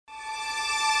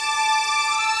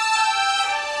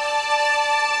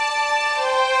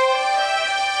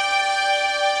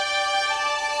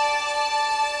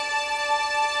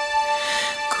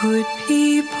Good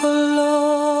people,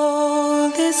 all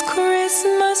this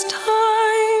Christmas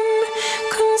time,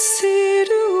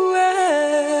 consider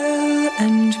well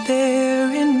and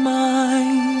bear in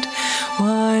mind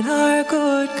what our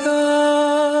good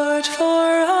God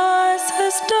for us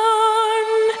has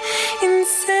done in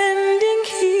sending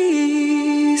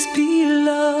His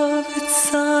beloved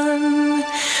Son.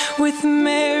 With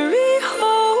Mary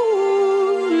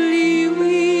holy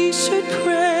we should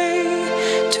pray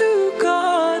to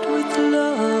God with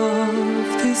love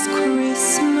this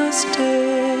Christmas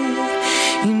day.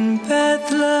 In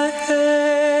Bethlehem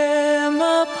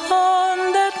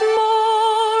upon that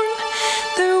morn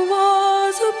there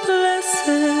was a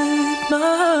blessed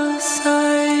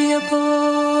Messiah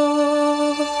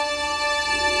born.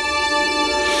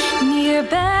 Near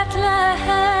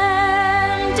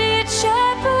Bethlehem did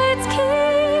shepherds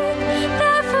keep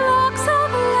their flocks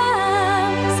of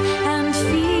lambs and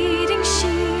feeding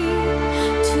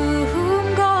sheep, to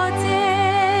whom God's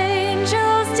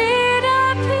angels did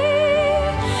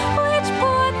appear, which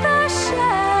put the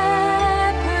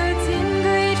shepherds in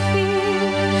great fear.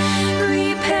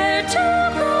 Prepare to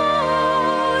go,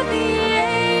 the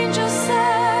angel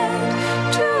said,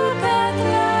 to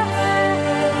Bethlehem,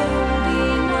 be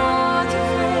not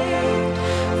afraid,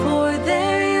 for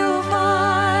there you'll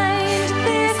find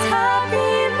this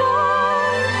happy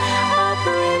born, a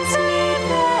princely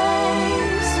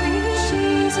babe, sweet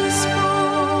Jesus born.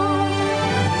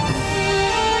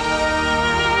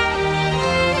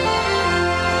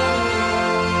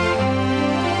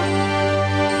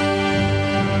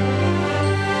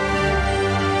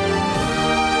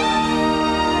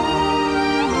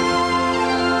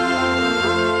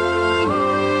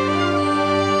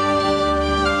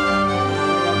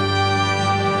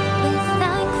 With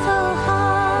thankful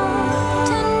heart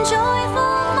and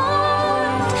joyful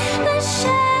heart, the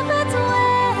shepherds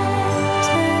went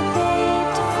their babe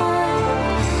to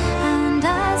find. And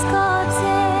as God's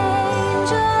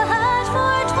angel had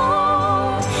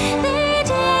foretold, they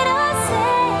did a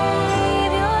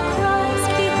Savior Christ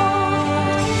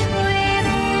behold.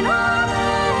 Within a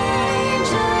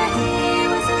manger He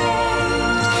was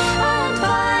laid, and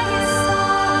by His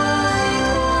side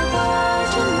the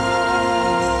Virgin Maid.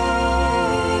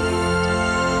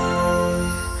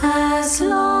 As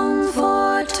long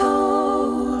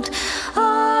foretold,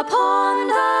 upon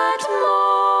that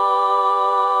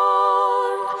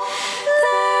morn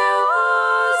there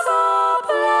was a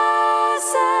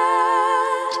blessed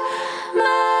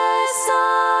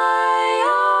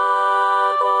Messiah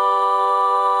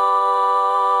born.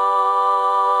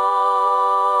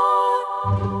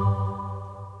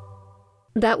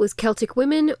 That was Celtic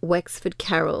Women, Wexford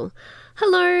Carol.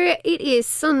 Hello, it is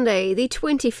Sunday, the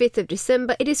 25th of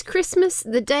December. It is Christmas,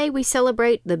 the day we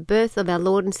celebrate the birth of our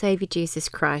Lord and Saviour Jesus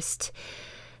Christ.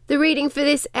 The reading for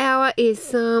this hour is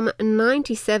Psalm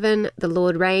 97, The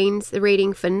Lord Reigns. The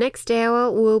reading for next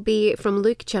hour will be from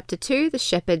Luke chapter 2, The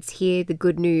Shepherds Hear the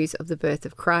Good News of the Birth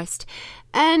of Christ.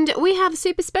 And we have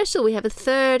super special, we have a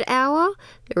third hour.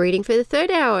 The reading for the third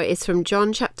hour is from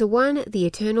John chapter 1, The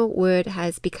Eternal Word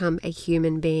Has Become a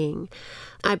Human Being.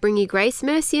 I bring you grace,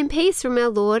 mercy and peace from our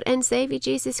Lord and Saviour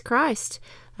Jesus Christ.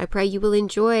 I pray you will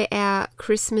enjoy our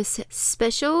Christmas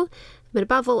special, but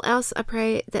above all else, I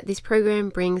pray that this program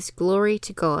brings glory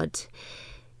to God.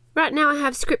 Right now I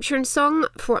have scripture and song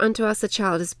for Unto Us a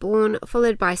Child is Born,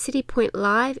 followed by City Point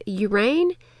Live, You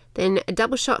Reign, then a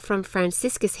double shot from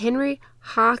Franciscus Henry,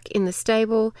 Hark in the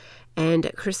Stable,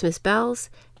 and Christmas Bells,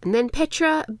 and then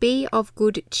Petra, Be of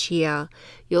Good Cheer.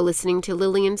 You're listening to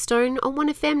Lillian Stone on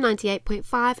 1FM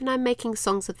 98.5, and I'm making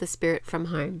songs of the Spirit from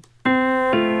home.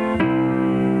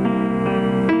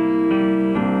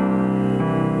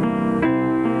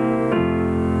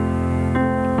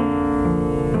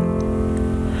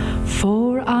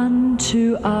 For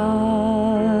unto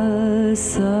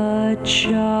us a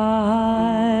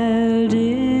child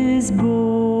is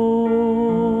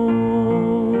born,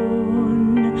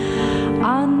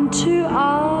 unto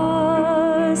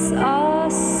us a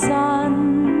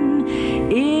son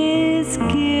is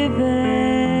given,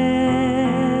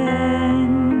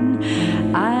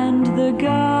 and the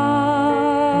government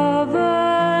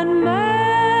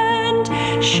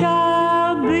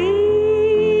shall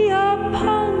be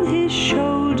upon his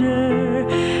shoulder,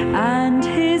 and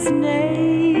his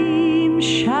name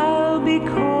shall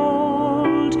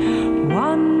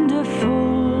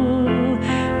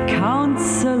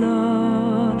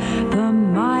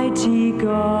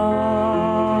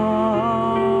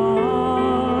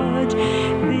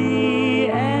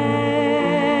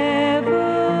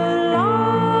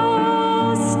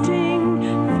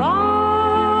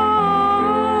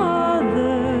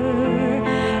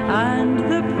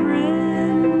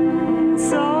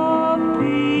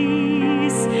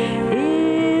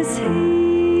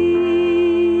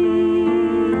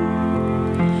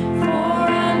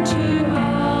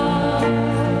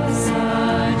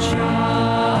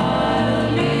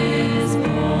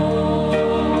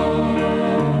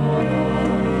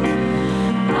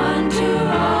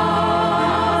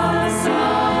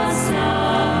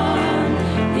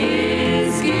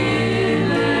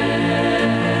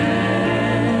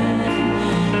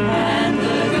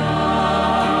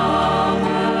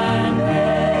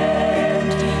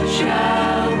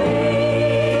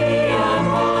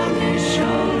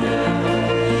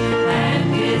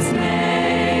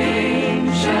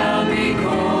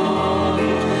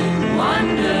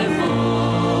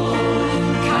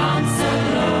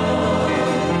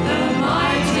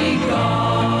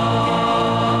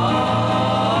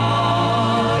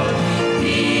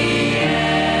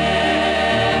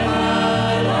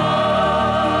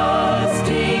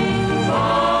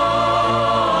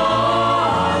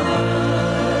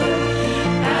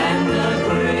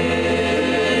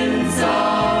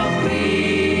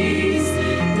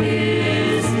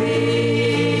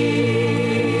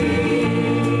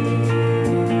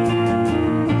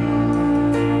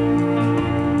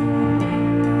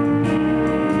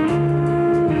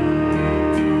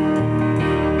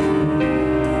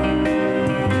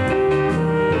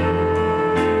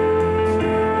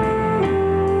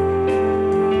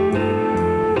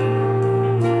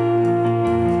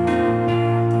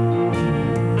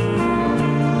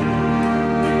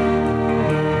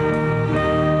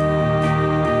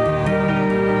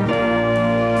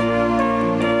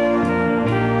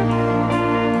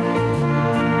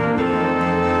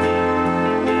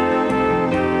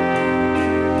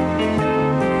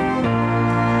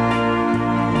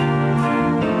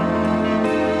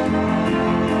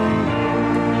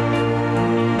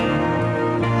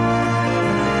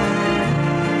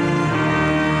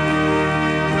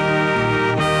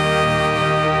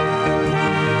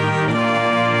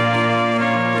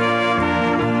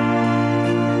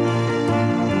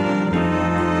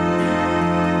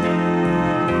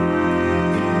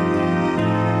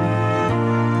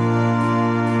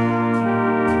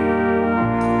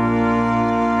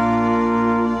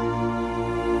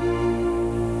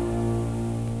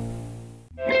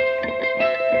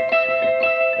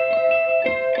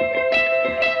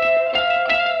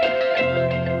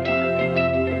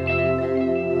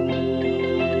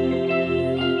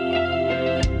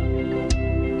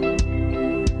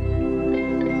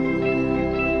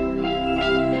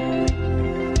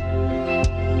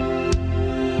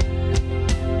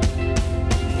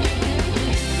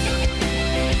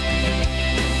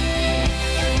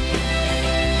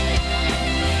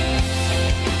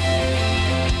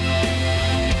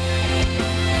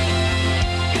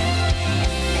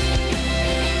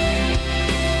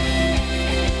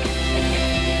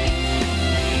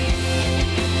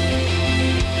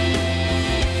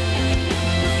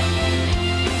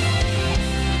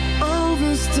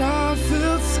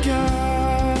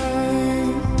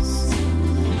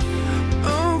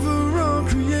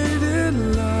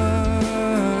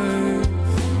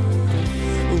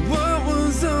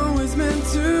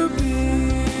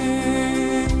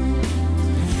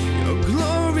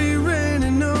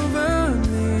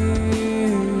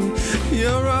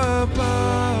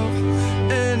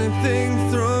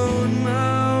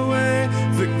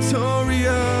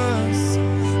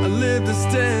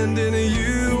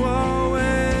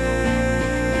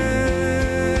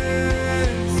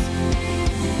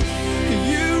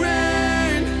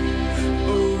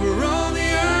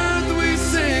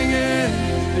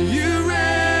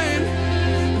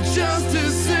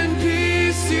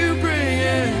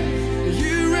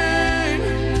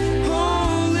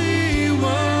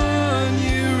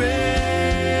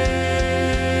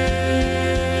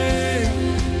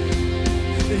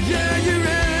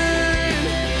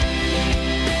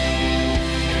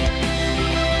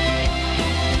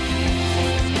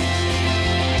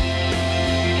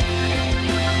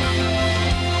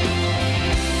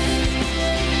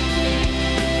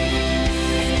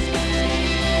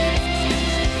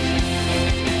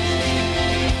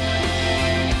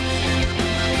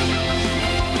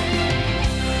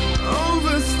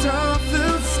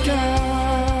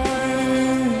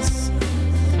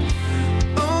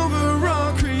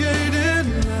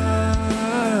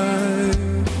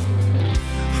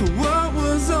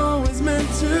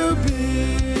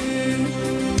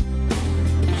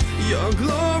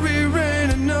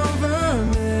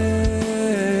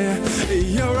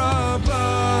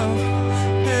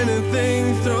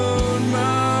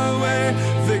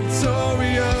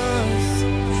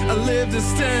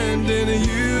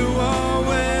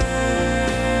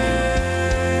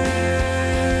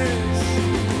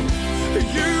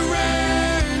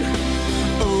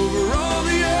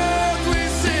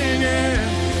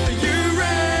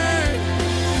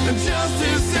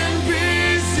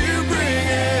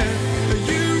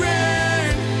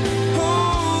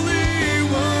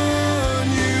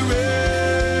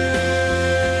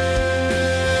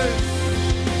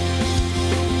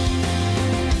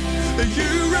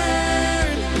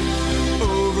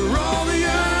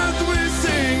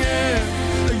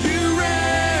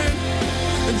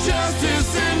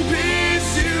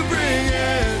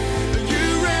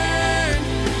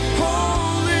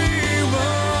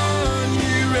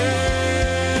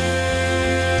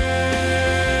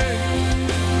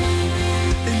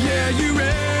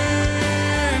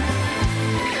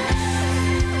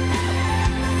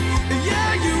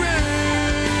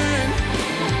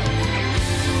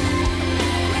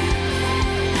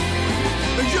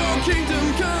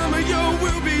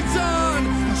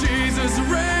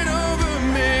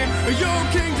Your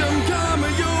kingdom come,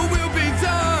 your will be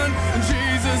done.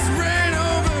 Jesus, reign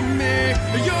over me.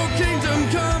 Your kingdom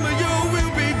come, your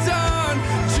will be done.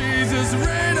 Jesus,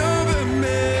 reign over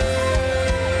me.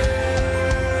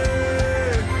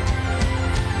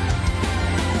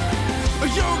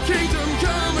 Your kingdom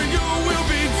come, your will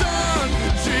be done.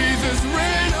 Jesus,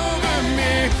 reign over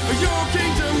me. Your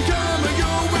kingdom come,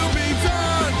 your will be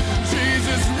done.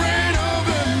 Jesus, reign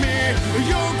over me.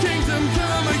 Your kingdom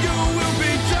come, your will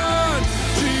be done.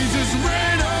 Jesus,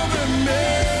 reign over me.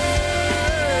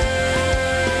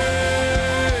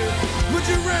 Would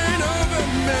you reign over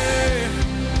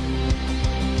me?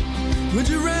 Would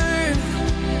you reign?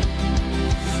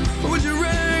 Would you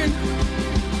reign?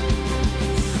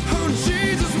 Oh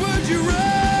Jesus, would you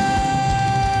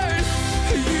reign?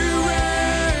 You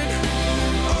reign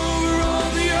over all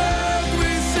the earth,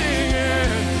 we sing it.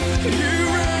 You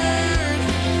reign,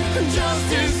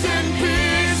 justice and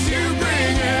peace you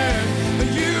bring it.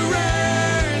 You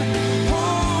reign,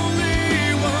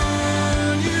 Holy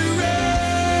One, you reign.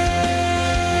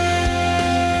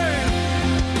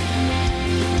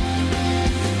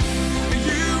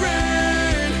 You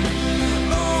reign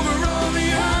over all the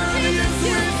earth, yes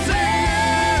we sing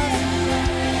it.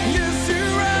 Yes you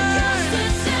reign.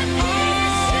 Oh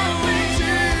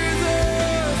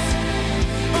Jesus,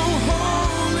 oh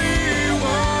Holy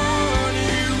One,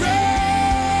 you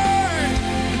reign.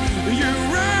 You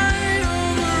reign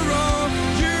over all,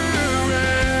 you reign.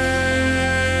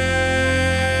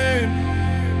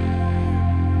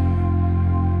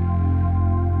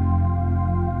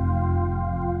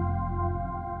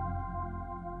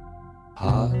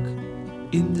 Hark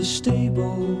in the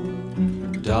stable,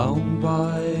 down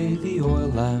by the oil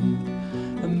lamp,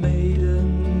 a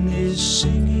maiden is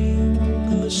singing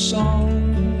a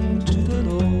song to the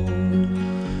Lord.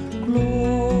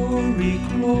 Glory,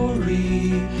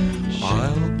 glory,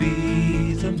 I'll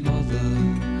be the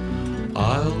mother,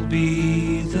 I'll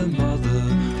be the mother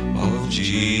of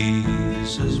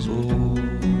Jesus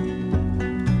born.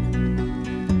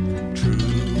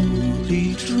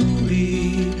 Truly,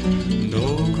 truly,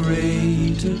 no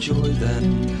greater joy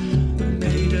than a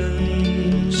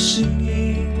maiden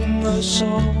singing a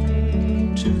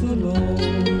song to the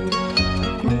Lord.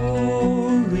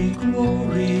 Glory,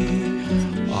 glory,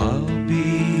 I'll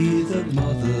be the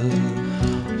mother,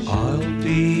 I'll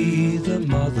be the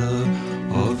mother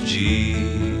of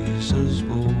Jesus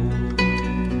born.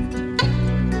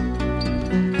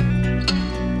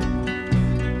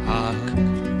 Hark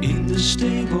in the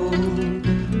stable,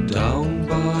 down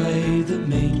by the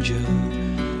manger,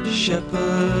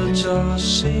 shepherds are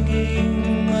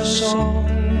singing a song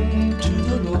to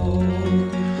the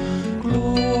Lord.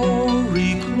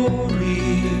 Glory,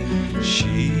 glory,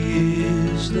 she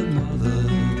is the mother,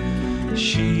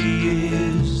 she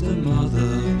is the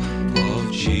mother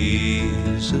of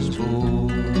Jesus born.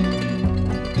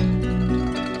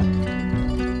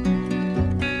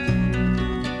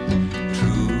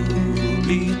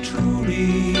 Truly,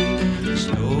 truly, there's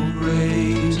no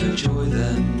greater joy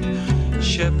than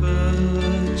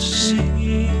shepherds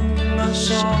singing a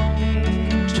song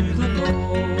to the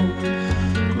Lord.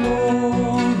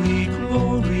 Glory,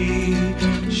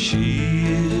 glory, she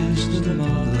is the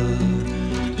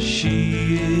mother,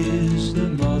 she is the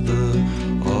mother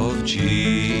of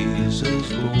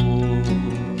Jesus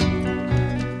born.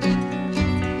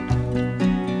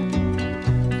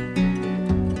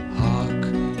 Hark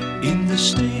in the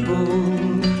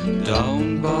stable,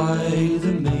 down by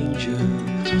the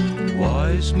manger,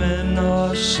 wise men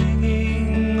are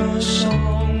singing a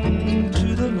song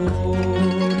to the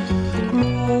Lord.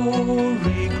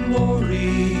 Glory,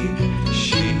 glory,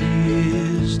 she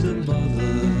is the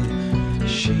mother,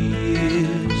 she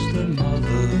is the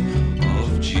mother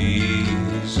of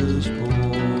Jesus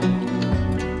born.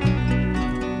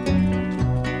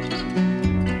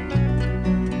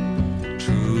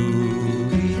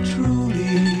 Truly,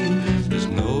 truly, there's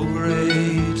no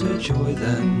greater joy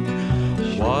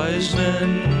than wise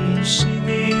men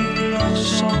singing a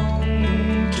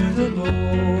song to the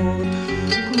Lord.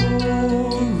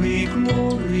 Glory,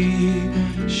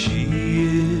 glory, she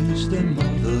is the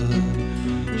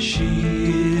mother, she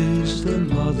is the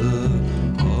mother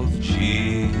of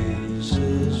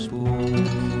Jesus born.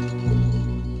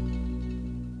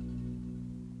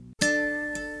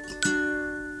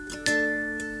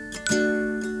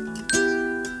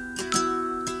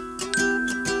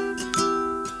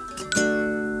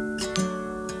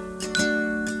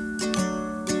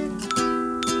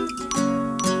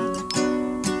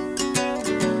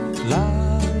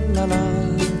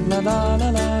 la la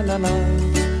la la la la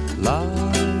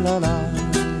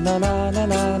la la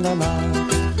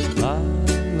la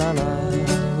la la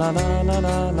la la la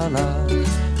la la la,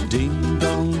 ding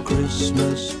dong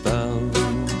Christmas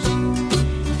bells.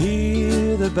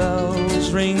 Hear the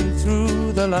bells ring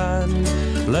through the land,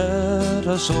 let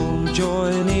us all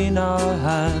join in our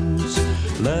hands.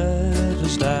 Let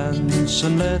us dance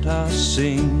and let us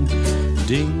sing,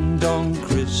 ding dong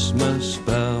Christmas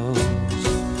bells.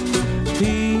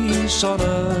 Peace on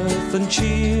earth and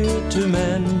cheer to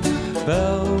men,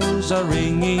 bells are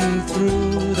ringing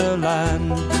through the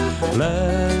land.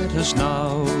 Let us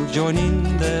now join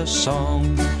in their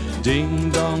song, ding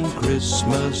dong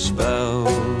Christmas bells.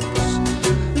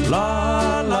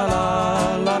 La la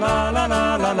la la la la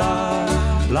la la la,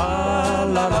 la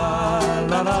la la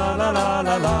la la la la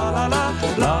la la la,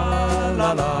 la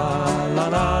la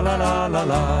la la la la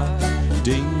la,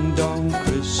 ding dong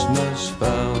Christmas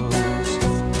bells.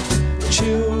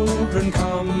 Children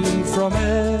come from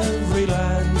every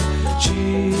land,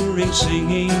 cheering,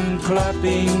 singing,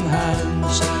 clapping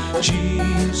hands.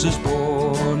 Jesus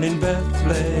born in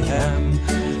Bethlehem,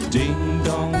 ding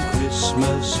dong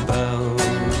Christmas bells.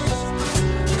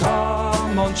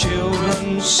 Come on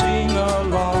children, sing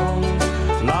along,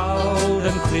 loud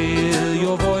and clear,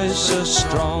 your voices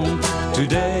strong.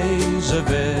 Today's a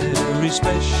very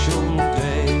special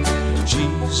day,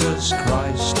 Jesus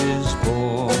Christ is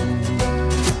born.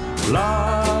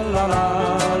 La la la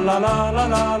la la la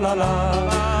la la la,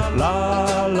 la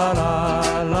la la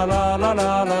la la la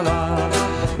la la la,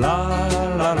 la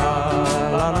la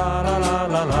la la la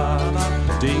la la,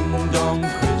 ding dong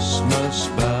Christmas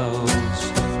bells.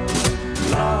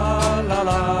 La la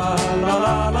la la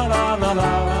la la la la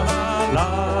la, la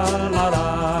la la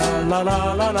la la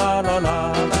la la la la,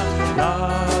 la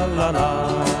la la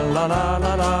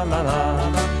la la la la,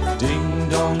 ding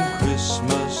dong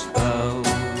Christmas bells.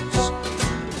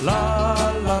 La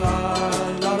la la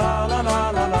la la la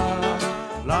la la la,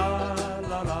 la la la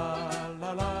la la la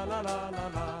la la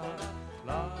la,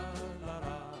 la la la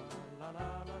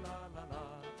la la la la,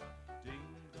 ding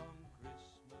dong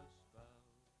Christmas bells.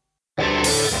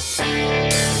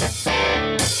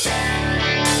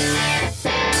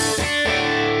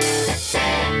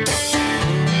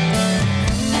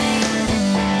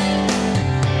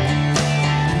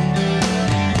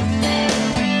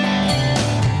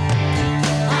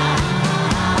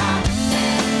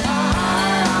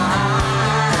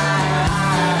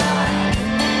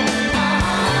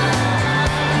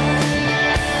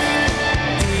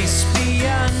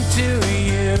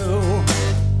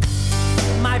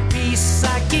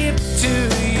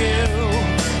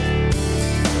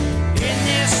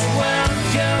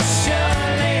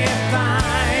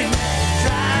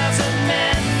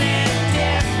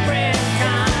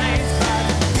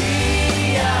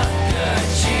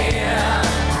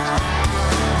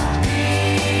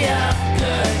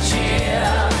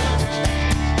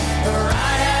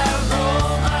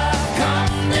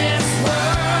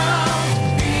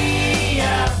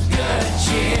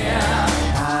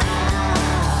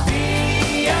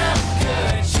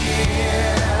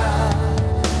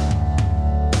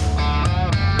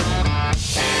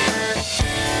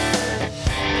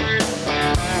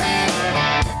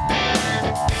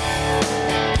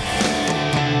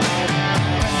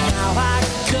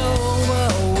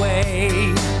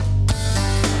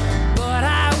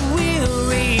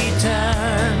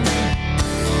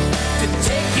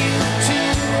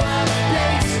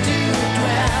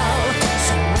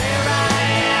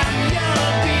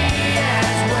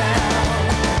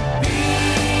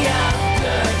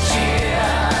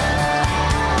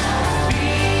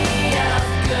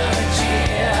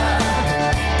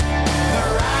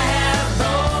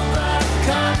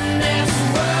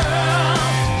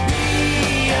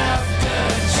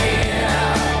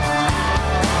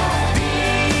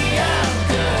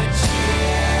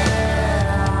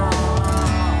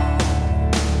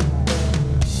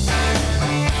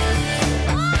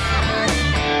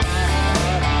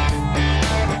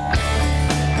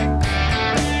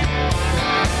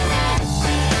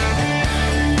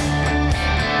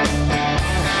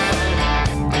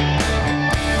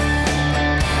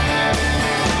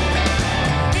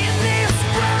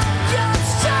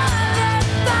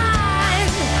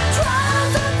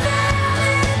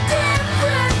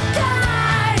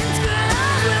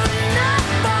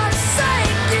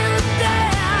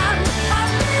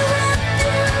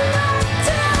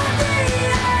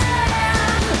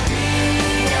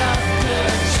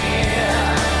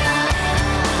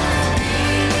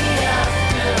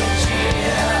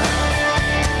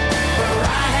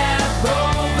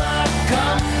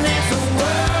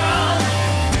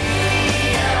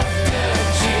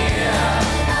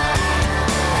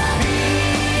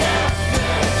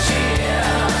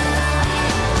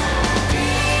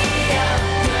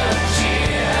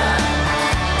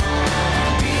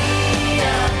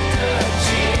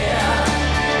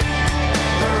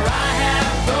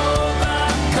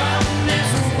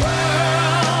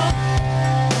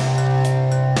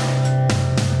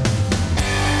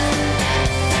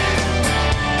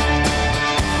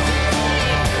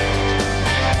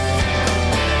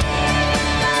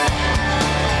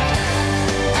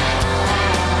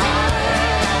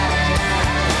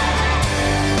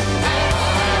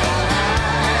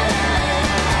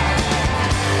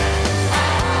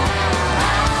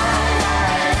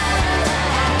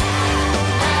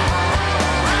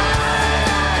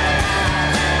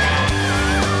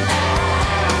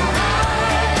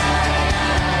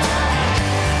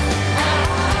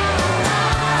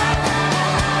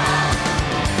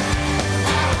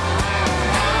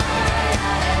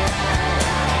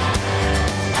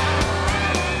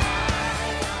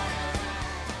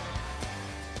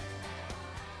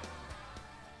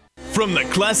 From the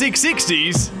classic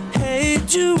 60s Hey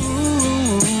Jude,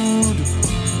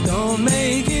 don't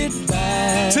make it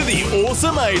bad. to the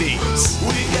awesome 80s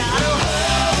We gotta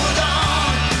hold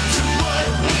on to what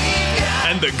we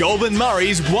got. and the Goldwyn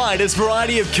Murray's widest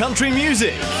variety of country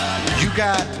music. You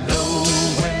got to know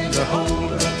when to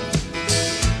hold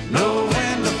up, know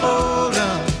when to fold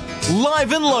up.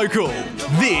 Live and local,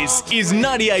 this is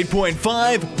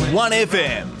 98.5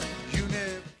 1FM.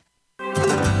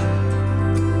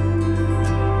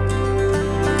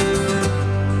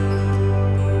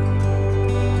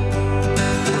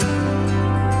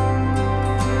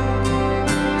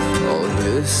 All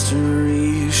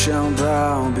history shall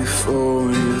bow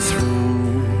before your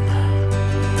throne.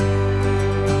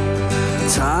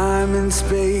 Time and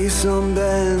space on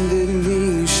bended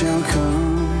knee shall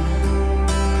come.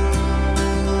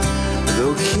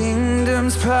 Though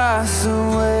kingdoms pass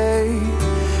away,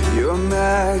 your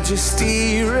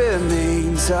majesty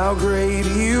remains. How great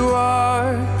you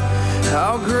are,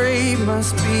 how great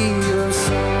must be your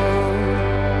song.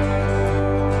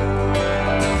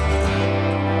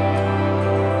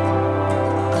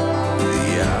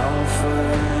 The Alpha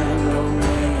and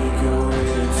Omega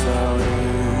without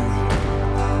end.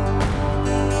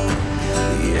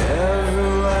 The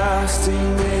everlasting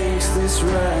makes this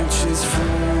righteous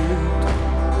friend.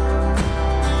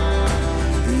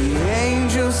 The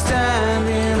angels stand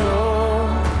in awe.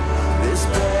 This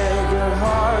beggar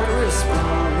heart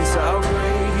responds. How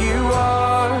great you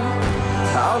are,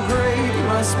 how great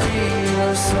must be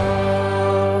your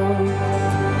song.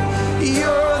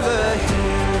 You're the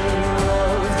hymn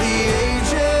of the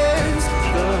ages,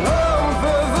 the hope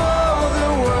of all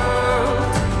the world.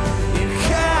 You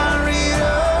carry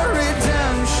our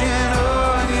redemption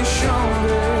on your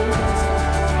shoulders.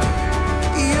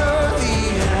 You're the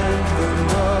anthem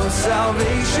of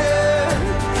salvation,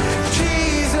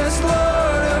 Jesus,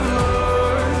 Lord of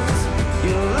Lords.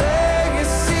 Your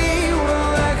legacy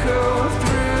will echo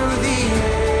through the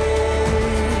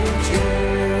ages.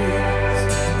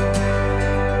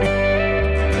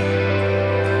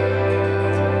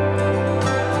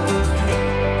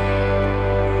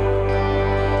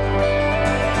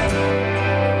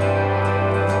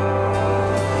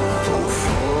 Oh,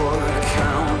 for a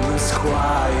countless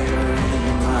choir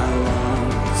in my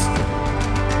lungs,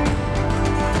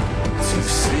 to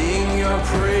sing your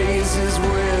praises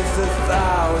with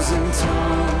 1,000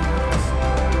 tongues.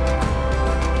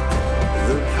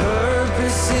 The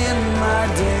purpose in my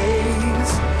days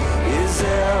is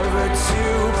ever to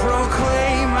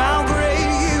proclaim how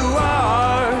great you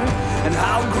are, and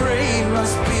how great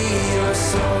must be your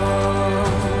song.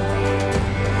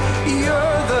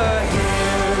 You're the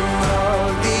hymn of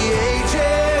the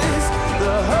ages,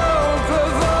 the hope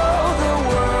of all the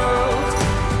world.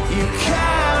 You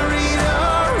carried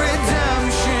our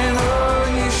redemption on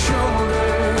your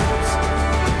shoulders.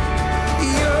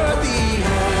 You're the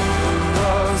anthem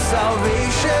of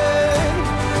salvation,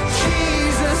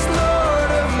 Jesus,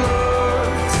 Lord of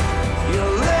Lords.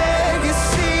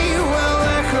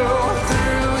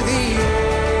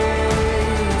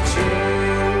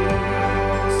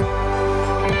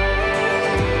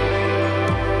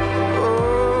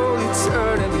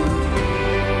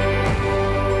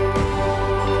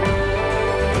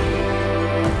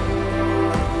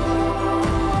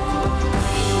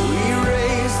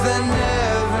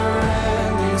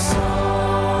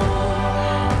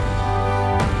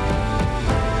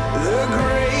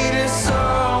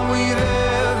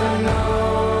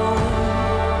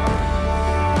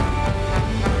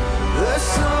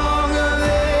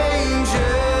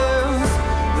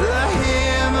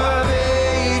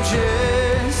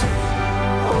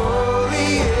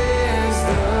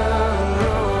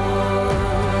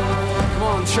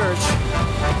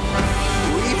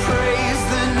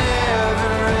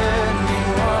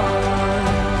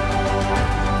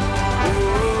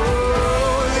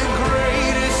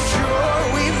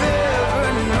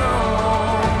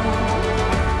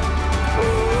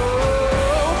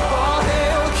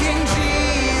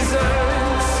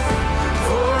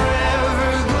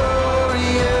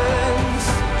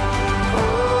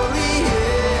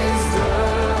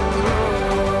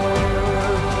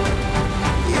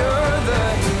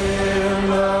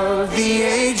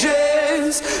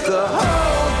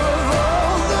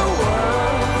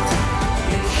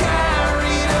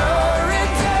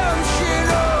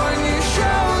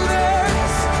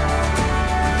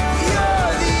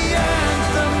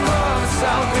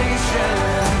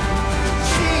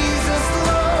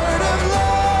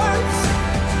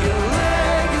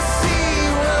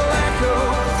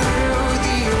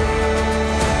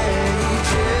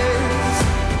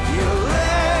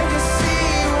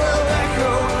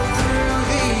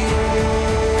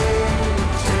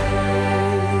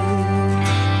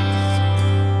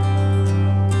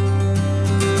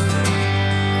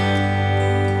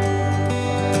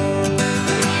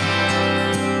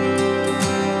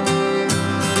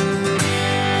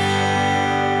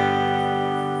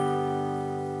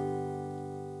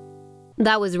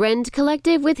 That was Rend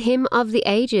Collective with Hymn of the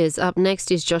Ages. Up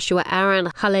next is Joshua Aaron,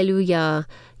 Hallelujah.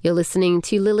 You're listening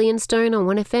to Lillian Stone on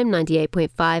 1FM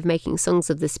 98.5, making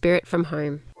songs of the Spirit from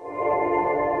home.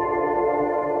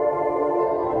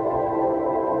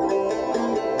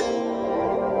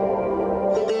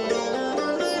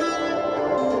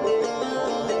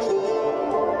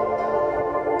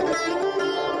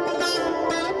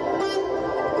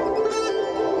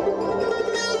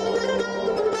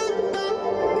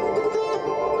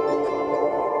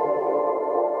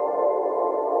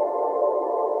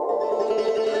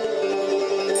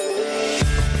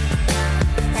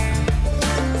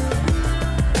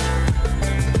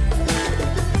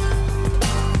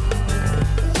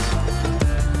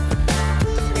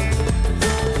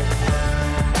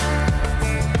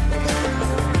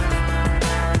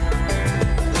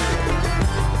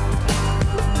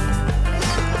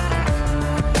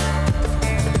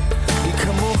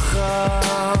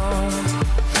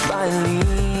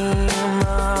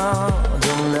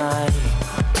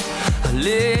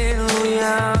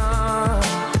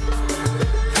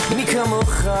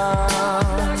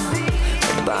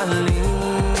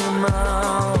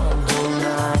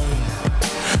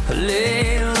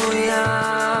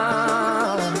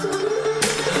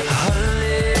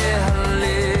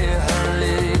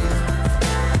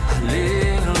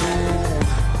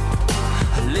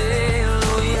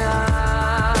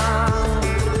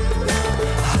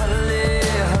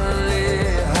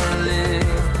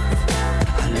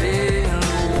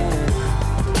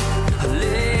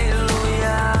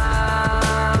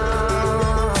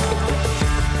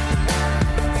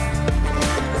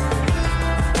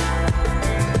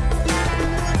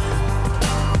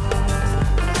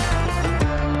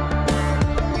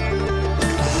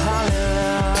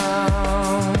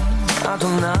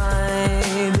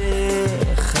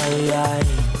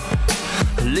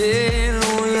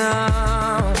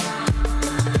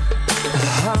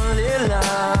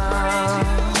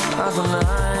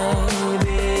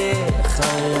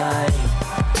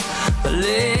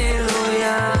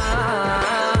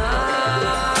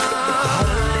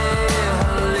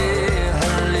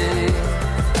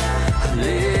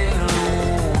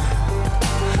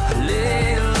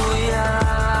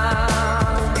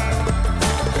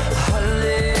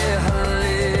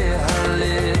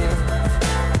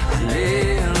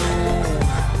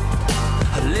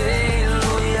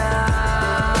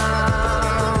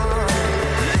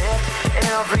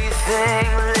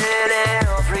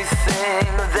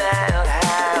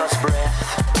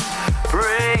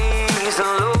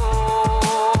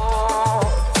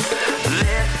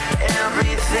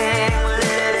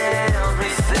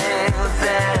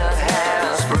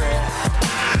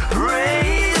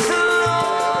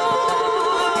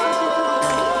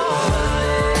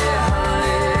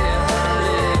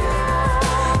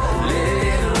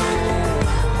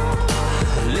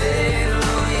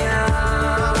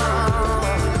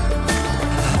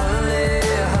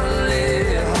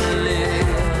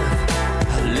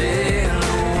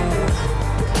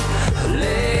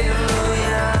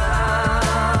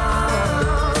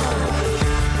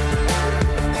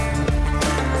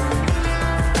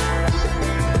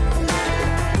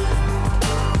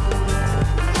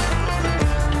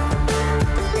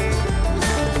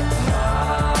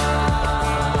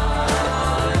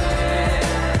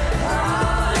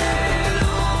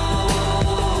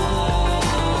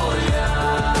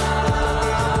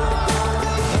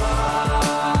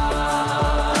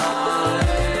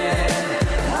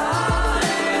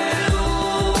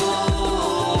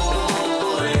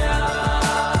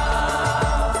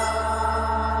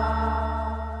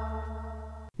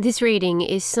 This reading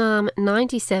is Psalm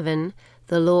 97,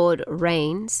 The Lord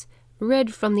Reigns,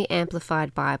 read from the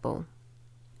Amplified Bible.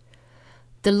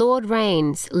 The Lord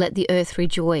reigns, let the earth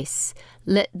rejoice,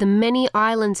 let the many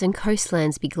islands and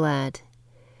coastlands be glad.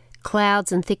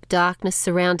 Clouds and thick darkness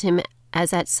surround him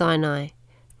as at Sinai.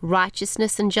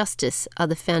 Righteousness and justice are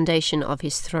the foundation of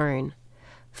his throne.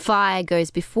 Fire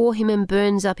goes before him and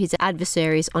burns up his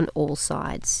adversaries on all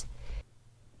sides.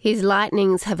 His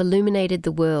lightnings have illuminated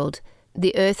the world.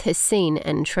 The earth has seen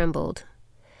and trembled.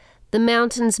 The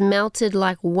mountains melted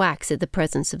like wax at the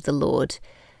presence of the Lord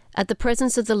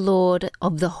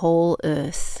of the whole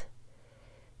earth.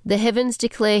 The heavens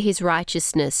declare his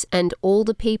righteousness, and all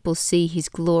the people see his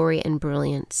glory and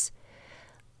brilliance.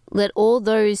 Let all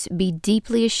those be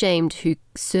deeply ashamed who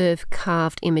serve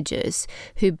carved images,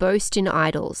 who boast in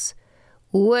idols.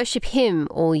 Worship him,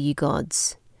 all you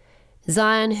gods.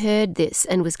 Zion heard this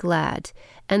and was glad,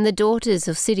 and the daughters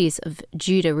of cities of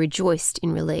Judah rejoiced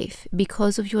in relief,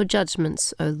 because of your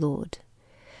judgments, O Lord.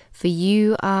 For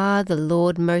you are the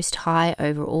Lord Most High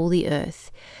over all the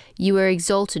earth. You are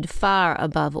exalted far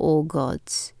above all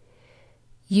gods.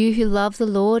 You who love the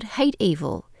Lord hate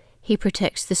evil. He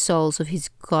protects the souls of his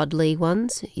godly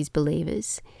ones, his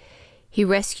believers. He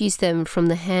rescues them from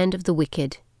the hand of the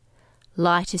wicked.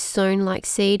 Light is sown like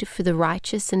seed for the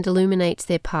righteous and illuminates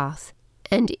their path,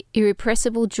 and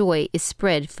irrepressible joy is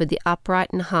spread for the upright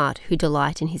in heart who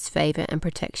delight in his favour and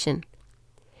protection.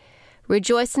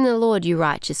 Rejoice in the Lord, you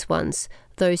righteous ones,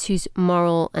 those whose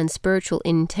moral and spiritual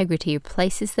integrity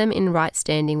places them in right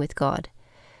standing with God,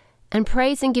 and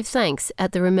praise and give thanks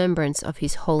at the remembrance of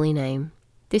his holy name.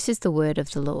 This is the word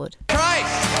of the Lord. Christ,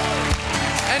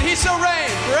 and he shall reign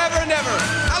forever and ever.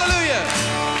 Hallelujah.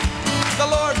 The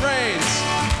Lord reigns.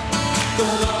 The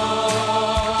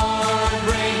Lord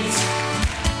reigns.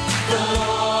 The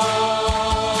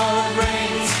Lord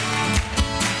reigns.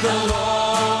 The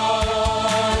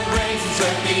Lord reigns.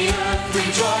 Let the earth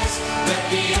rejoice. Let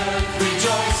the earth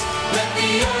rejoice. Let the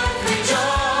earth rejoice.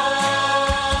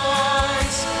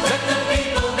 Let the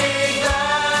people be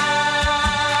glad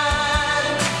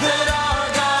that our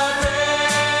God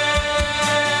reigns.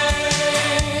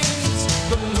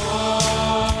 The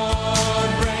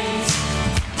Lord reigns.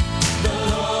 The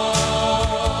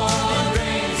Lord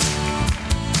reigns.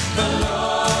 The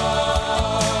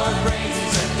Lord reigns.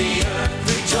 Let the earth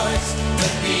rejoice.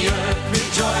 Let the earth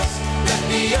rejoice. Let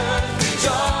the earth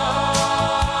rejoice.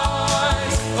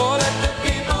 Oh, let the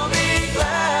people be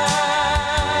glad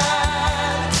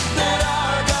that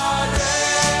our God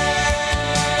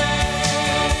reigns.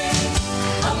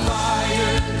 A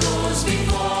fire goes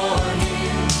before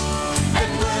him and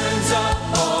burns up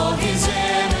all his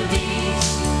enemies.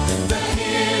 The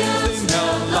hills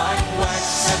melt like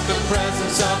wax at the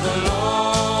presence of the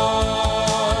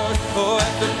Lord. Oh,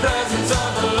 at the presence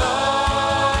of the Lord.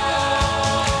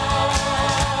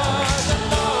 The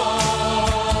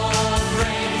Lord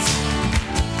reigns.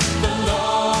 The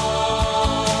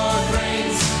Lord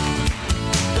reigns.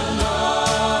 The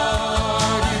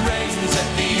Lord he reigns. Let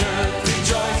the earth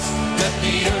rejoice. Let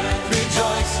the earth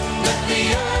rejoice. Let the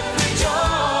earth rejoice.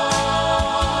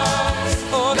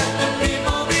 Oh, let the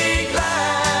people be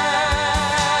glad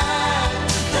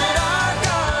that our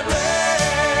God reigns.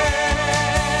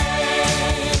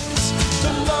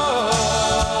 The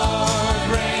Lord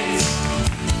reigns.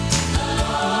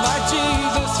 My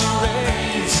Jesus, he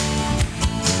reigns.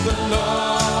 The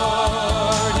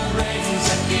Lord, he reigns.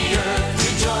 Let the earth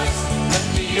rejoice. Let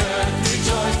the earth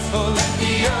rejoice. Oh, let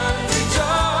the earth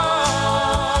rejoice.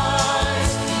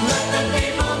 Let the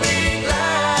people be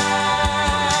glad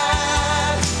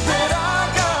that our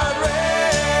God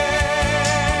reigns.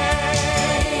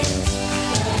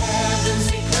 The heavens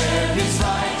declare his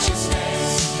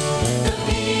righteousness. The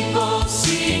people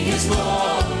sing his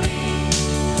glory.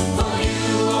 For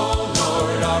you, O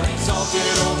Lord, are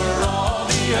exalted over all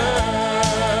the earth.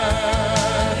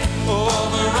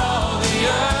 Over all the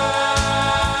earth.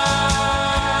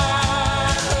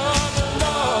 Oh, the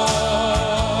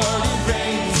Lord, he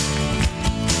reigns.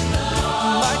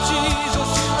 My Jesus,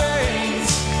 he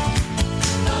reigns.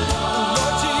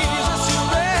 Lord Jesus, you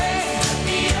reign. Let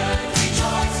the earth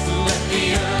rejoice. Let the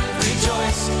earth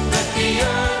rejoice. Let the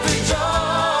earth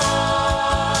rejoice.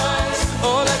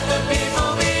 Oh, let the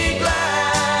people be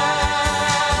glad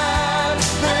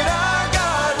that our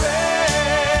God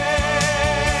reigns.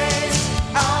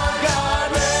 Our God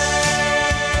reigns.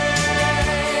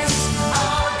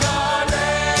 Our God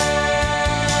reigns.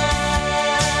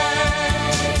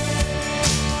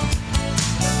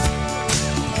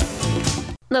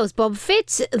 That was Bob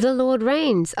Fitz, The Lord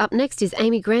Reigns. Up next is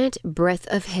Amy Grant, Breath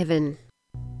of Heaven.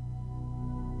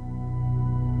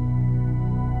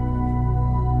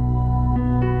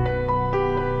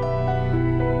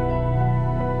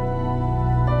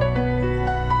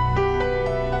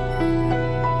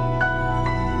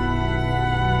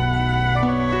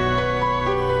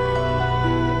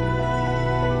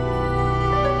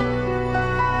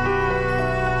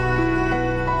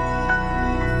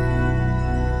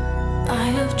 I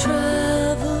have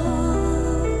traveled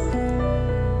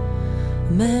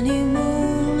many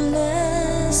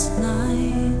moonless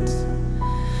nights,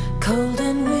 cold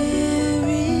and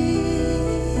weary,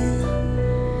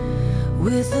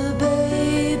 with a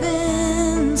babe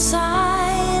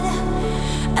inside,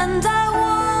 and I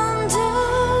wonder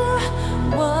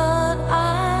what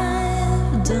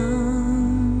I've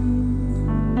done.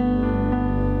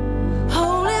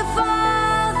 Holy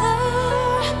Father,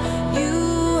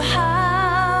 you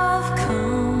have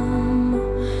come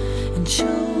and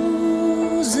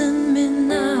chosen me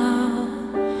now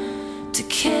to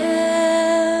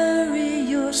carry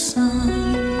your Son.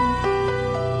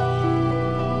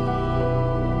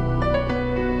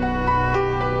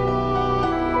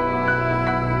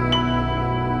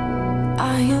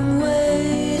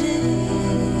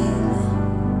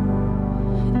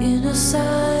 In a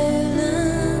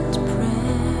silent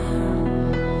prayer,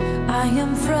 I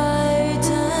am frightened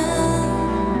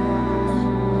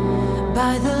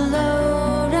by the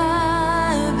load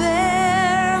I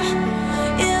bear.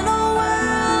 In a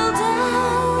world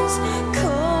as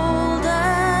cold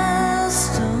as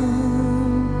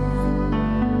stone,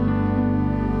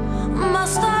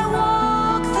 must I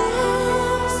walk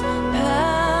this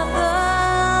path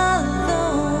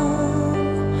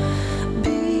alone?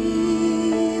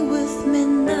 Be with me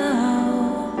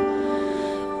now,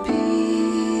 be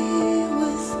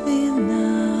with me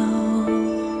now.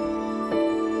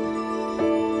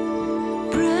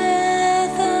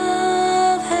 Breath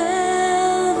of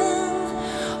heaven,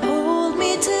 hold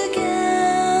me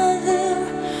together,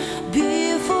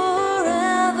 be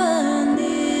forever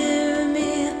near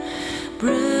me.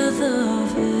 Breath of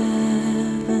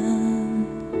heaven,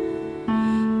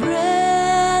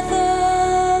 breath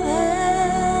of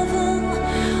heaven,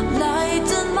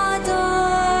 lighten my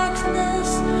darkness,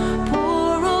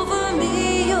 pour over me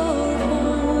your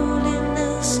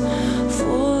holiness,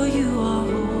 for you are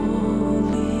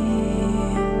holy.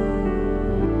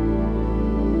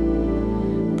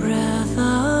 Breath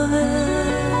of heaven.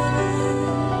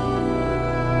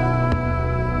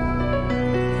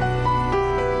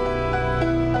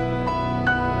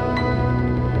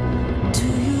 Do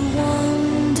you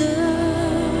wonder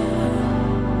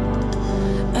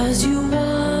as you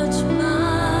watch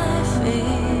my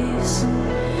face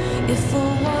if a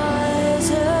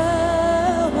wiser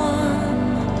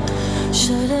one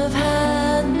should have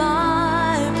had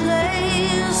my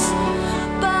place?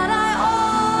 But I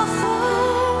offer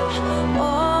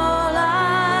all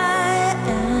I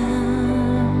am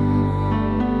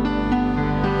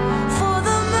for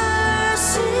the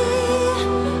mercy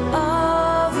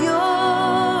of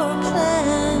your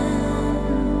plan.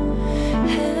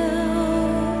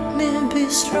 Help me be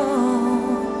strong,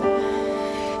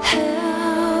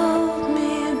 help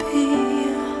me be,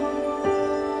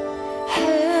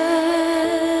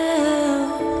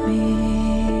 help me.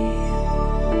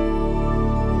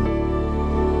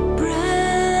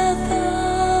 Breath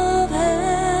of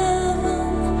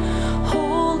heaven,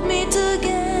 hold me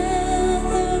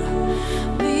together,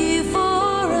 be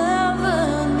forever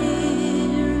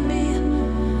near me.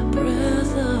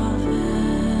 Breath of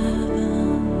heaven,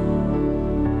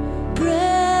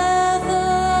 breath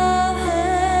of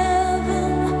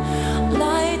heaven,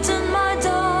 lighten my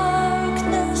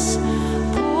darkness,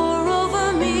 pour over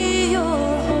me your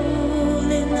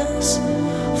holiness,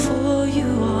 for you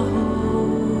are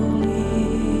holy.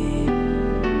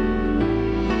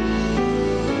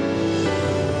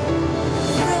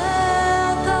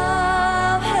 Breath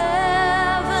of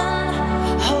heaven,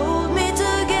 hold me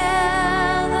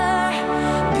together,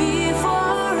 be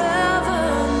forever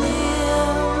near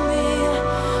me.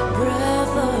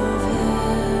 Breath of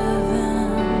heaven,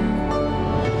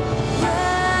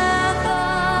 breath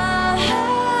of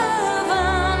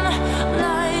heaven,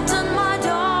 lighten my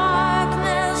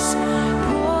darkness,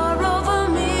 pour over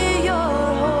me your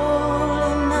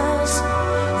holiness,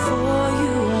 for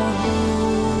you are holy.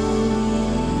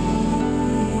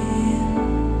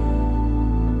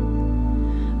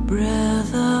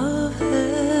 Breath of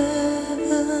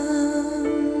heaven,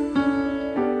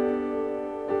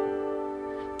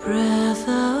 breath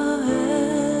of heaven,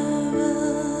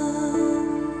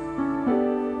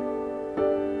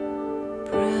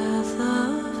 breath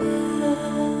of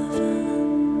heaven.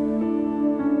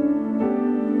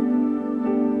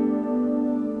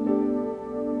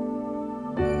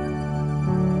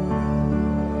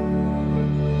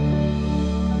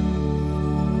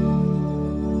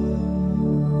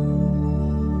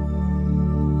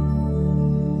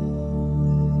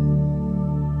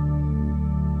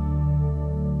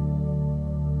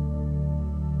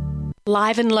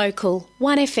 Live and local,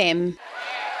 1FM.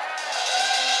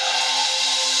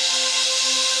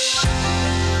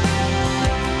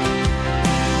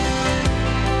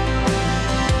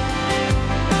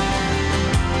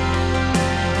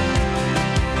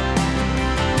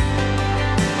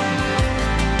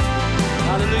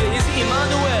 Hallelujah. Is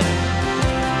Emmanuel,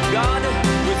 God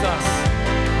with us.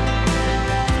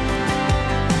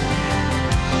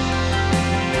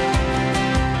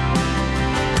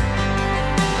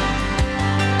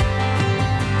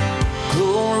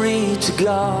 Glory to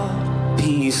God,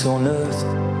 peace on earth,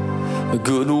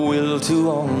 goodwill to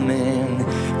all men.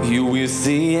 Here with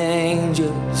the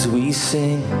angels we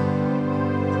sing.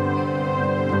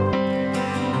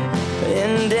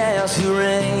 And as he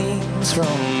reigns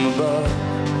from above,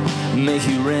 may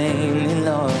he reign in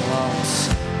our hearts,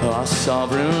 our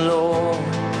sovereign Lord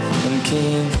and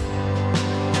King.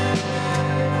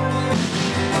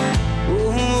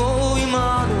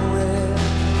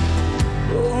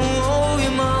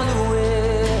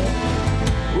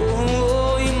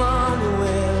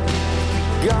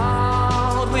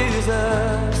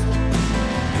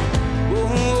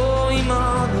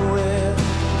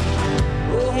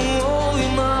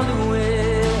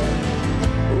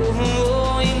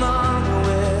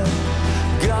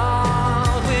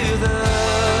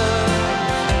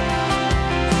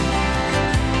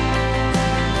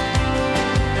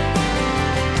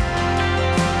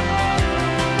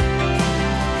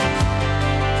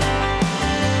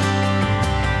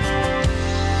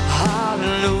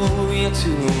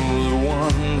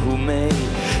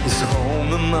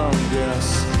 us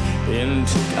and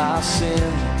took our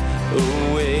sin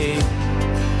away.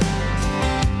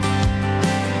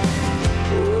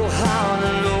 Oh,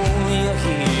 hallelujah,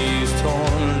 He's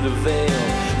torn the veil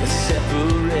that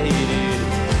separated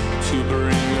to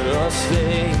bring us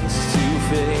face to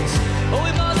face. Oh,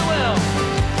 Emmanuel!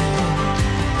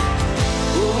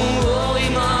 Oh,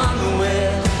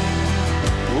 Emmanuel!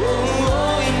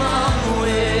 Oh,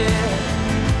 Emmanuel!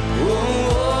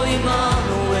 Oh,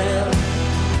 Emmanuel!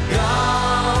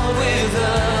 God with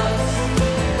us!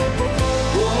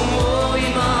 Oh,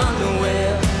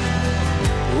 Emmanuel!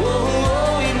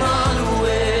 Oh,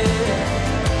 Emmanuel!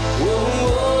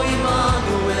 Oh,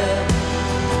 Emmanuel!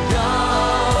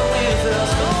 God with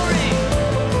us!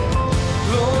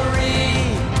 Glory!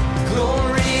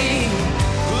 Glory!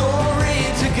 Glory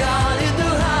to God in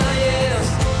the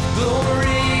highest!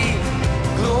 Glory!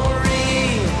 Glory!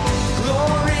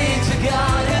 Glory to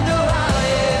God in the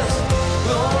highest!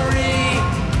 Glory!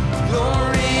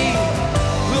 Glory!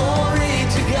 Glory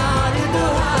to God in the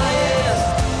highest!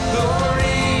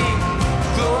 Glory!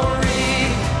 Glory!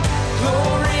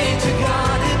 Glory to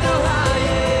God in the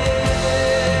highest!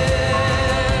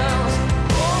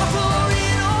 Oh, glory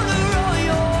and honor are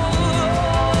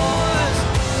yours!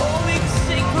 Oh, we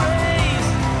sing praise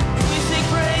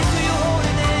to your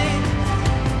holy name!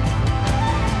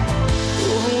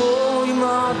 Oh,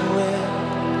 Emmanuel!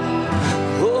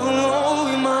 Oh,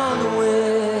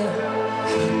 Emmanuel!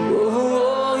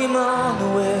 Oh,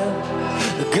 Emmanuel!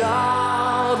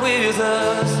 God with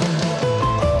us!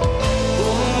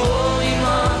 Oh,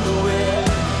 Emmanuel!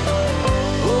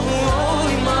 Oh,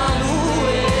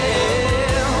 Emmanuel!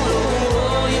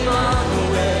 Oh,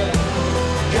 Emmanuel!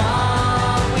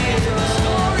 God with us!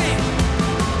 Glory!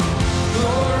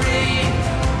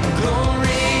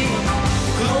 Glory!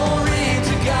 Glory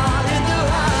to God in the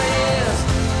highest!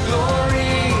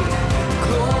 Glory!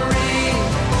 Glory!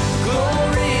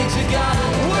 Glory to God!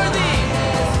 Worthy!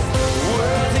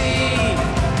 Worthy!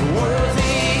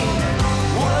 Worthy!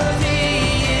 Worthy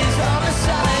is our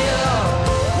Messiah!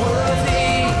 Worthy!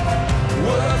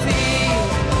 Worthy!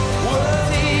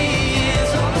 Worthy is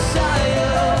our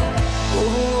Messiah!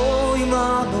 Oh,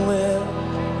 Emmanuel!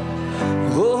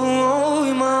 Oh,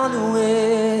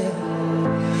 Emmanuel!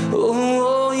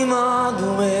 Oh,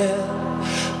 Emmanuel!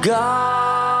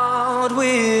 God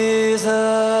with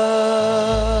us!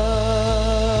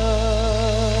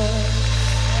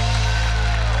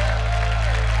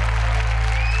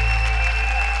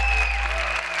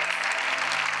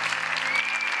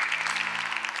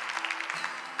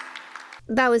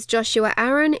 That was Joshua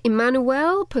Aaron,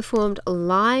 Emmanuel, performed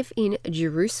live in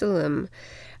Jerusalem.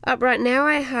 Up right now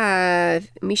I have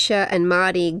Misha and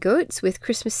Marty Goetz with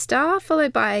Christmas Star,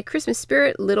 followed by Christmas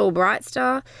Spirit, Little Bright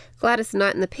Star, Gladys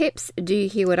Knight and the Pips, Do You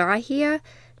Hear What I Hear,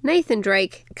 Nathan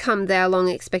Drake, Come Thou Long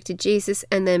Expected Jesus,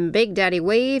 and then Big Daddy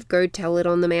Weave, Go Tell It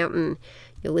on the Mountain.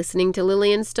 You're listening to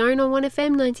Lillian Stone on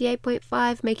 1FM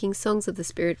 98.5, making songs of the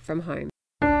Spirit from home.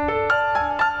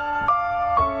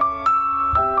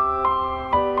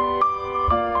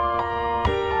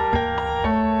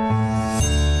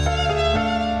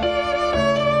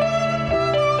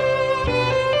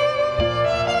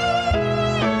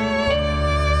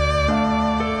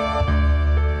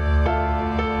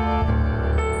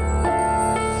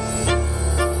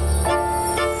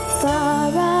 Far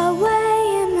away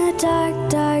in the dark,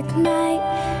 dark night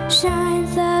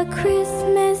shines a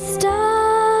Christmas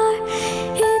star.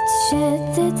 It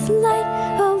sheds its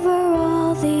light over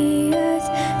all the earth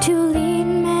to lead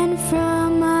men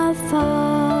from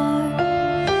afar.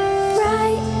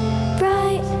 Bright,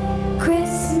 bright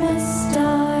Christmas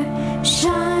star,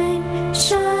 shine,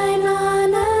 shine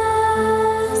on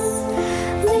us.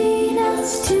 Lead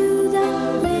us to the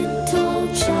little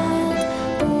child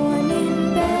born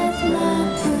in Bethlehem.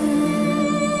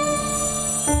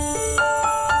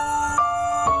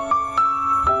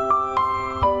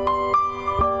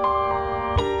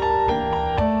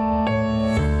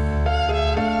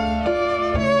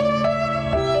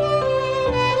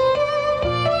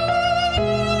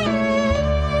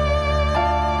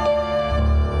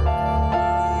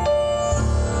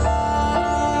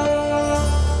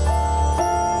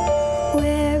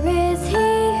 Where is he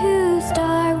whose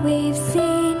star we've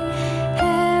seen,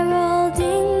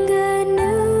 heralding good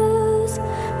news?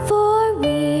 For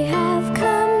we have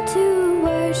come to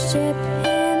worship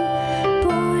him,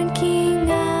 born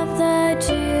King of the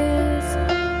Jews.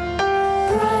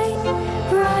 Bright,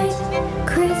 bright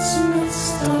Christmas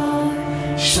star,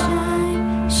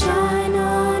 shine, shine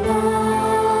on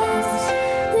us.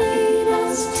 Lead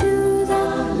us to the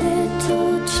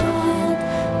little child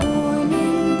born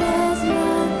in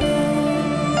Bethlehem.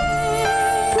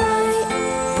 Bright,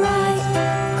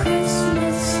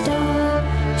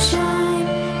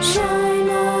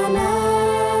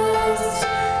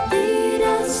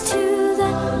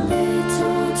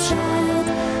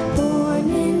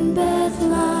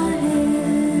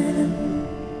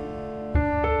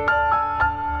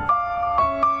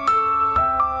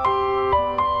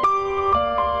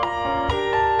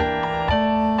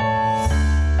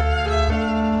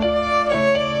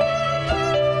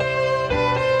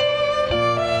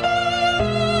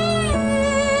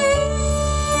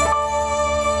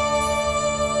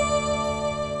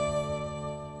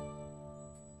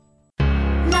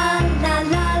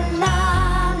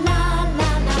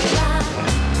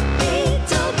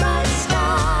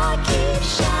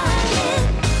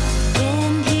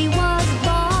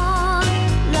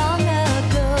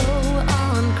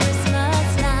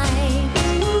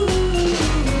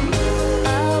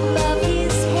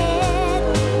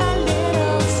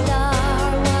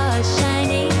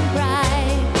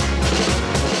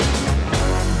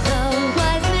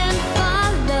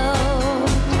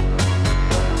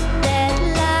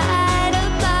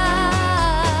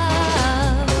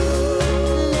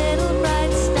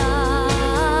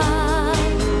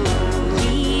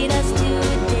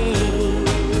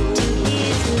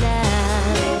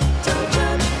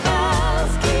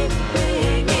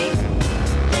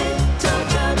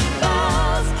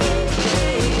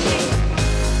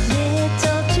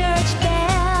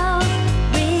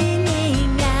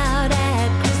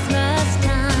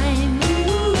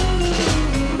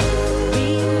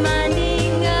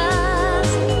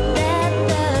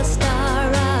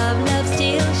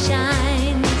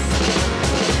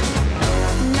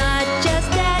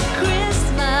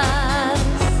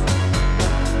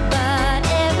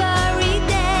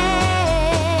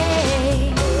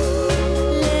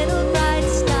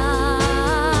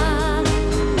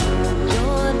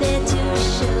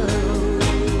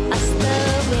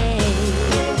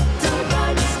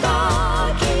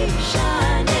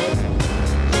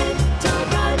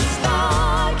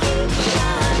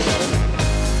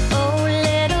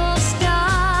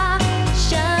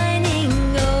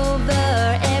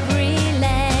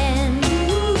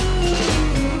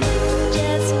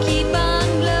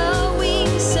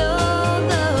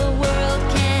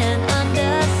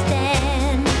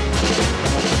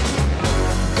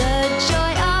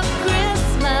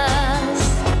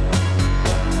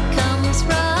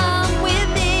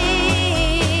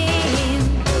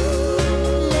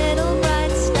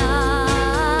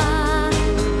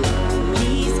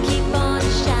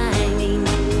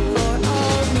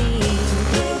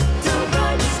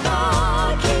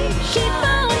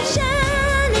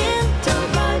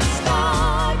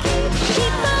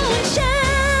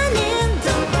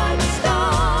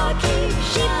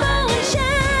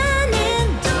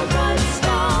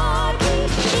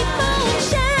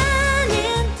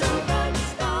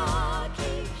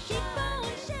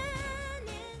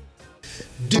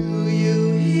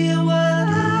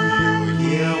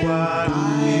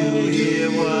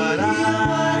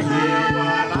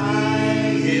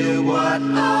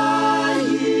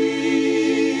 I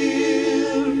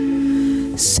hear.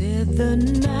 Said the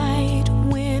night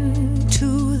wind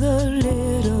to the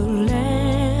little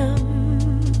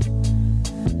lamb,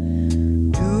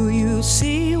 do you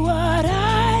see what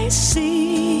I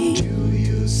see? Do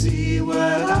you see what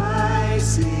I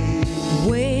see?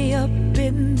 Way up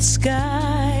in the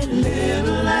sky,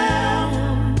 Little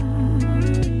lamb,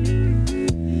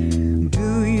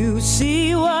 do you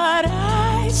see what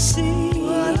I see?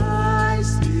 what I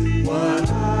see, what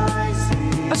I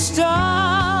see. A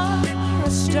star,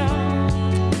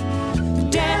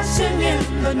 dancing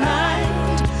in the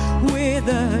night with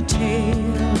a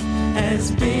tail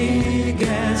as big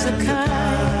as a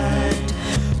kite,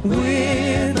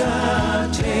 with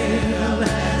a tail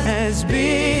as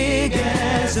big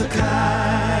as a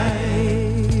kite.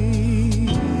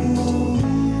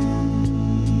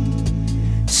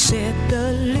 Said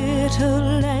the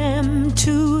little lamb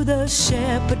to the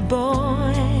shepherd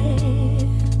boy,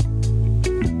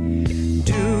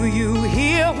 do you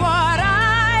hear what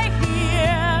I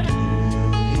hear?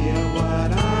 Hear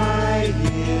what I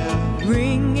hear.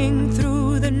 Ringing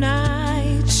through the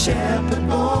night, Shepherd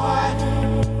boy,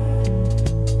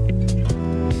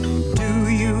 do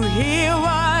you hear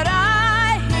what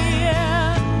I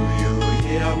hear? you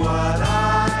hear what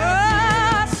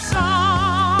I A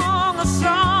song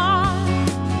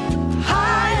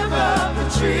high above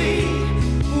the tree,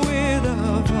 with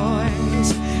a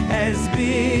voice as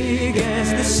big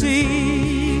as the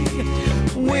sea,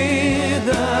 with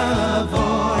a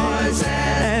voice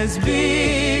as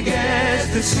big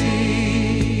as the sea.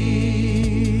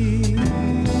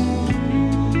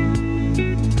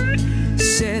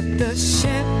 Said the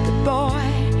shepherd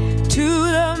boy to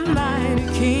the mighty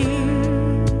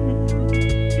king,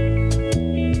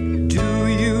 do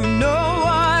you know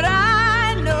what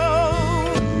I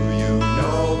know? Do you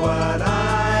know what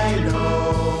I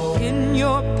know? In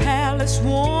your palace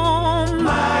warm,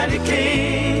 mighty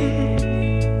king,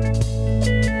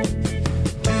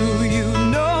 do you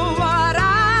know what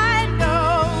I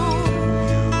know?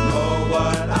 Know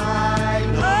what I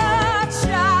know. A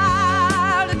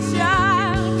child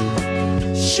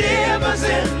shivers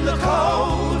in the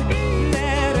cold.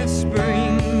 Let us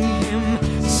bring him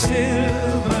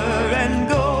silver and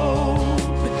gold.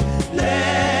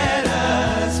 Let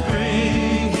us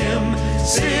bring him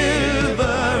silver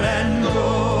and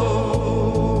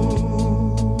gold.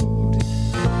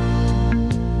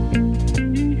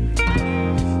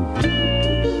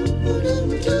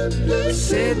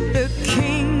 Said the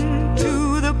king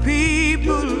to the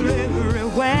people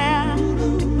everywhere,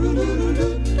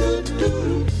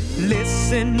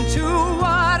 listen to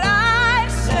what I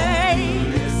say.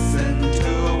 Listen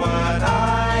to what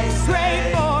I Pray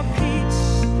say. for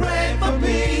peace, Pray for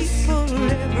peace.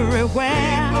 people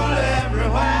everywhere. People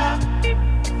everywhere.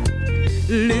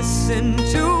 Listen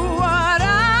to what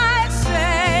I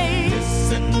say.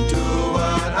 Listen to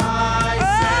what I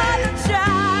say.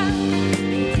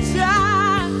 Oh, the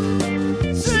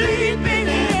child, sleeping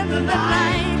in the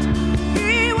night,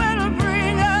 he will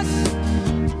bring us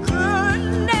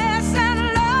goodness and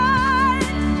light.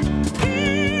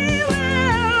 He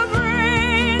will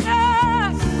bring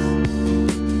us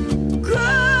goodness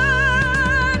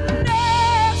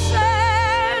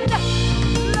and light.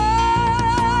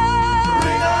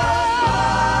 Bring us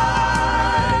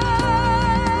light.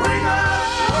 Bring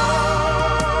us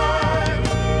light.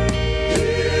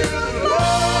 Hear the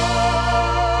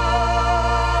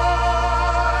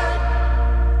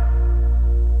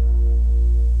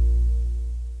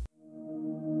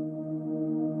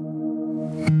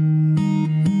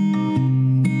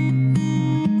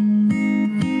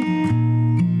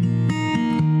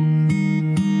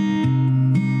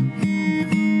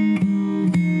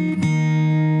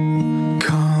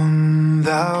Come,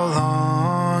 thou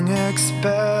long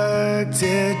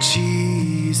expected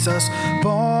Jesus,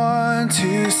 born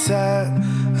to set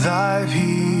thy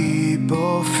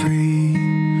people free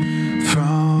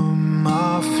from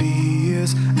our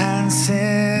fears and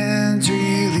sins.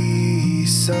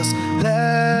 Release us,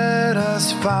 let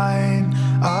us find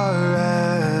our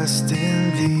rest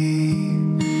in thee.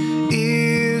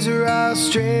 Israel's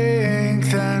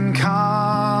strength and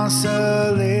consolation,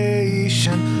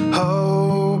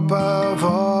 hope of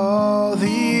all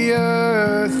the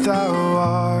earth, thou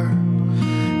art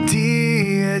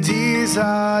dear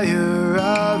desire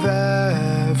of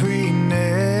every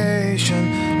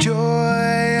nation,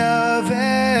 joy of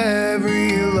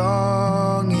every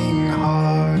longing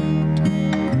heart.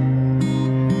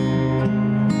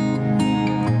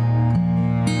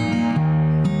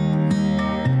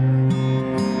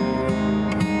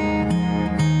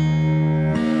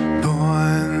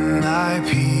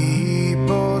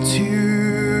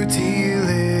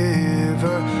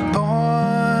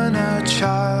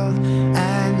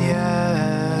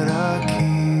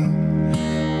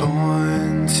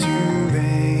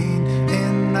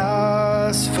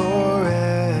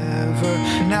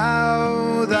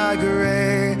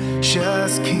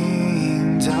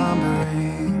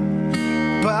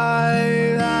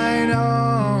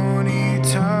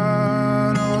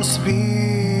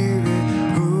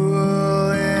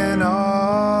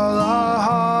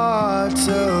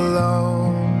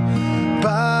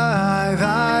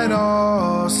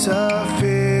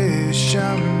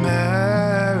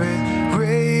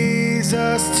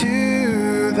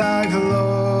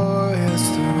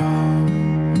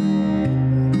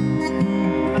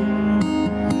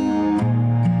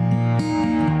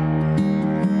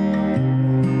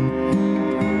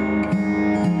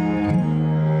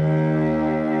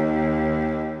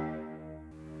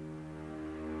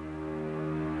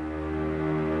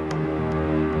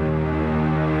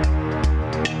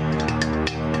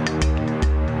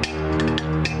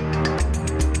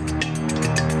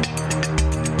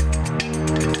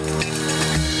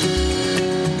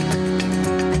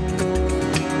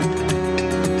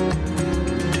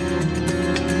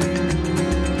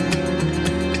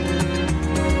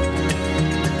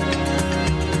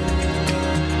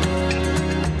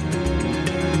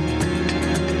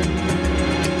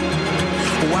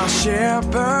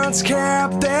 shepherds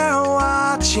kept their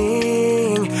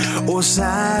watching, O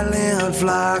silent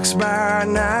flocks by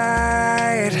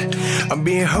night.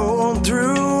 Behold,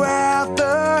 throughout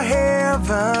the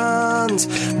heavens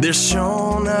there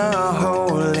shone a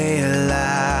holy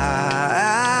light.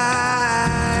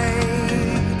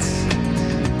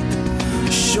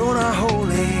 Shone a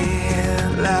holy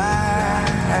light.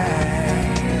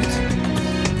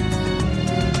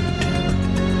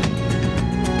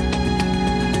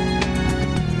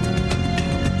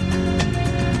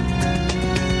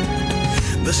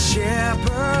 The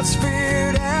shepherds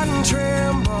feared and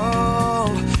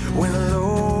trembled when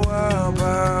low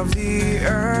above the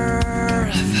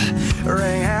earth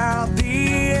rang out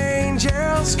the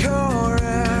angels'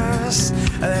 chorus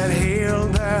that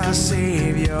hailed the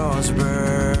Savior's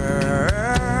birth.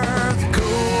 Go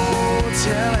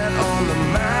tell it on the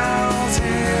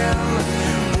mountain,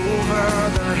 over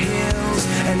the hills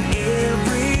and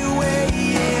everywhere.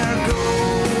 Yeah, go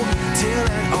tell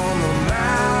it on the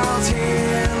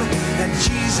mountain that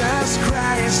Jesus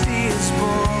Christ is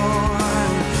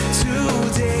born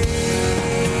today.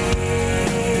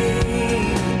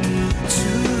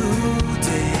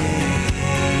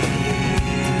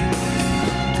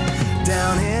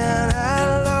 Down in a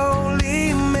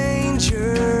lowly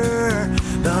manger,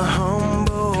 the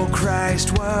humble Christ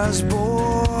was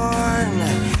born,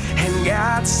 and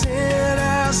God sent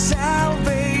us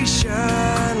salvation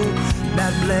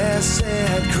that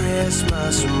blessed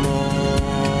Christmas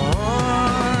morn.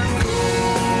 Go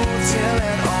tell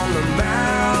it on the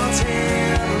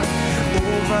mountain,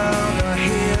 over the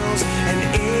hills and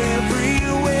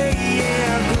everywhere.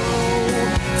 Yeah, go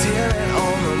tell it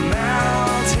on the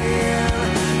mountain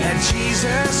that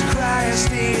Jesus Christ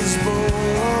is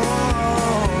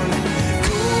born.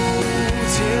 Go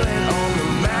tell it on the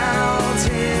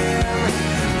mountain,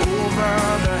 over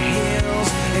the hills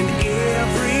and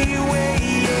everywhere.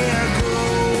 Yeah, go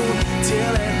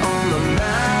tell it on the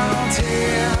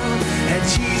mountain that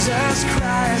Jesus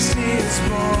Christ is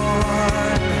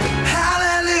born.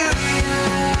 Hallelujah.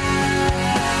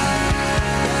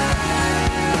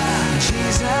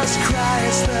 Jesus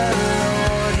Christ the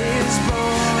Lord is born.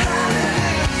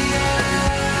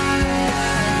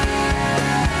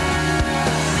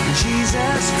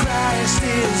 Jesus Christ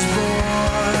is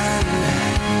born.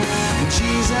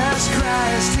 Jesus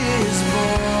Christ is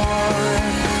born.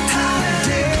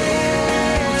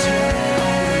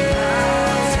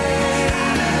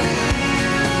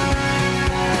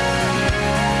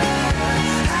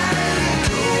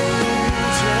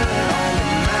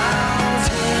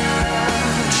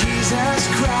 Jesus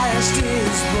Christ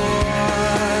is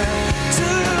born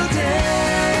today.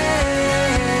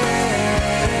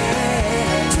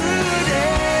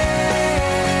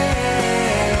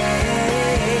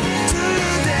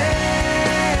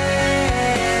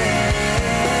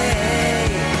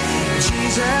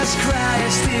 Jesus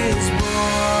Christ is born.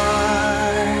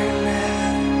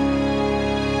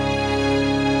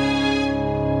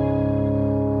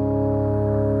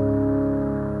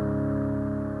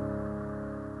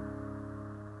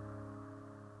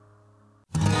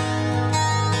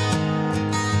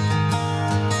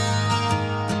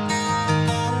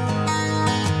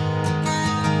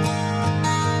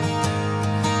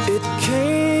 It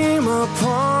came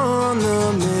upon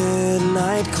the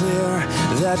midnight clear,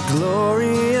 that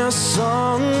glorious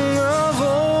song of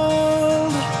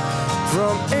old,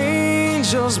 from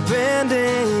angels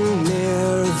bending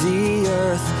near the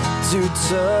earth to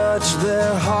touch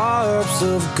their harps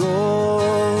of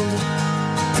gold.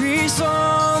 Peace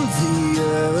on the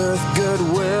earth,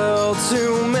 goodwill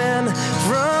to men,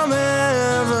 from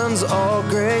heaven's all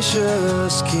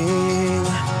gracious King.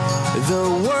 The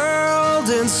world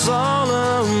in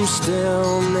solemn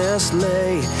stillness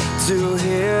lay to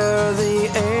hear the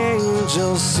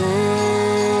angels sing.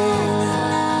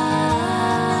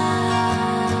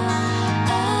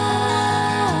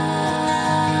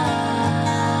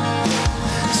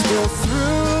 Still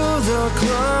through the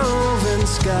cloven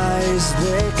skies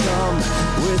they come,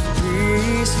 with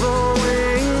peaceful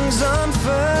wings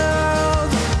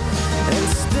unfurled, and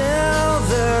still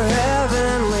their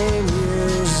heavenly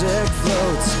music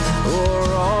floats o'er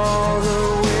all the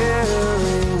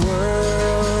weary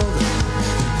world.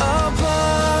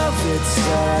 Above its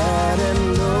sad and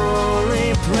lonely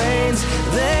plains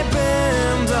they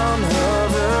bend on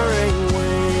hovering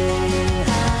wing,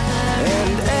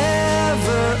 and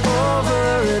ever over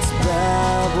its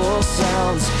babel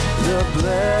sounds the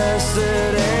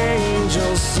blessed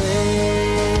angels sing.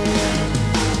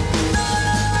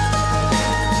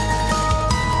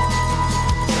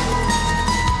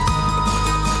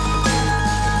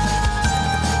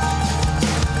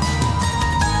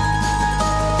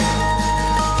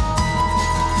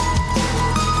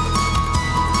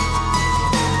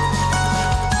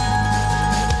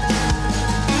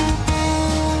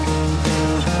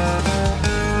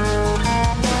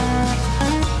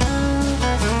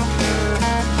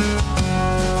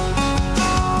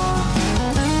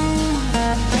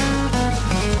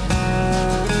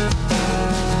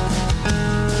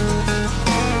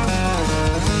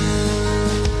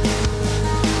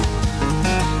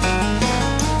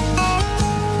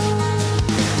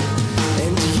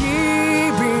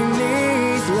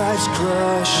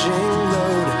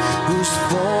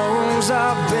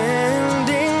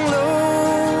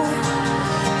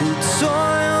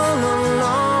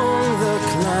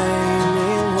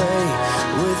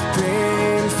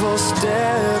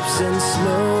 footsteps and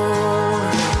slow.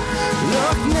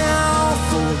 Look now,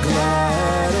 for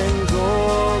glad and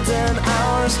golden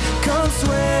hours come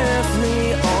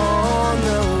swiftly on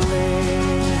the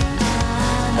way.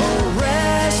 Oh,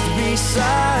 rest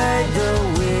beside the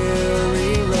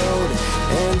weary road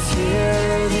and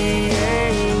hear the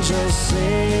angels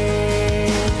sing.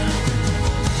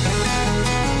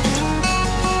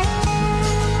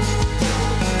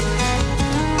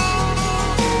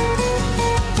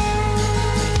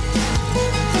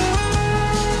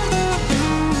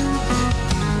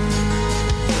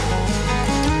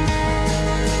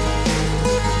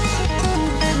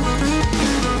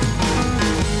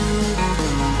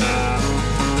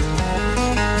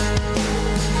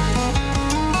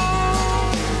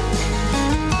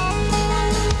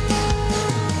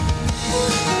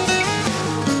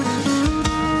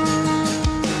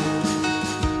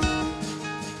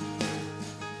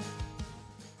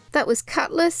 That was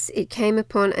Cutlass, It Came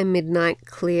Upon a Midnight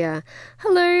Clear.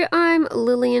 Hello, I'm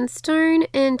Lillian Stone,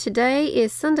 and today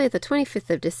is Sunday the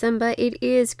 25th of December. It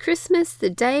is Christmas, the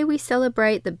day we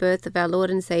celebrate the birth of our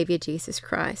Lord and Saviour Jesus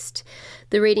Christ.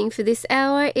 The reading for this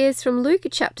hour is from Luke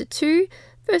chapter 2,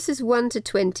 verses 1 to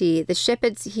 20. The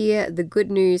shepherds hear the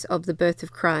good news of the birth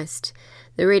of Christ.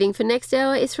 The reading for next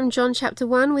hour is from John chapter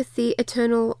 1 with the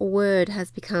eternal Word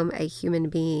has become a human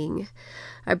being.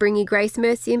 I bring you grace,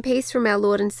 mercy and peace from our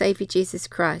Lord and Saviour Jesus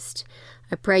Christ.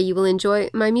 I pray you will enjoy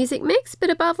my music mix,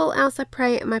 but above all else I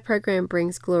pray my program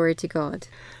brings glory to God.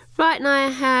 Right now I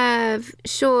have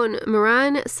Sean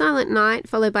Moran, Silent Night,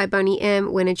 followed by Bonnie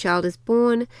M, When a Child is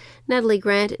Born, Natalie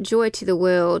Grant, Joy to the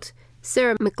World,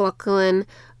 Sarah McLaughlin,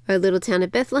 O Little Town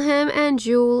of Bethlehem, and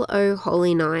Jewel, O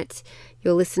Holy Night.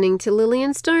 You're listening to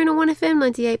Lillian Stone on 1FM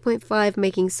 98.5,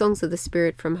 making songs of the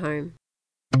Spirit from home.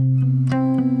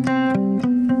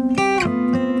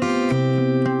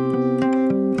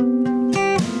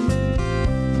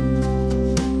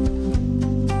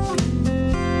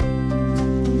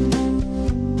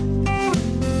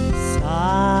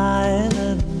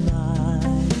 Silent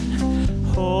night,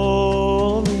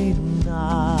 holy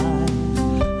night,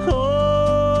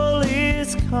 all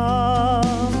is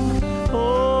calm,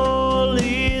 all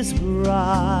is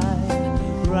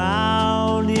bright,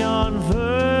 round yon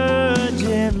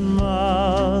virgin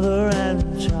mother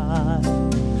and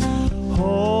child,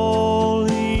 holy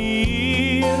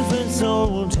infant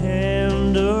so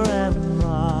tender and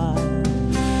mild,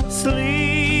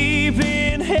 sleep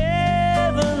in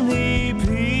heavenly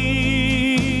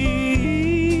peace,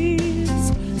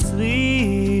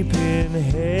 sleep in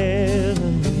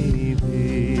heavenly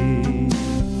peace.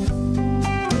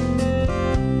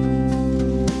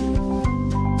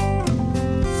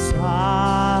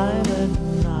 Silent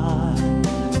night,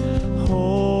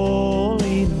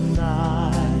 holy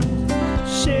night,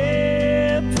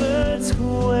 shepherds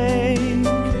quake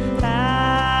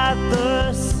at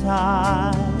the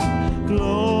sight,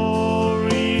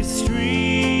 glory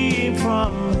stream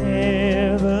from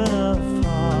heaven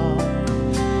afar,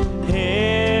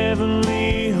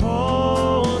 heavenly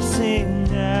hosts sing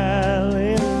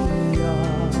hallelujah,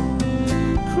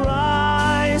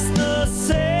 Christ the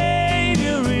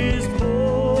Savior is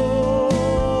born,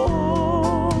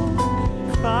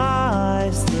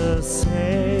 Christ the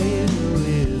Savior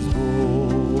is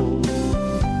born.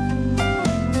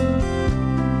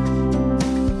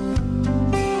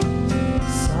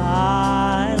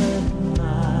 Silent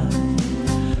night,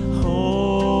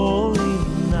 holy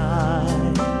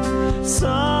night,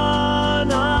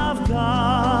 Son of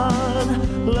God,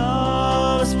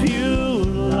 love's pure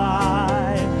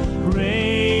light,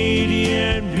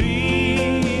 radiant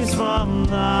beams from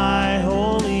thy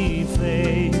holy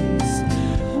face,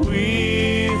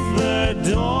 with the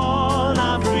dawn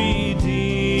of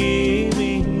redeeming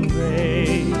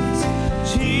grace,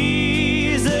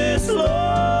 Jesus,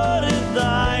 Lord, at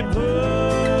thy birth,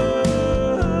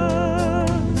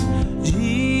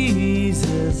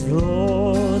 Jesus,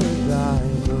 Lord, at thy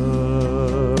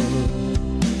birth.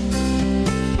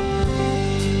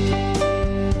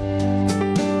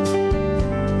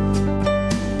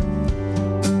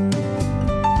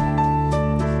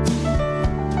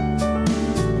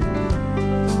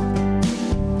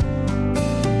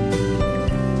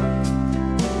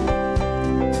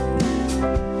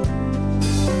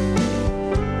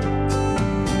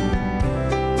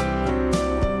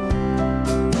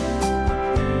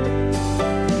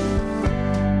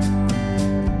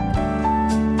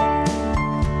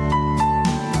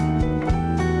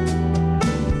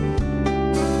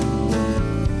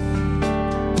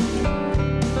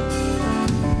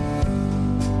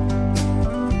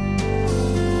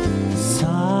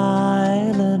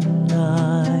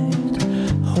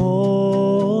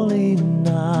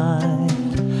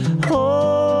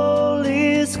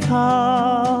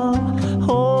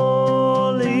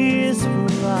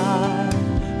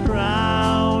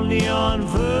 one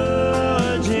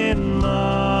virgin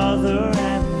mother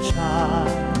and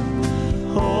child,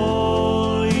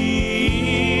 holy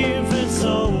infant,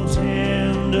 so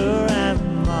tender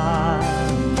and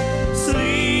mild,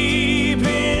 sleep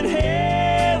in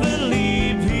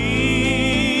heavenly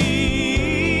peace,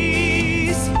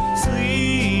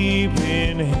 sleep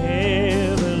in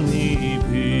heavenly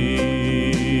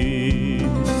peace,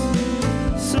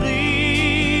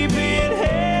 sleep in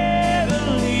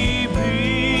heavenly peace,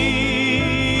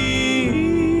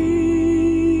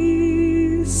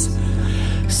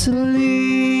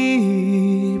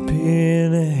 sleep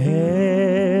in heavenly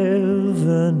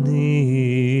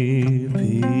peace.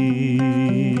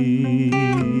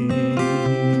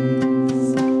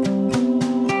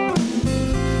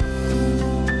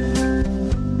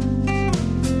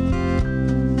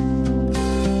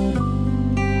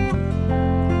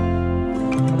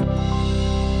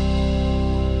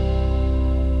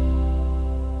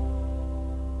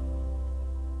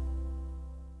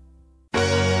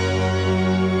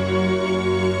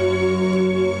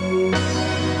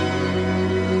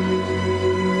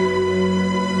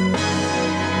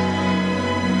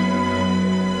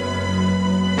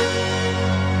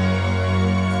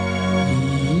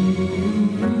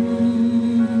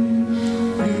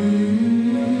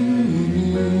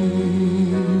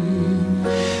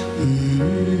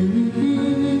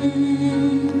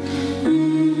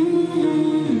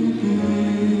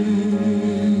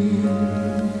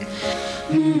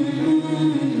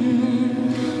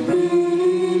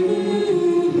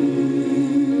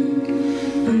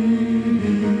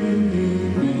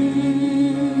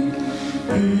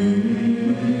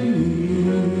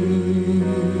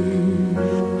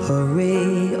 A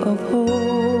ray of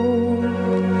hope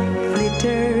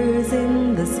glitters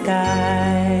in the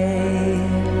sky.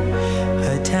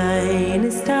 A tiny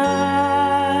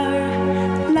star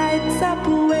lights up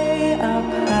way up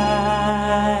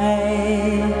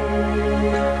high.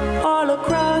 All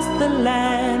across the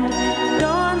land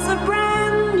dawns a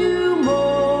brand new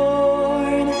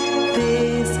morn.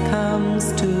 This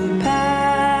comes to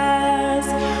pass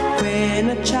when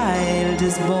a child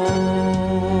is born.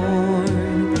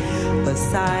 A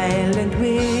silent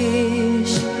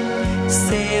wish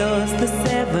sails the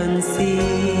seven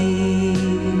seas.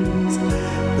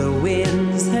 The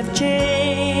winds have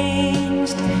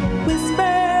changed,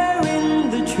 whisper in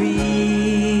the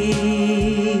trees,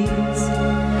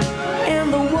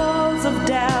 and the walls of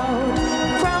doubt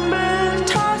crumble,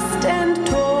 tossed and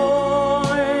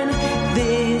torn.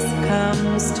 This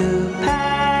comes to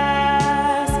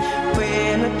pass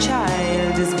when a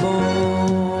child is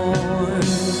born.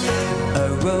 A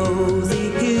rosy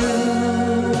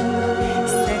hue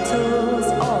settles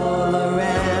all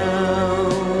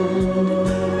around.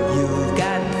 You've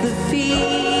got the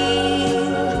feel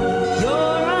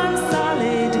you're on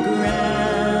solid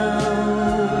ground.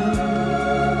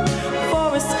 For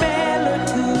a spell or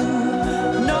two,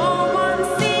 no one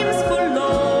seems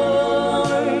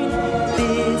forlorn.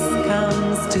 This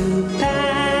comes to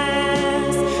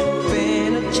pass when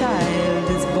a child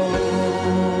is born.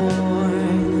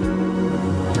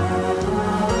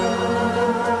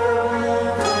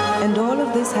 And all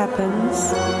of this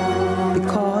happens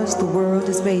because the world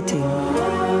is waiting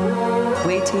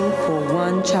for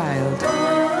one child.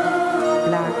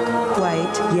 Black,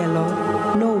 white, yellow,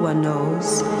 no one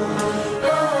knows.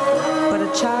 But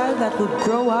a child that would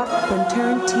grow up and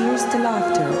turn tears to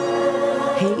laughter,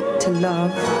 hate to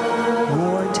love,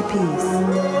 war to peace,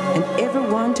 and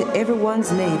everyone to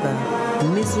everyone's neighbor.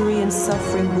 Misery and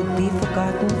suffering would be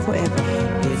forgotten forever.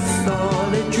 It's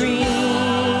all a dream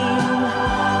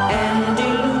and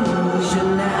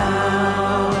illusion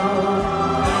now.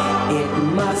 It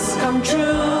must come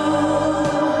true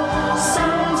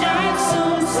sometime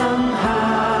soon, somehow.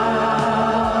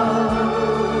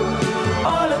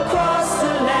 All across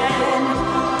the land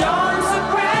dawns a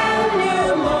brand new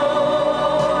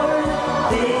morn.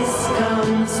 This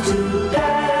comes to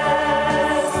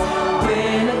pass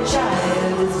when a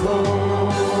child is born.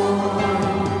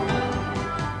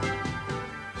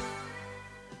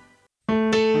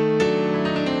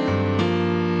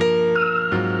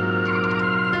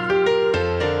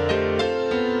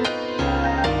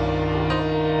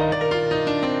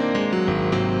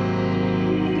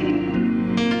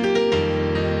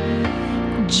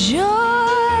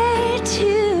 Joy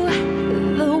to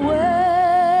the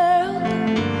world,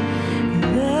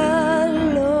 the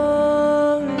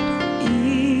Lord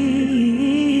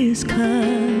is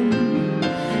come.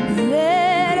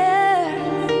 Let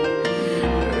earth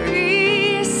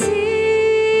receive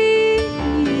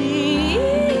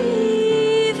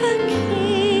a King.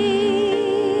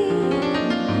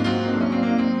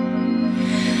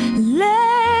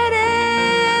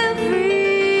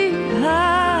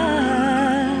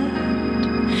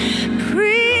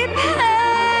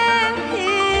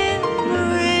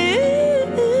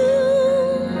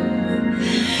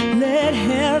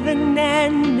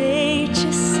 and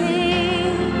nature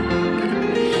sing.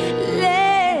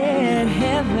 Let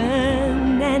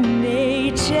heaven and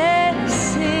nature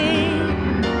sing.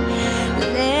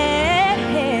 Let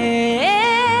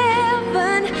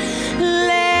heaven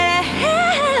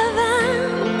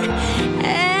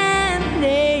and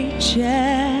nature,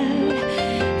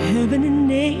 heaven and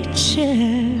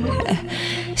nature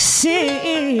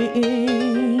sing.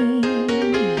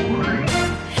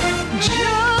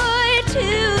 Joy to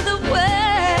the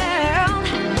world,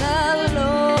 the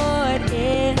Lord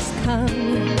is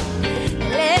come.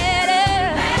 Let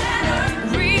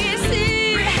her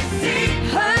receive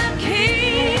her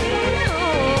King.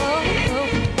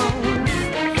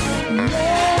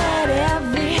 Let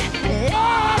every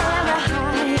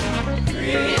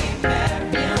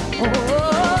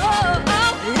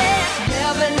let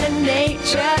heaven and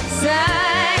nature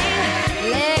sing.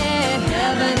 Let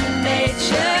heaven and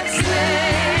nature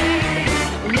sing.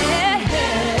 Let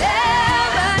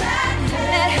heaven,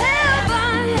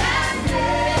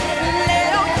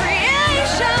 let all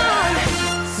creation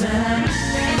sing.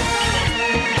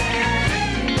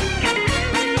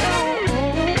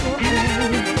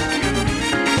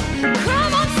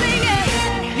 Come on, sing it.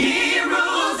 He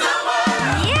rules the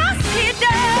world. Yes, he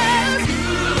does.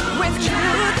 With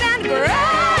truth and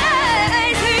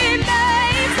grace, he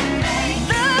makes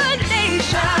the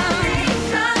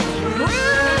nations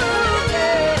rule.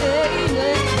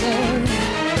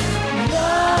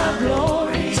 The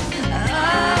glories of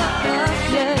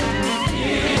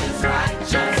his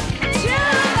righteous. To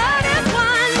God is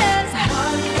wonders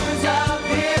of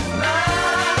his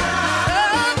love.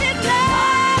 Of his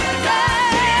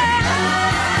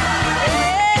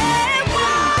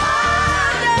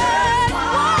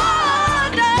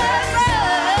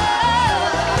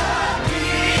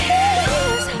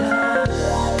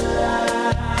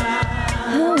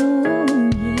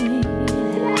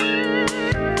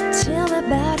Tell me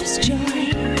about his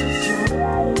joy.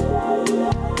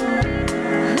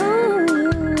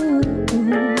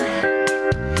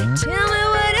 Tell me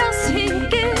what else he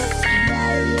gives.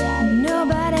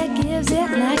 Nobody gives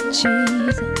it like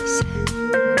Jesus.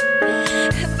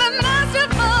 The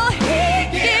merciful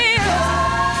he gives.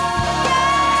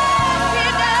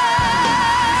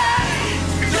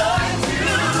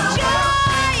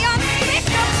 Joy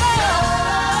unspeakable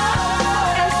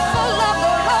and full of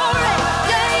glory.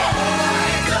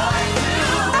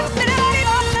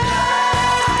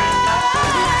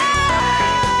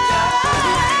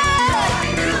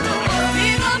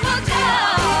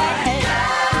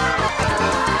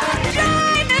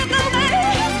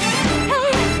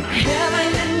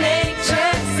 Heaven and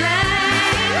nature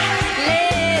sing.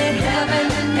 Let heaven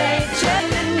and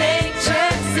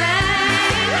nature sing.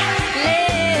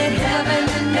 Let heaven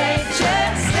and nature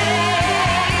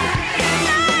sing.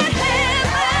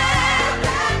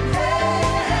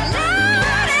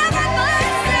 Let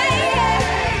everybody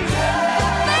sing.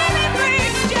 Baby,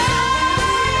 bring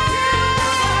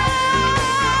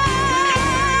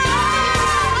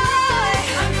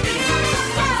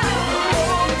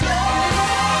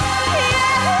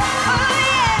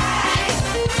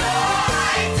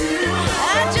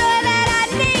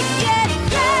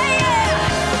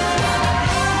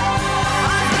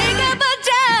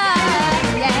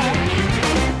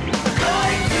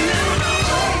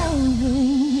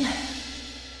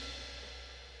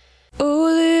Oh,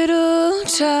 little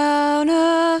town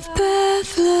of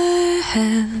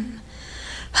Bethlehem,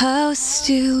 how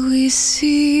still we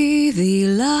see thee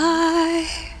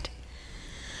light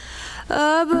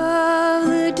above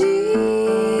the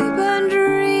deep and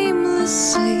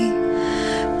dreamless sleep.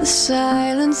 The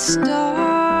silent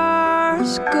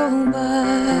stars go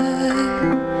by,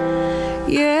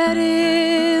 yet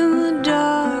in the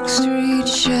dark street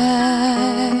shineth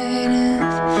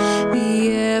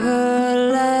the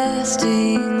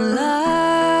everlasting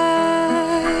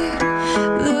light.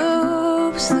 The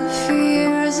hopes, the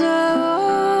fears of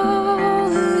all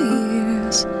the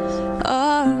years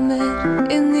are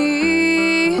met in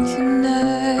thee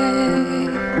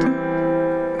tonight.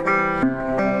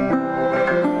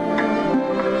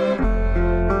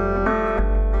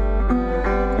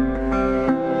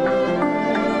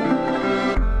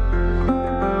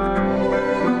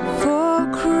 For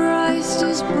Christ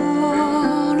is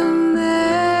born of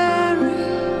Mary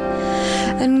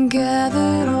and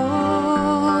gathered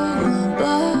all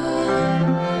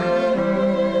above.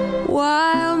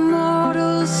 While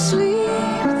mortals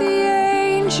sleep, the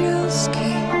angels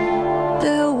keep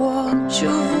their watch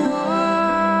of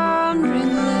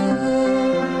wandering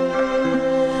love.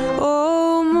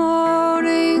 Oh,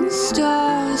 morning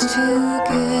stars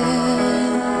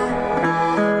together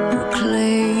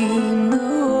proclaim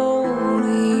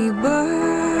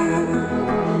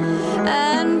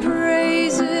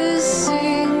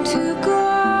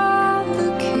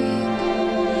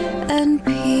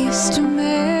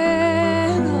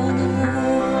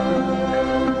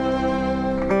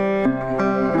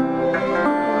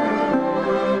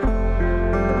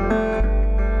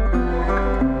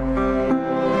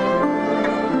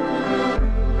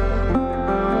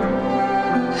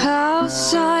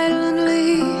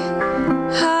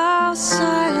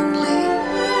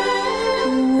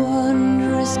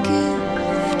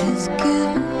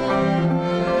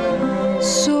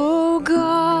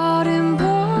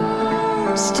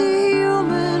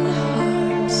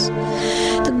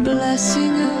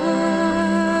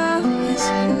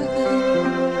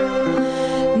heaven.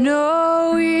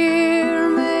 No ear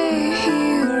may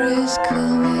hear his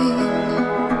coming,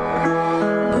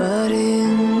 but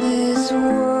in this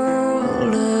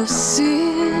world of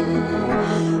sin,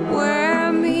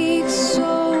 where meek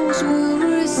souls will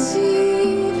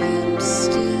receive him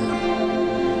still,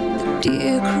 the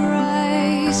dear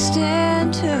Christ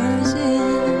enters in.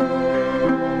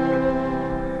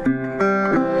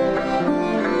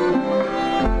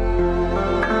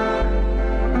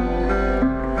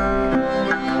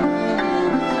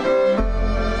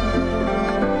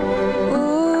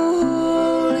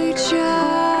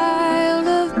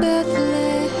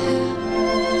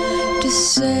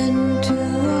 Send to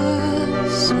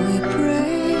us, we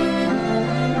pray.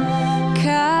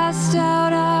 Cast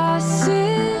out our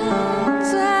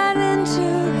sins and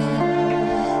enter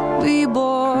in. Be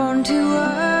born to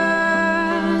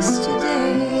us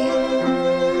today.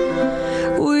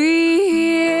 We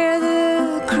hear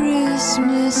the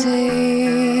Christmas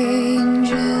angels,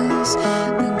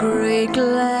 the great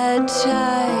glad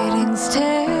tidings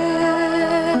tell.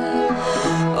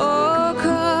 Oh,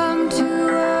 come to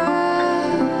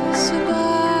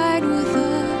abide with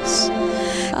us,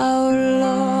 our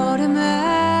Lord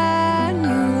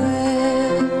Emmanuel.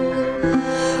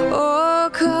 Oh,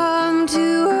 come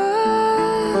to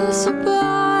us,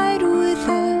 abide with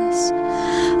us,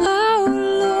 our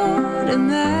Lord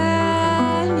Emmanuel.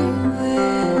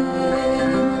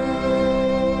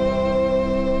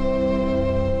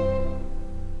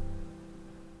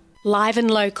 Live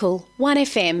and local,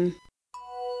 1FM.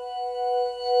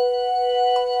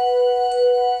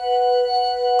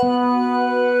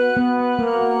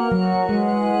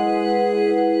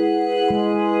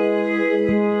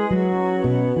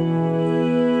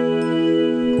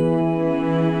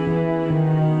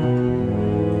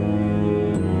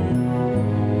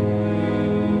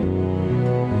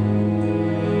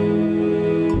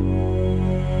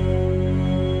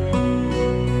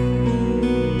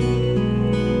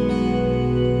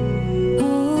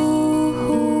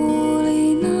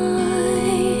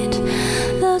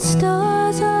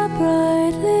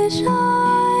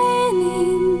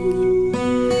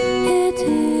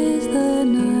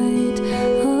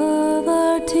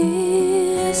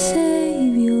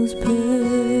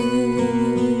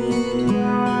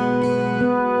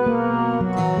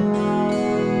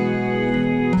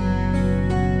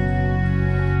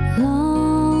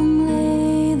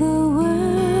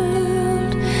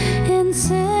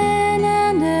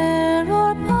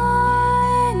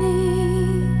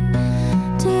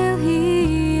 Till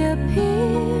he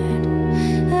appeared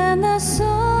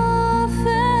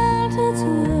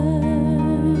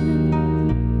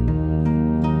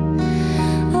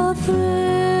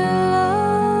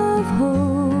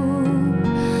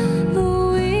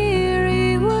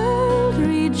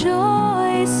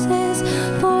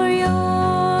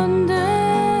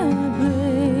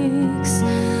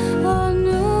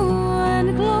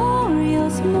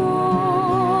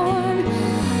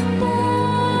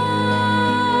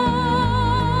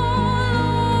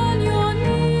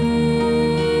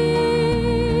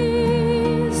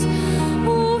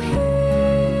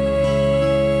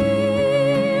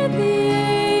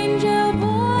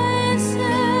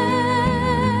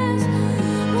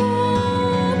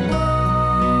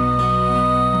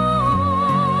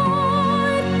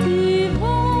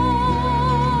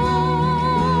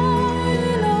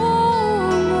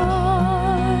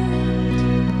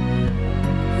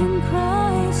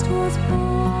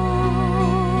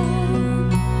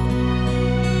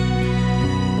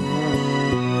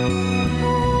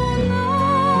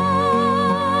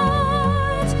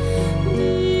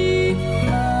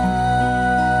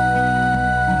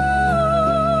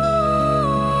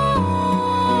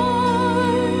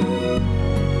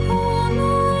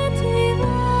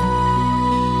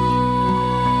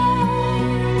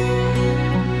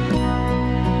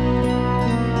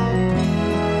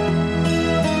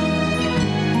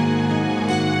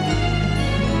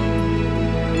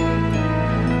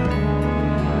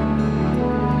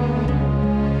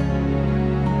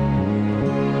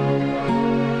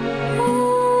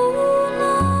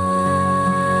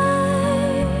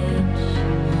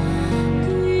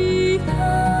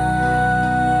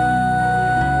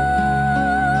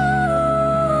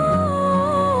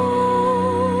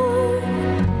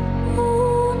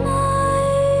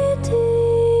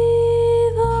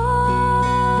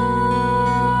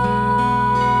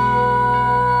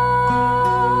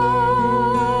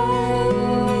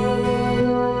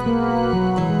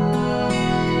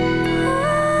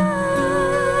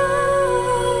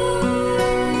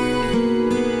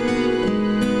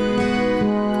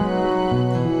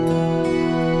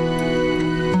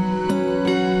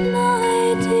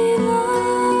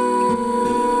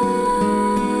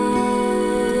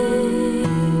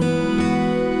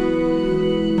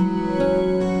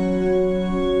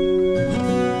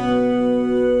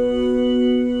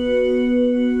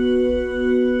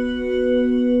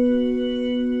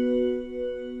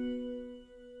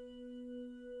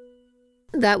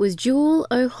That was Jewel,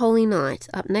 O Holy Night.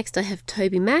 Up next I have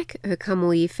Toby Mac, O Come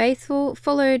All Ye Faithful,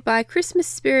 followed by Christmas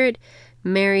Spirit,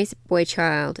 Mary's Boy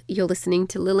Child. You're listening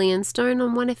to Lillian Stone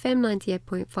on 1FM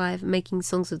 98.5, making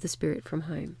songs of the Spirit from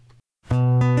home.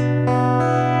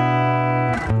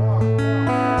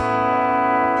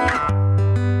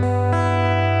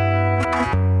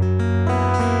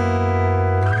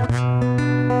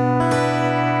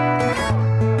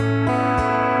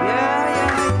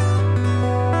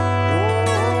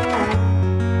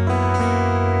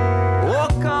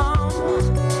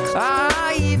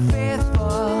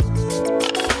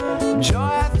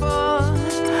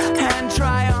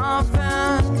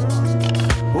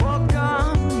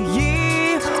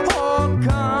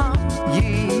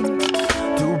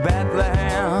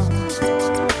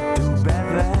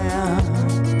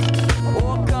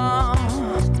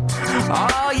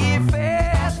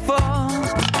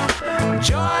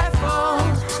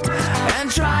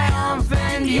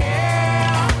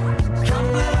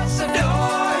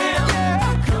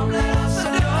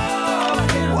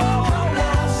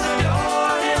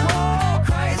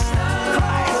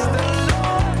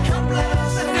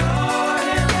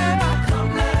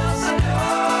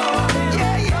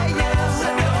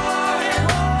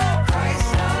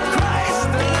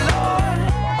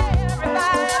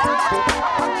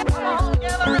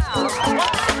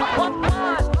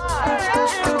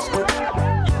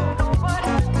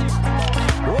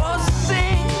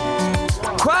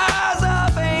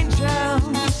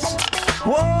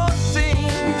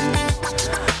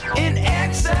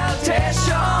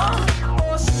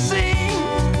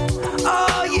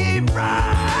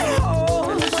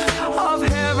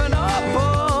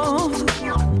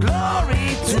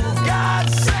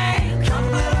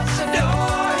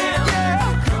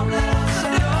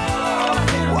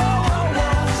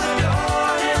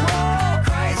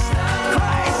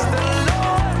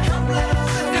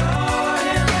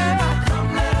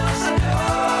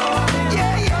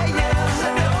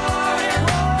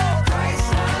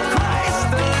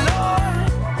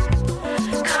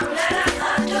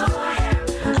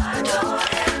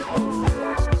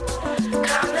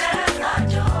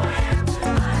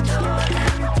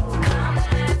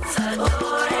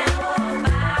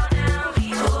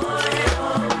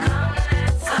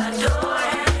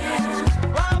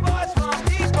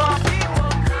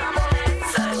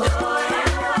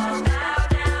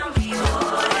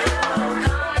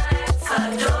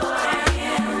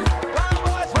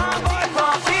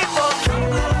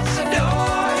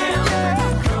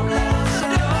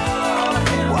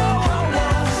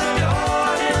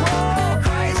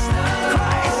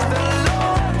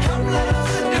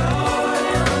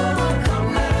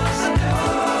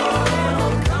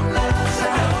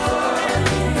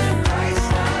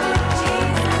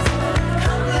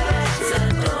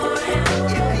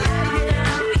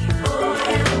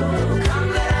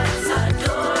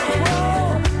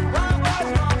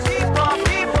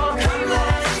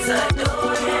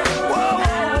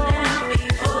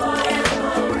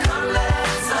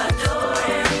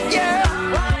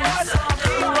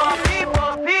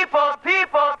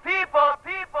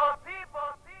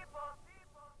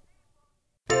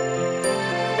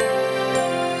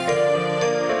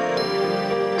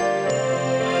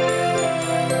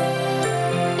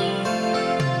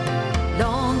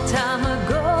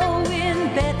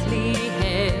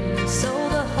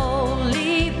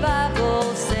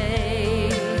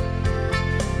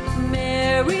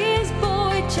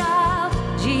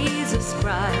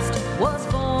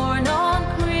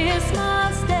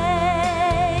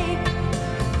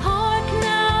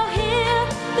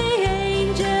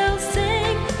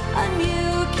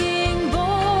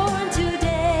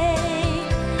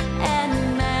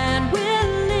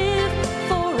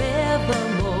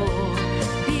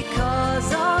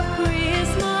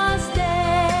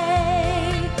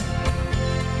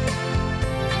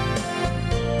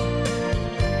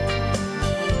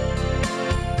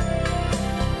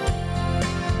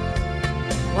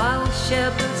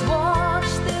 Shepherds watch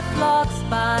their flocks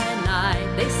by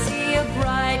night. They see a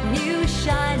bright new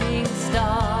shining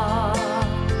star.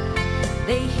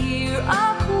 They hear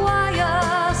a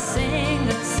choir sing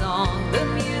a song. The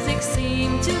music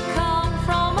seemed to come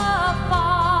from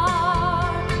afar.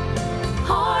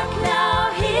 Hark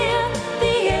now, hear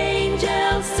the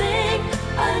angels sing,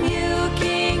 a new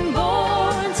king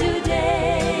born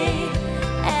today.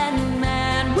 And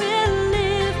man will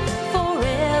live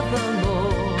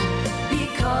forevermore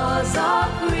because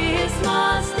of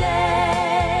Christmas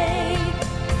Day.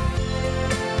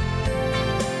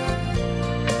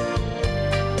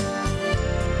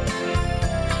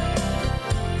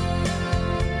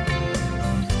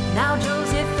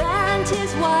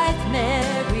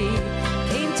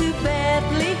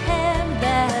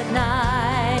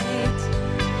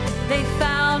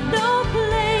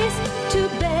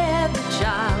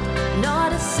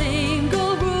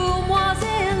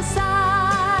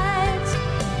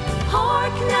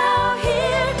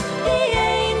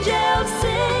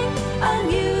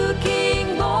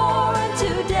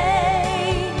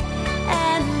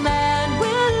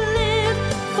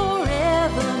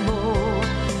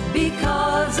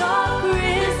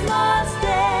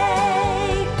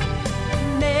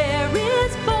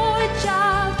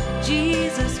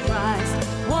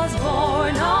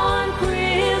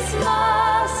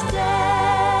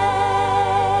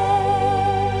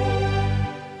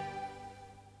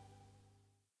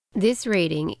 This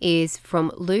reading is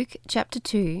from Luke chapter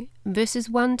 2,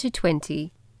 verses 1 to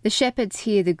 20. The shepherds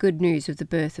hear the good news of the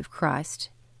birth of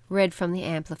Christ, read from the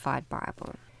Amplified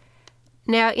Bible.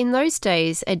 Now in those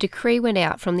days a decree went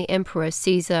out from the Emperor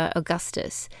Caesar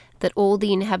Augustus that all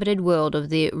the inhabited world of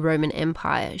the Roman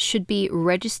Empire should be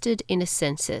registered in a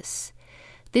census.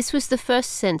 This was the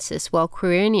first census while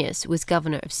Quirinius was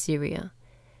governor of Syria.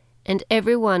 And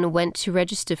everyone went to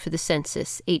register for the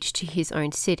census, each to his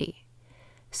own city.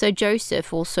 So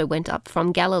Joseph also went up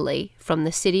from Galilee, from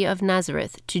the city of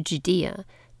Nazareth to Judea,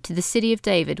 to the city of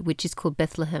David, which is called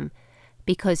Bethlehem,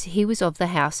 because he was of the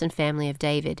house and family of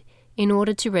David, in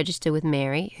order to register with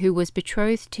Mary, who was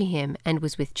betrothed to him and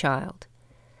was with child.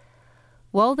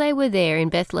 While they were there in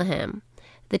Bethlehem,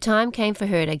 the time came for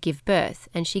her to give birth,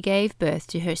 and she gave birth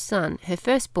to her son, her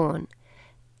firstborn.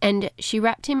 And she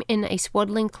wrapped him in a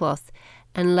swaddling cloth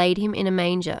and laid him in a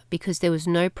manger, because there was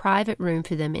no private room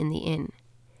for them in the inn.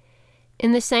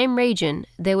 In the same region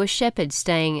there were shepherds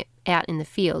staying out in the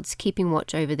fields, keeping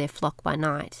watch over their flock by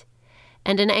night.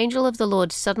 And an angel of the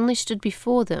Lord suddenly stood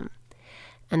before them,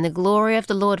 and the glory of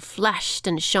the Lord flashed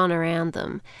and shone around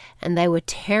them, and they were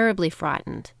terribly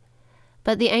frightened.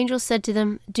 But the angel said to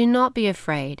them, "Do not be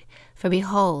afraid, for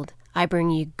behold, I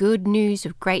bring you good news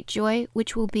of great joy,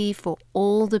 which will be for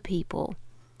all the people.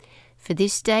 For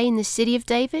this day in the city of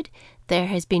David there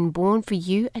has been born for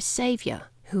you a Saviour,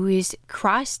 who is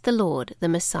Christ the Lord, the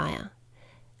Messiah.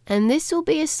 And this will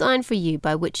be a sign for you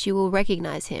by which you will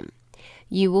recognize him.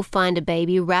 You will find a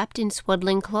baby wrapped in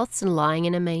swaddling cloths and lying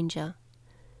in a manger."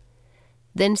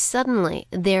 Then suddenly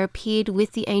there appeared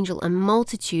with the angel a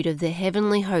multitude of the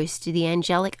heavenly host, the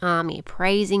angelic army,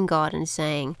 praising God and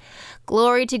saying,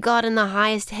 "Glory to God in the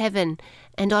highest heaven,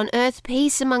 and on earth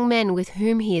peace among men with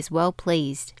whom he is well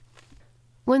pleased."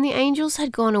 When the angels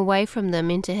had gone away from them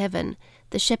into heaven,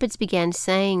 the shepherds began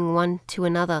saying one to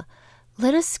another,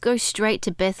 "Let us go straight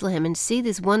to Bethlehem and see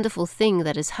this wonderful thing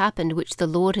that has happened, which the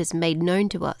Lord has made known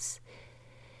to us."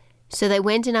 So they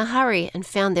went in a hurry and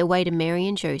found their way to Mary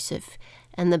and Joseph,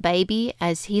 and the baby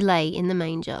as he lay in the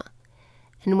manger.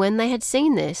 And when they had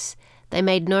seen this, they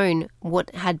made known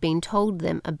what had been told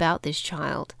them about this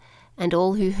child, and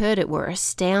all who heard it were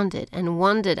astounded and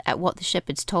wondered at what the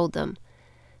shepherds told them.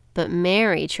 But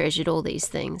Mary treasured all these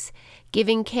things,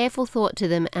 giving careful thought to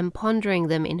them and pondering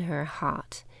them in her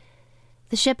heart.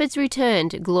 The shepherds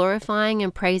returned, glorifying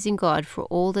and praising God for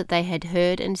all that they had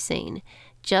heard and seen,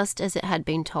 just as it had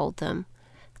been told them.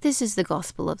 This is the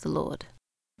gospel of the Lord.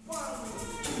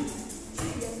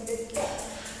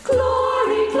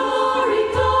 Glory, glory,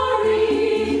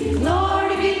 glory,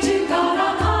 glory be to God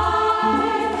on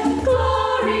high.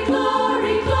 Glory,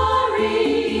 glory,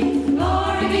 glory,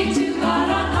 glory be to God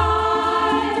on high.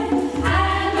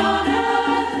 And on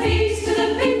earth peace to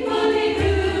the people in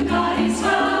whom God is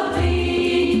well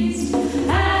pleased.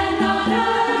 And on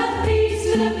earth peace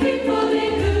to the people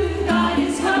in whom God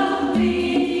is well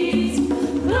pleased.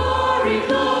 Glory,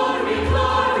 glory,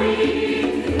 glory,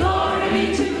 glory be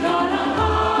to God on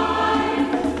high.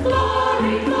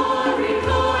 Glory, glory,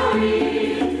 glory,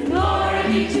 glory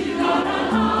be to God on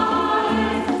high.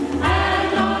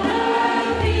 And on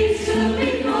earth peace to the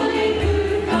people in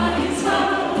whom God is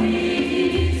well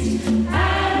pleased.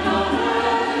 And on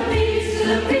earth peace to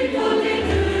the people in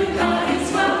whom God is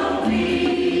well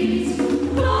pleased.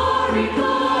 Glory,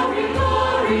 glory,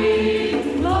 glory,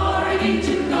 glory be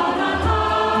to God on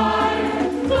high.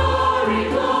 Glory,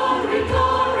 glory,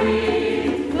 glory,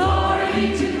 glory be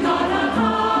to God on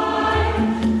high.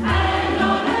 And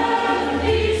on earth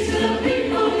peace to the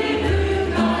people in whom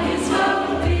God is well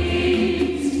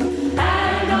pleased.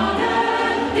 And on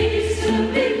earth peace to the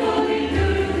people in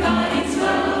whom God is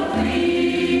well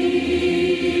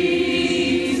pleased.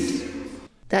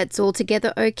 That's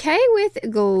altogether okay with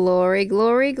Glory,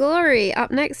 Glory, Glory.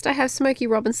 Up next, I have Smokey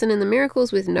Robinson and the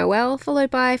Miracles with Noel,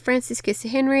 followed by Francisca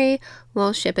Henry,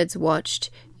 While Shepherds Watched.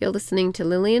 You're listening to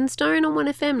Lillian Stone on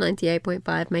 1FM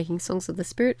 98.5, making songs of the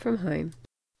spirit from home.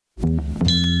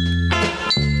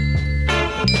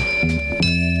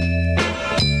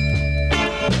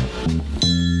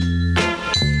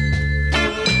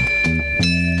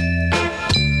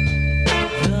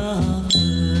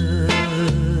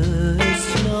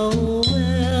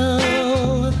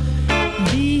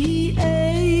 The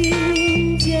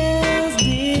angels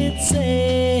did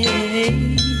say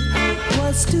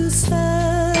was to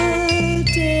certain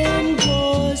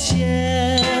poor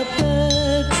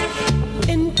shepherds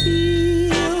in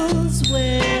fields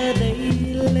where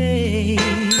they lay,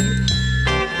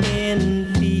 in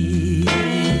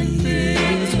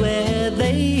fields where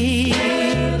they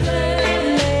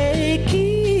lay,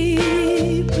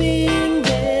 keeping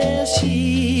their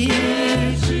sheep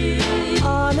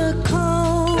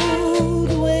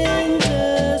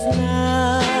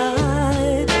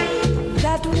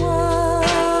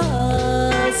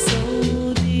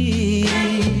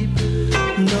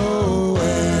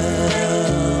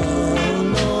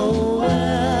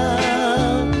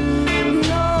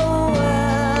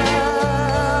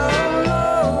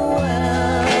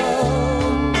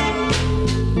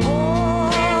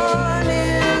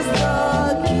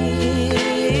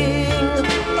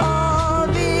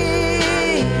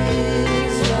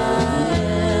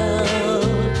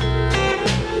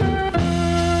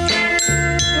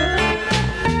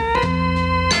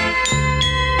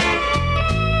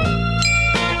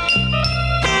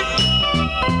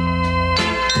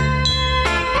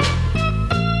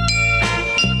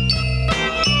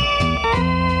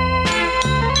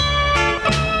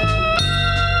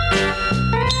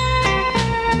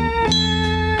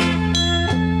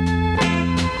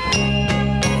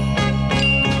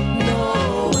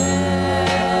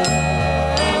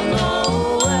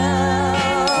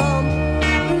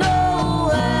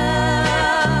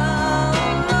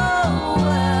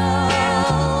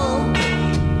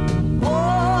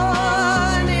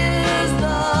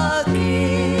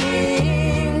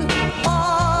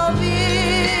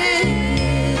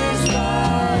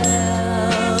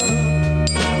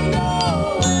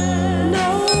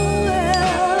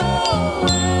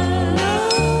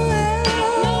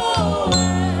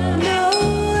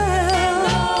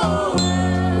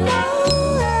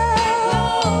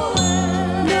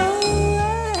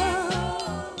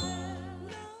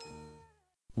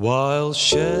While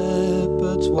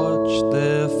shepherds watched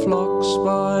their flocks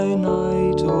by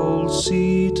night, all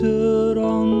seated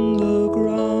on the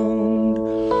ground,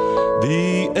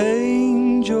 the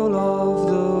angel of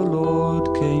the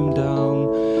Lord came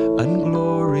down, and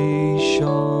glory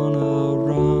shone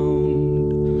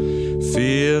around.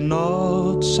 Fear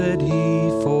not, said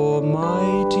he, for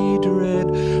mighty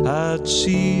dread had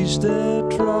seized their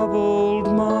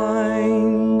troubled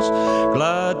minds.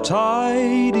 Glad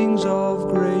tidings of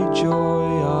great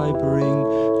joy I bring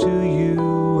to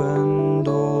you and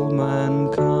all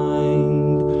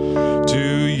mankind.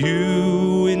 To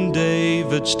you in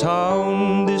David's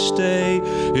town this day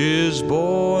is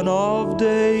born of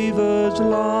David's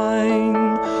line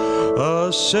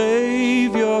a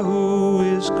Saviour who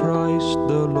is Christ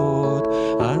the Lord,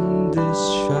 and this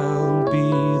shall be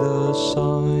the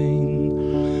sign.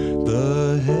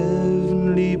 The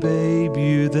heavenly babe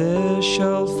you there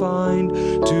shall find,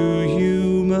 to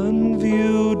human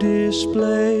view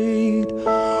displayed,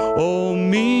 all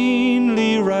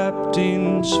meanly wrapped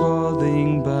in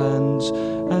swathing bands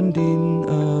and in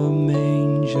a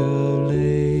manger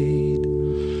laid.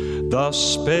 Thus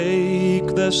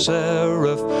spake the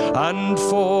seraph, and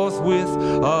forthwith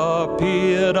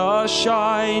appeared a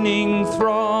shining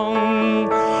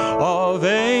throng of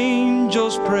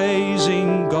angels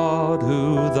praising God,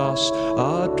 who thus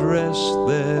addressed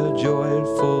their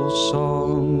joyful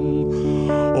song.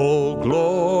 All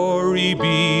glory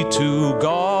be to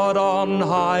God on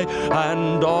high,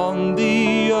 and on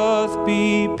the earth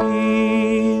be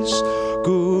peace,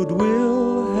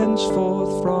 goodwill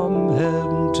henceforth from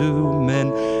heaven to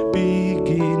men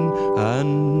begin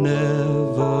and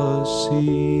never cease.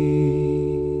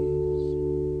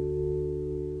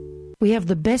 We have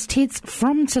the best hits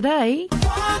from today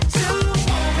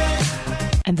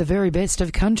and the very best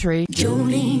of country.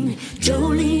 Jolene,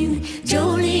 Jolene,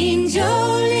 Jolene,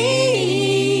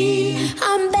 Jolene,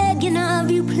 I'm begging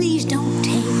of you, please don't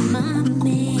take my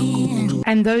man.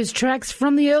 And those tracks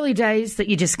from the early days that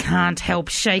you just can't help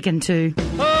shaking to. Oh,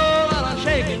 well, I'm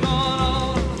shaking on.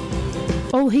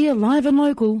 All here live and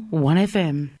local,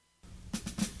 1FM.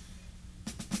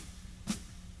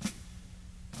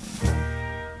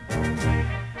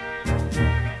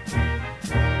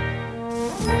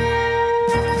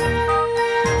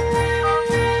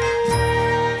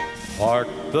 Hark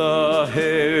the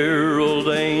herald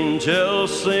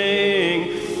angels sing,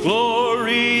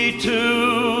 glory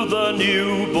to the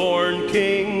newborn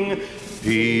King.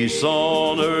 Peace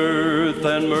on earth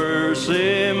and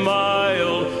mercy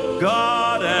mild,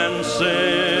 God and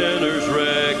sinners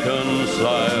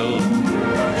reconciled.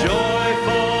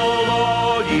 Joyful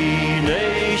all ye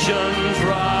nations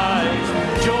rise,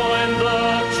 join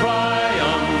the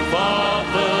triumph of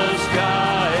the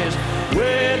skies.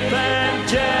 With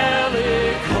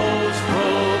angelic hosts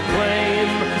proclaim,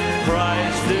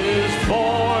 Christ is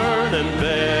born in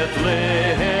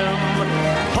Bethlehem.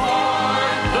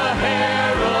 Hark the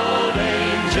herald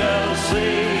angels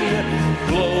sing,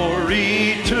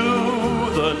 glory to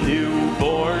the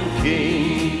newborn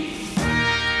King.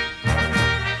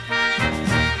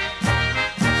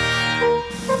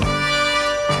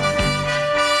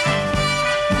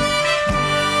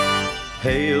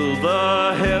 Hail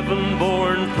the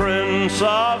heaven-born Prince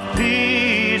of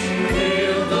Peace.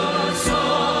 Hail the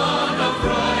Son of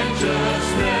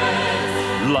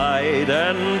Righteousness. Light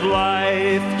and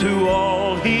life to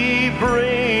all he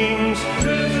brings.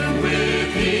 Risen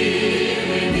with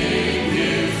healing in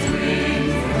his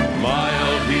wings.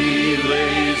 Mild he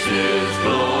lays his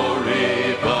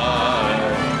glory by.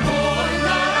 Born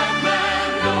that man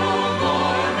no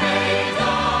more may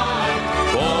die.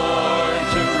 Born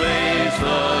to raise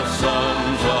the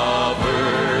sons of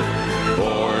earth,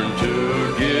 born to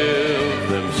give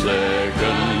them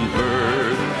second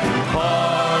birth.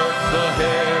 Hark the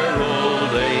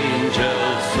herald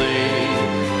angels sing,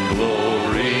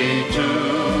 glory to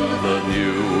the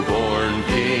newborn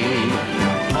King.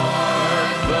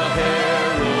 Hark the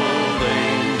herald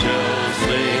angels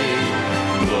sing,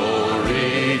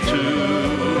 glory to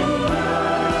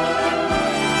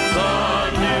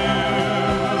the newborn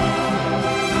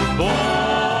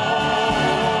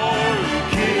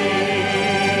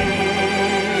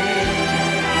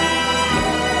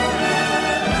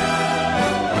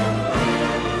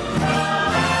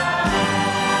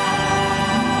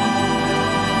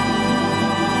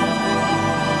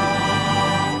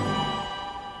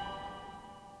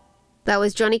That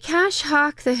was Johnny Cash,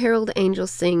 Hark the Herald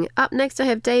Angels Sing. Up next I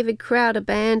have David Crowder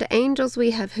Band, Angels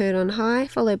We Have Heard on High,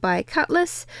 followed by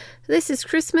Cutlass, This Is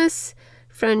Christmas,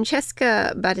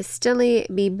 Francesca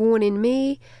Battistelli, Be Born in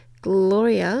Me,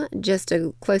 Gloria, Just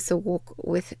a Closer Walk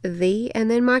with Thee,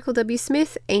 and then Michael W.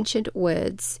 Smith, Ancient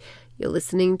Words. You're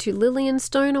listening to Lillian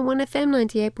Stone on 1FM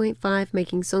 98.5,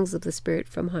 making songs of the Spirit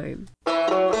from home.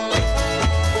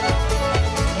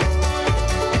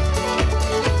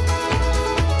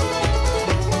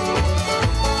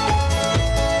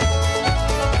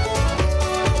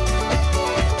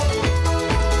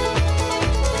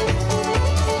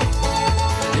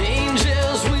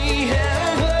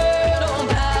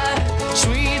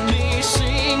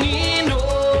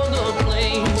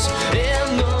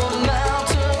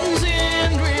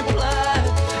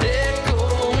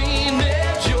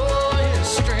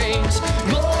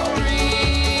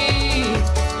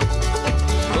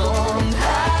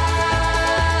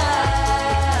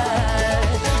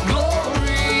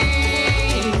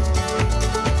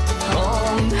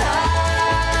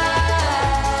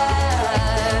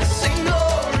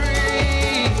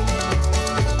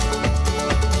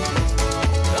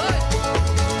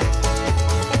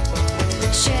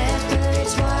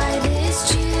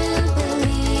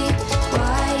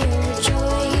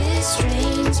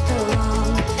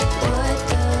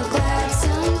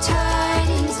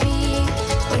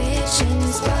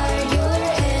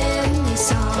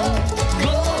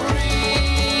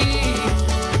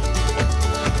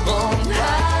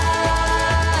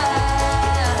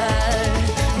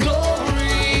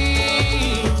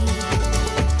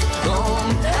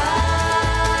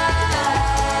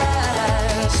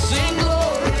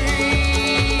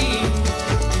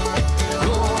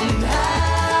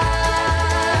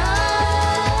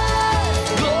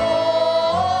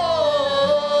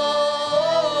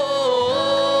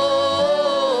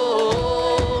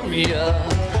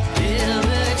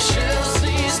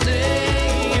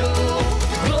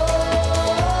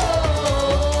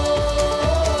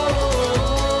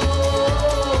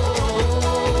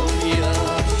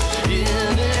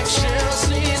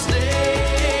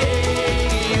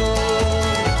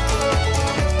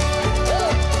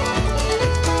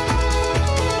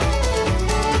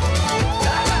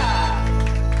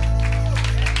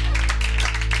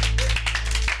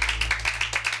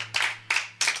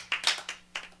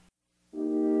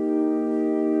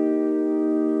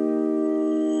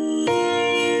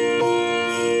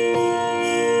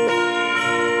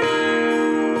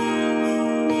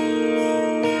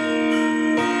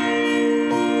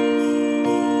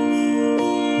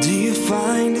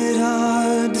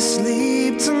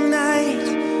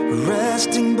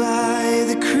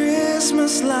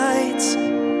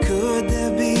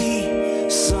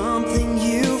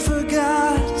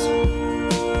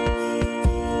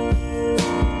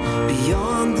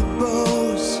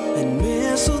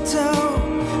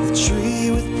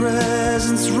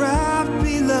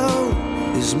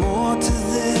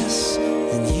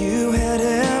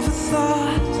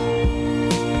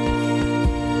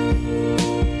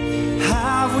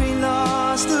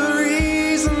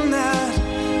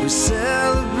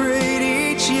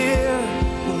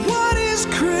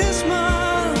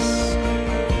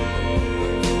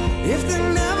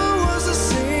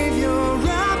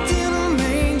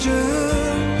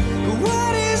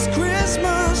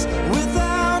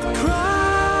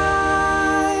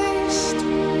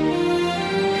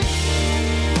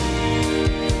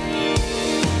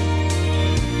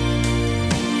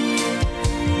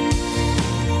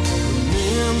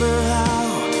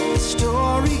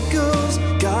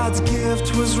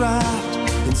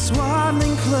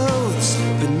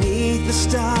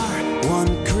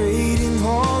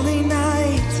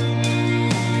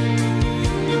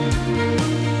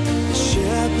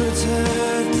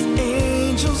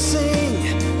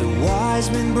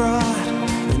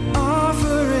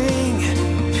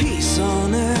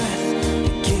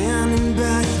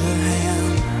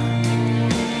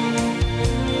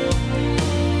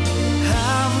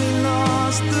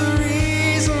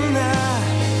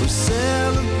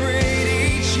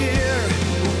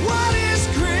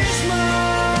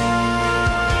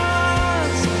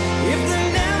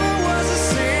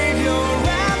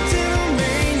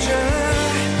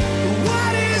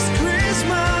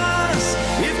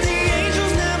 If the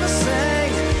angels never sang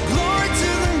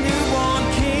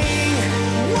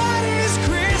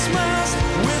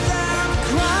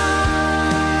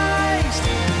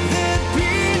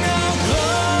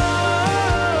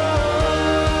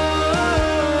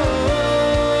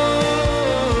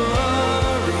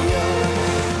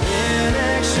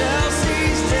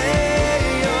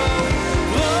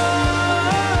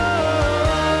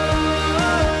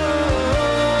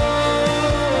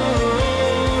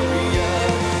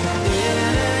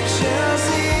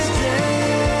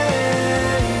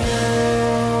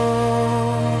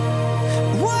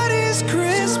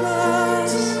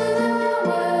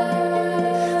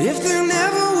If there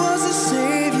never was a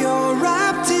Savior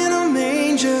wrapped in a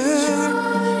manger,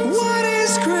 what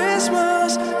is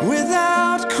Christmas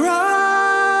without Christ?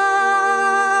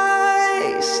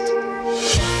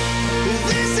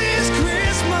 This is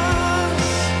Christmas.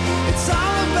 It's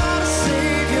all about a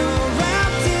Savior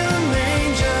wrapped in a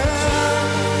manger.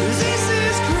 This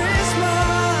is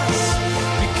Christmas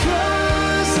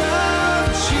because of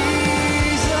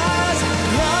Jesus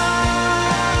Christ.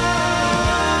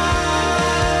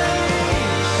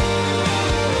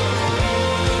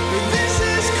 This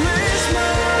is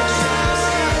Christmas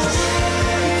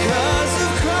because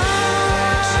of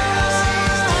Christ.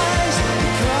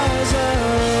 Because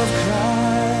of Christ.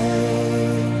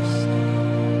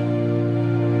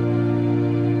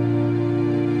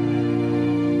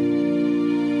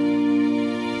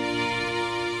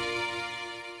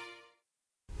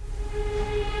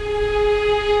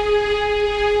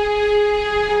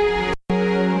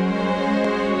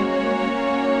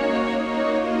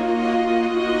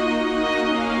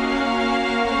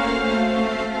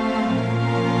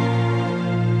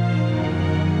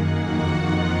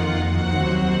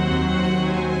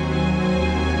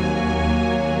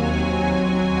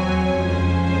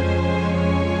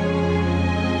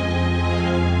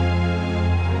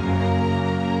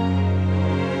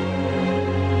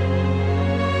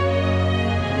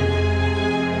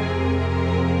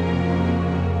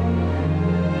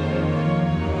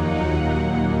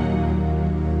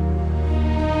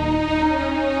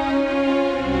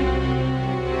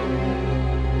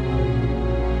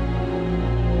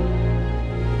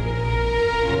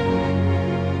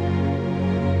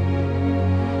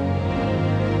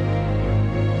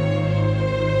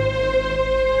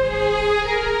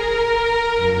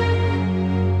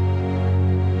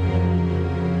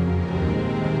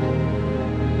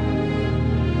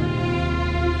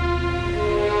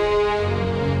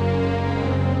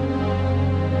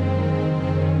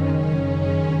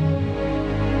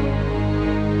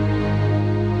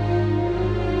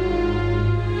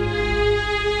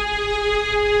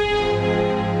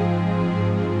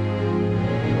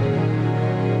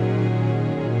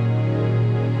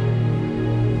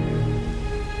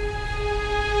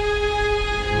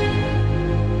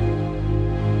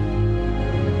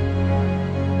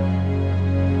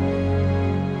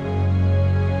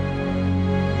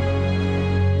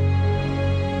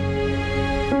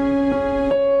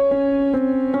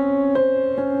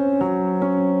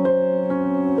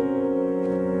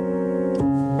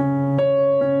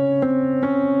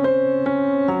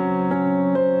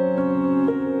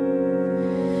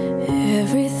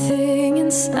 Everything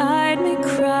inside me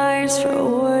cries for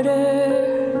order.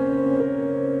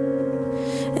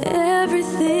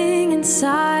 Everything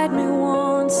inside me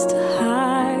wants to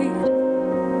hide.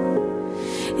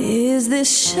 Is this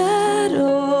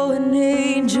shadow an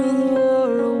angel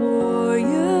or a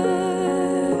warrior?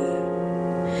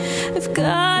 If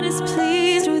God is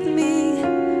pleased with me,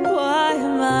 why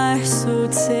am I so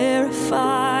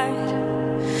terrified?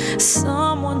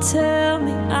 Someone tell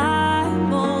me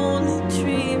I'm only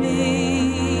dreaming.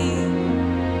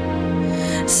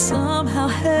 Somehow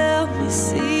help me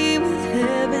see with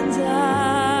heaven's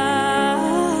eyes.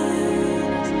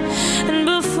 And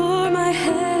before my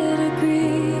head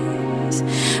agrees,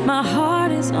 my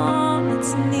heart is on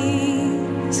its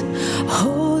knees.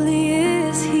 Holy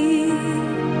is He,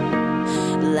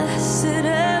 blessed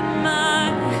am I.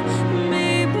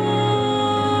 Be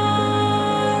born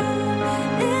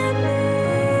in me.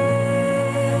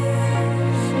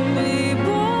 Be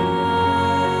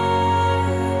born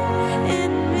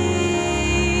in me.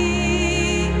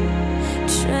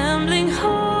 Trembling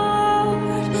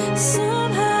heart,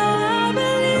 somehow I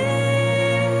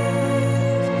believe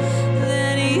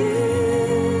that You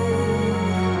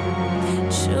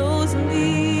chose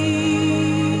me.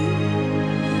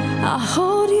 I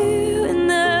hold You in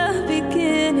the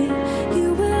beginning. You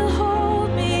will hold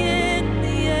me in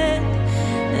the end.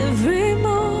 Every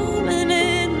moment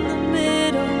in the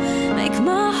middle, make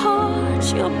my heart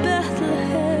Your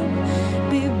Bethlehem.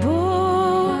 Be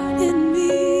born in me.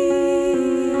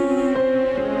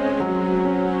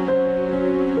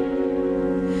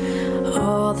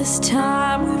 All this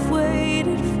time we've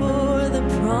waited for the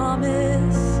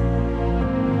promise.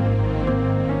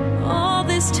 All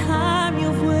this time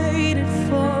You've waited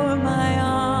for my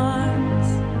arms.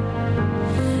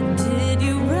 Did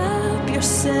You wrap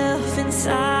Yourself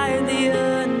inside the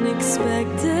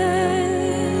unexpected,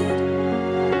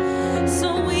 so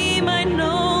we might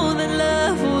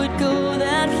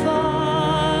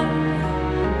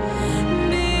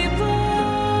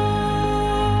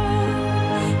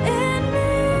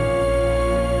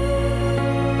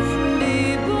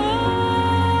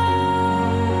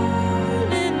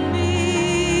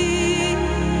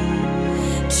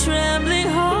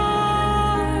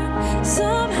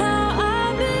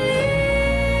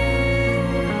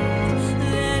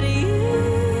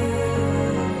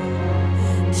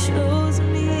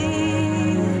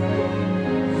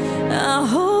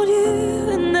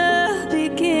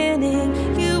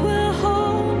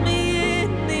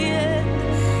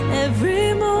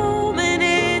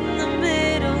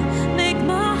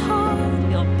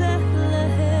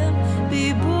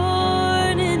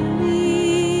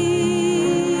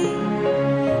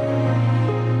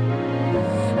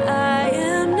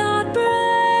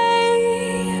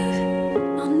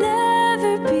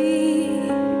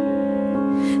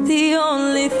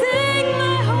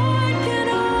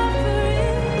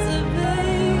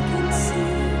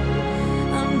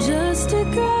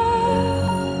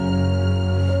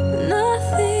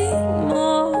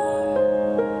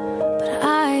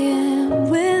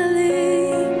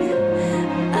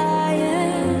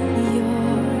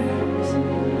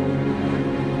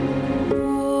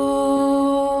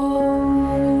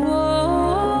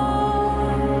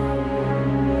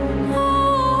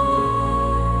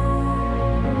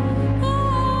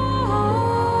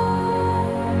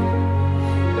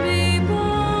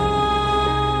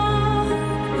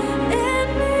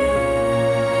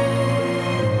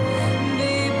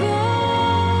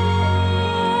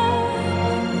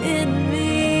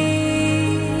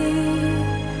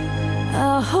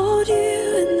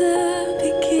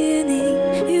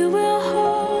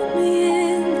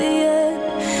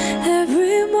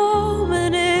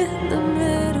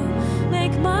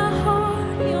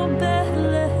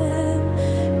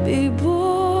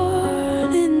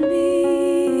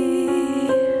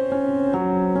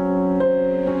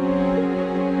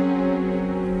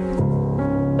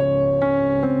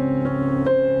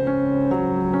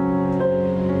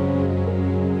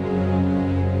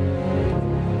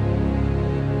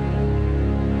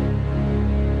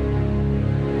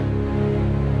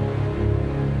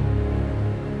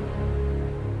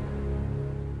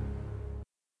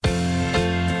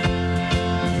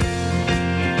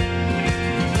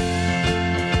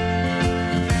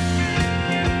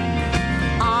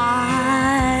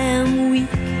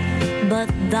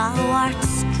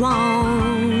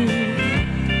strong.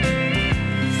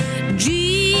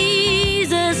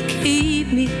 Jesus, keep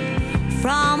me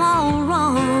from all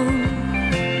wrong.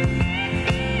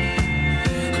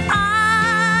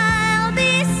 I'll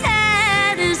be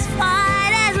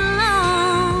satisfied as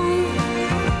long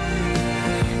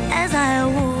as I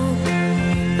walk.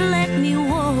 Let me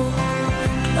walk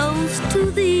close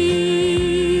to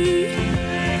Thee.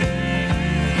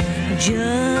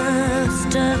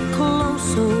 Just a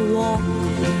closer walk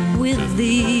with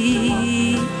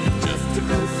Thee.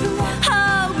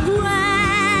 How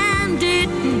grant it,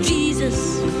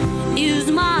 Jesus, is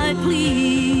my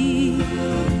plea.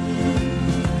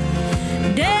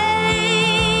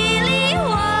 Daily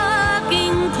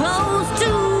walking close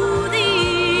to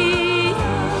Thee.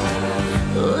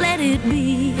 Let it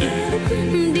be,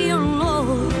 dear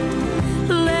Lord,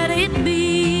 let it be.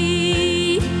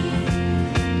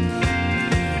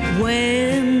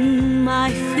 When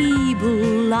my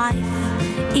feeble life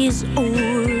is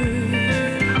o'er,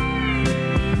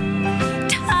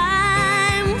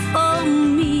 time for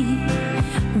me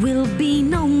will be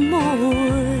no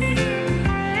more.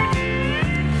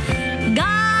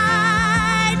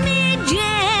 Guide me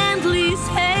gently,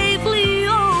 safely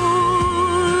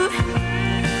o'er,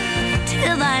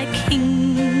 till Thy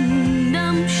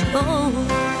kingdom show,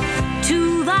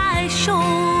 to Thy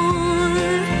shore.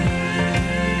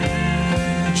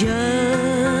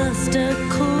 Just a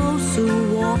closer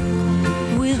walk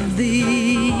with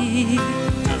Thee.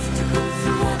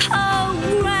 Oh,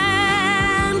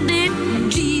 grant it,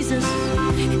 Jesus,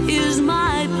 is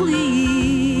my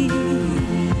plea.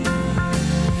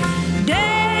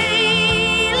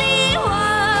 Daily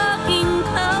walking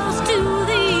close to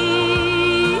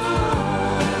Thee.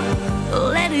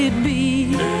 Let it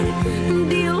be,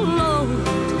 dear Lord,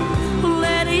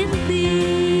 let it be.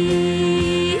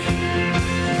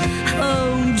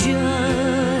 Oh,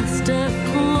 just a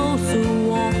closer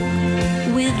walk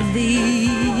with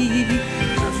Thee.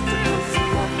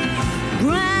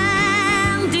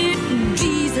 Grant it,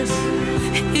 Jesus,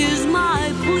 is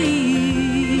my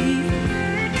plea.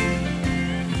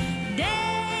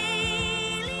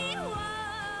 Daily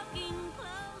walking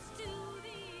close to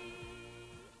Thee.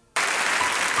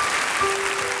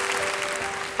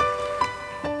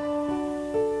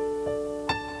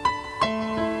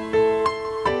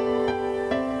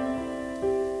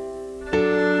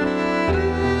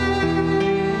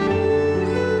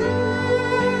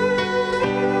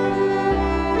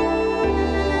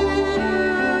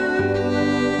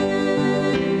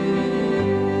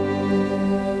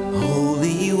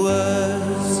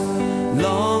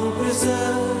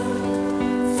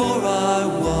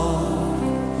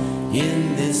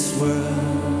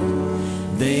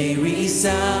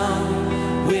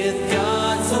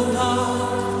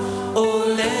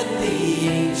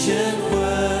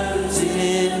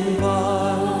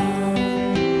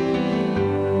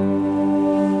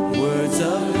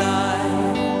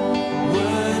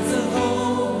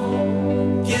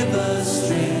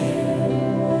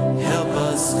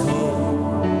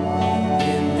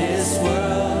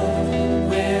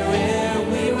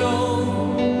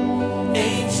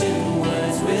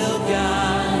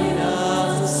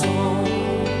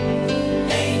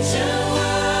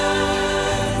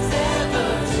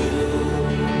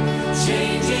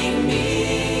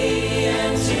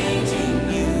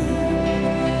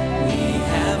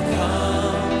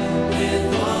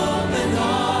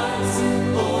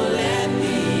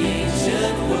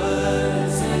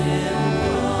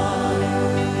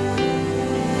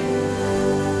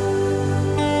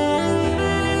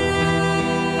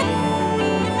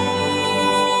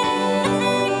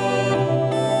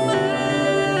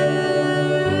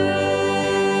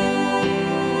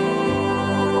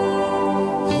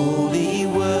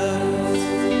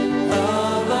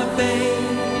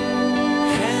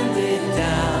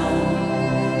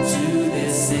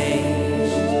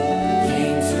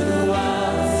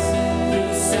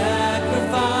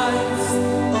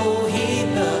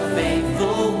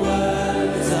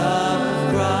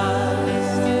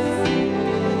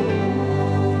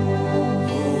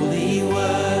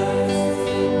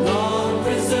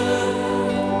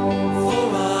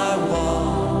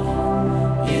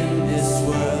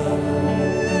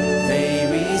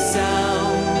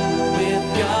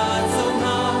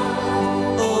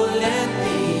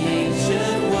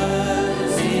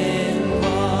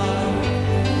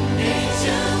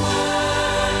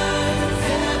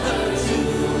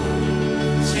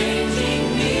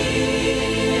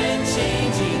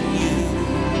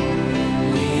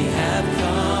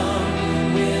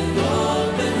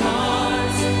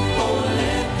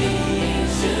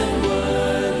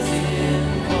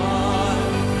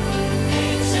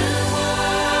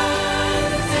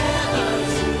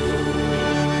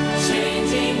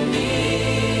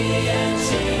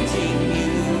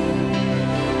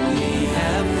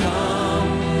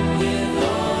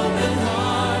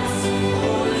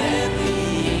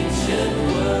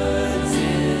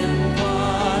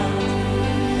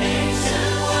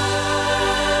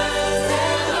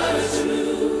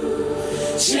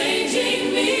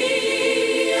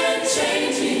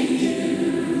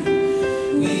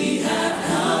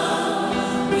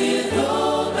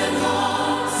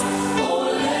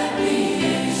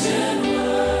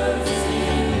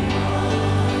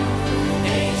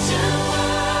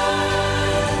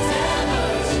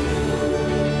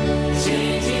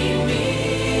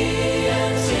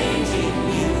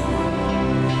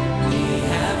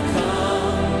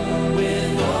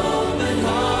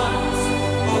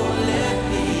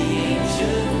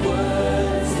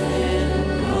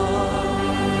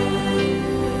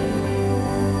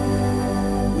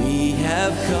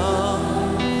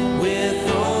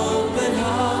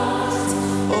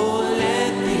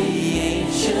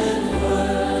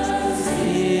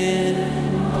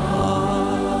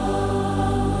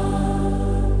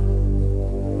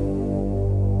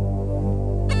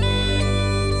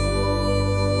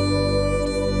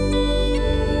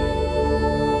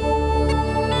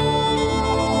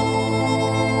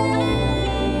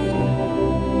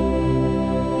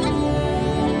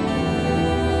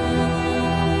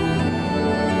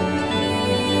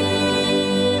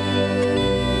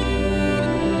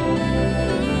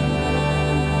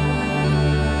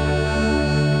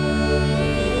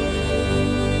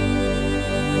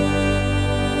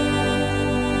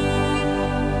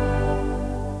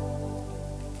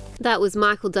 That was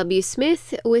Michael W.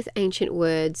 Smith with Ancient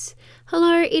Words.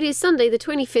 Hello, it is Sunday the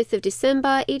 25th of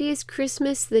December. It is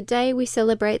Christmas, the day we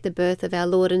celebrate the birth of our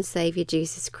Lord and Saviour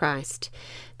Jesus Christ.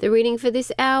 The reading for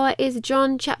this hour is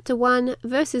John chapter 1,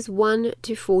 verses 1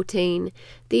 to 14.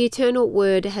 The eternal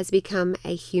Word has become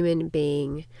a human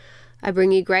being. I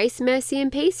bring you grace, mercy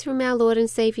and peace from our Lord and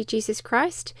Saviour Jesus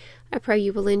Christ. I pray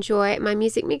you will enjoy my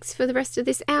music mix for the rest of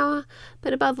this hour,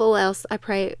 but above all else, I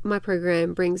pray my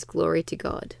program brings glory to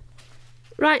God.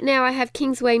 Right now I have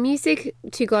Kingsway Music,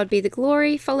 To God Be the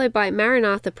Glory, followed by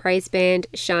Maranatha Praise Band,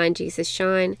 Shine Jesus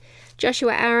Shine,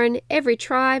 Joshua Aaron, Every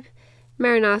Tribe,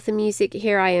 Maranatha Music,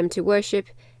 Here I Am to Worship,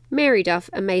 Mary Duff,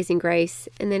 Amazing Grace,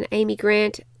 and then Amy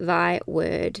Grant, Thy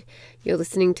Word. You're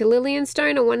listening to Lillian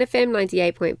Stone on 1FM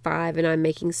 98.5, and I'm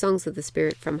making songs of the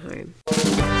Spirit from home.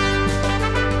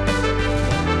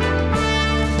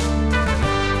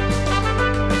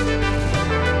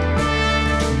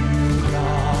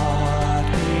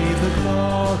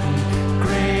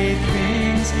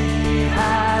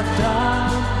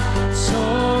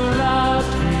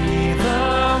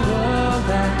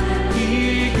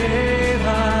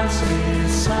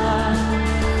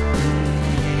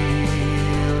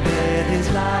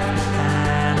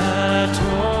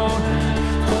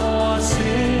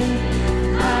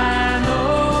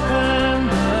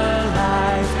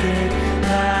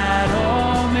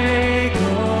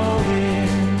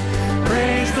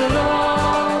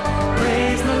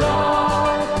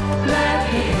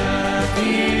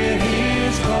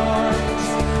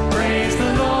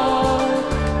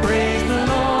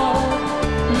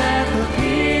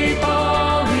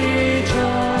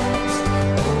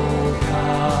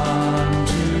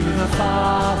 Father.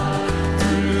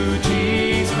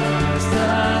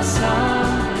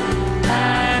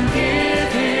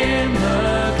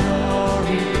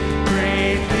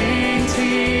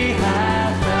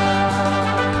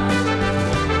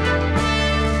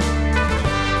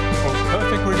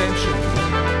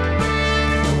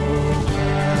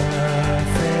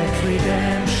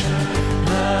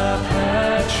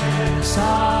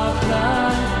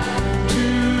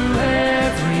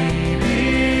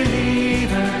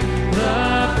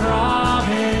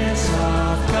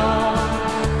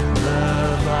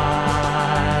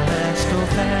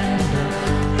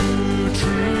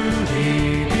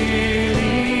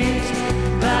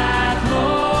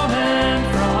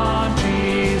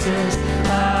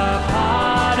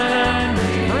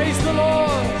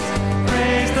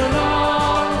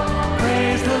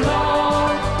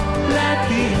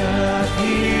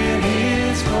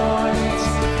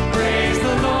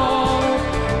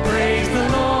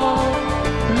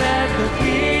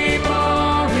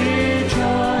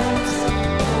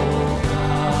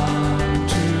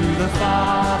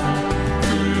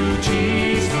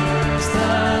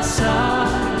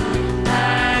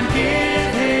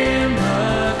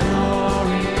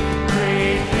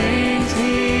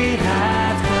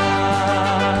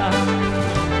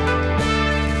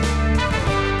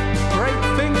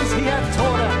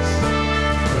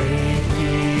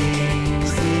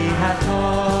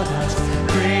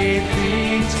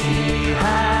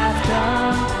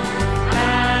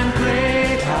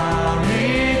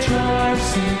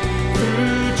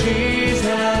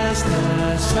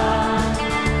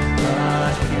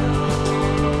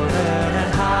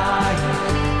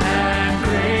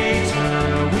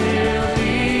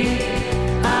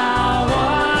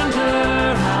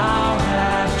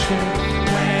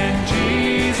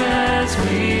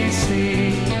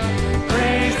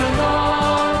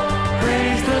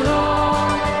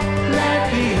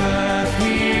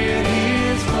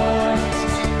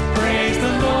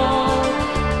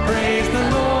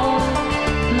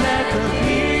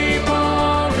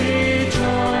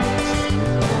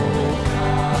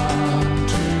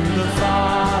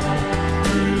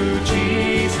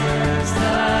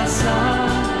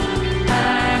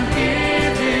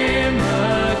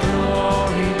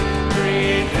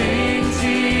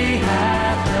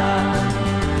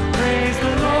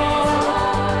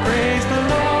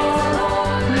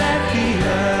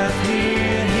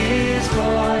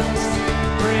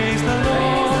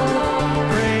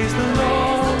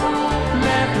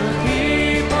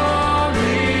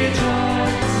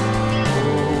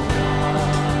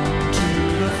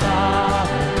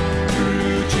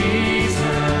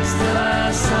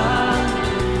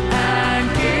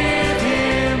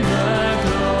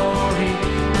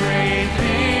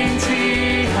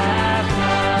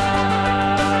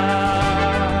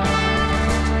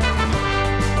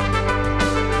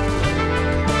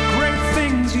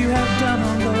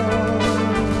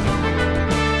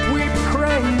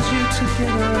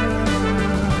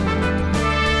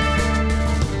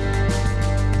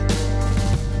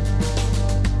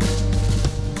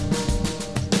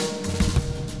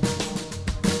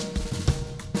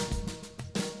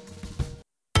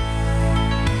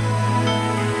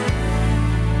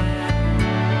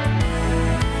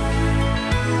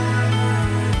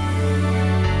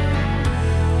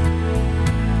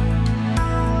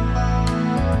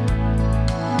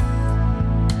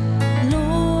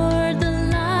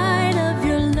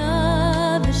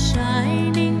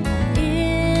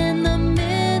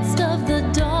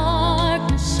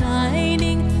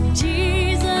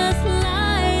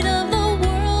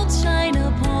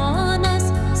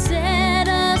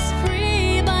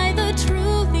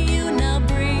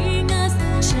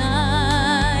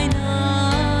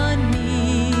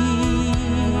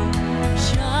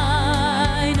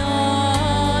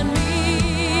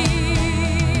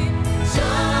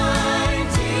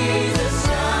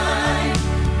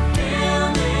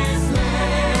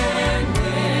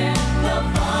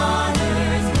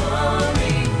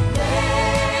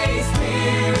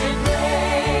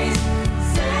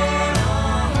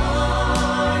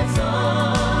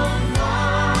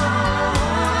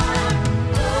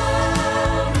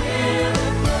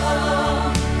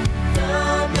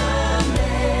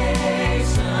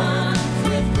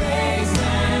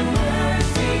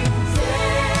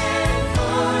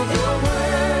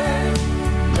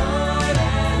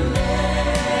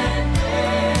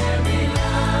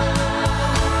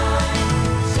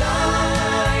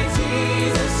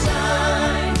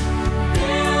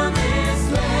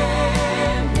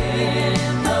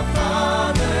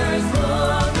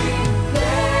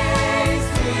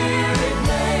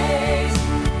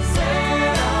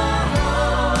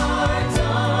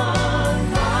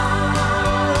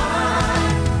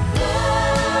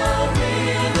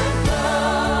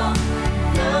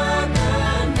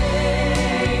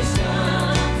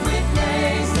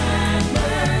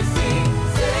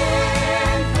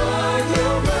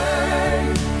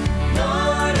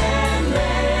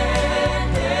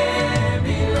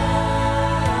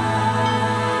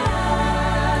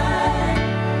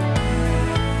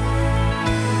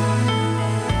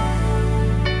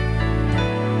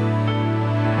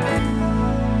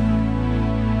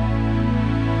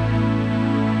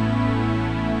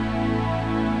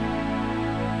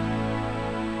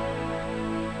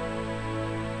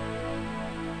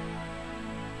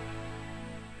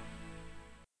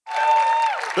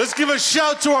 Let's give a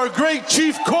shout to our great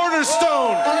chief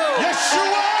cornerstone,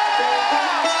 Yeshua!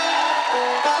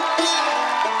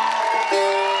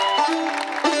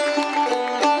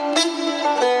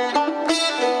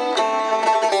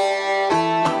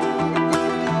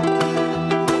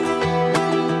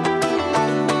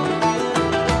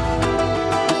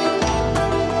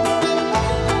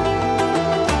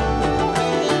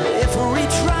 Every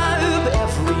tribe,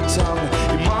 every tongue,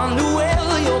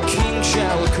 Emmanuel, your king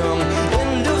shall come.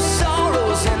 End of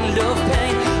sorrows, end of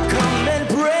pain. Come and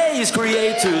praise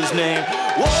Creator's name.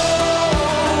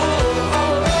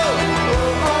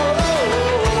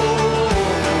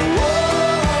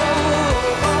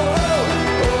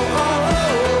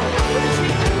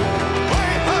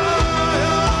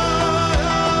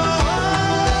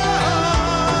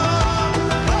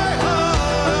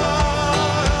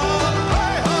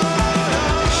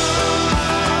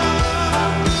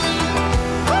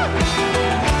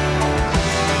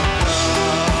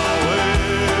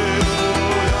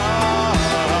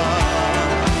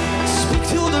 Speak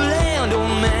to the land, oh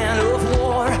man of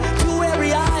war, to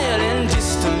every isle and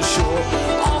distant shore.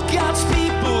 All God's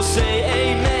people say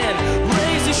amen.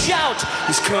 Raise a shout,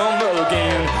 he's come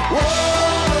again. We're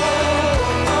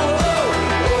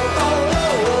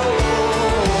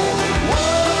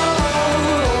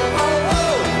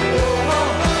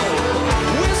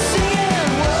singing,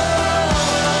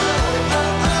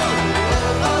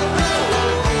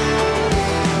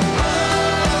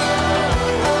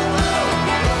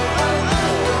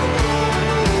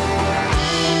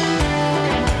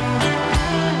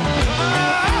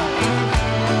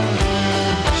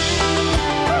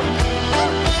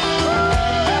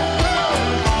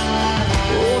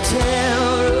 oh,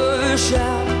 terror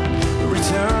shall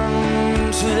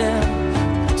return to them,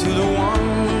 to the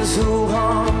ones who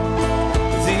harm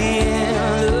the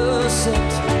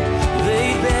innocent.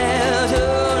 They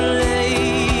better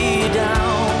lay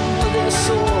down their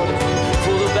sword,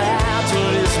 for the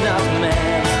battle is not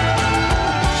mad.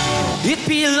 It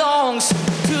belongs to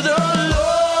the Lord.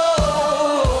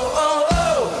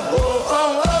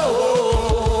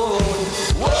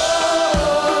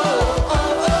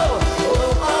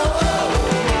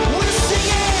 We're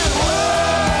singing,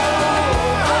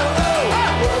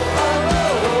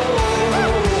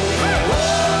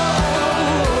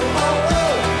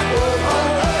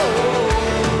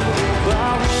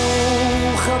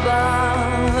 Baruch haba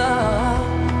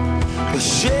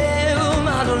Hashem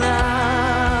Adonai.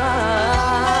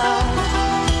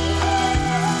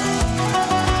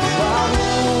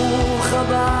 Baruch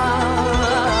haba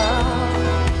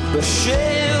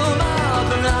Hashem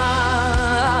Adonai.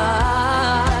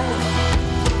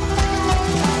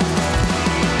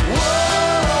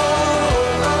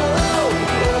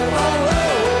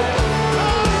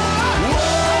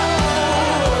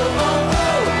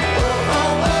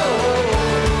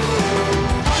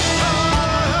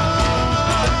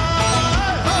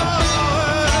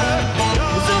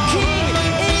 The King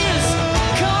is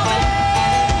coming.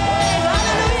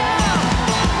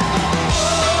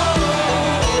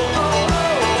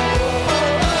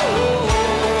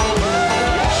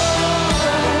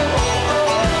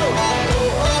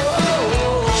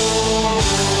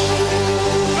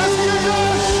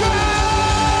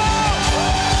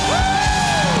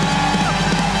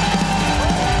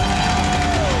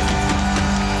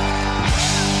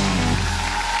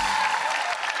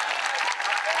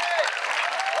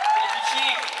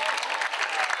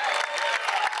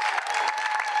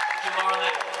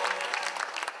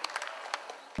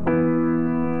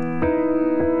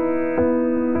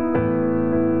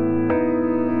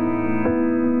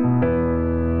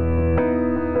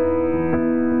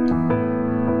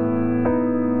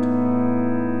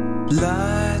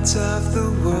 Light of the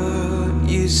world,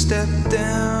 you step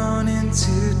down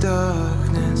into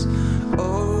darkness.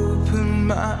 Open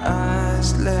my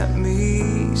eyes, let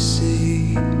me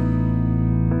see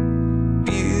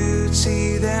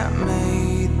beauty that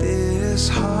made this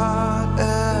heart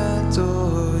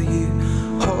adore you.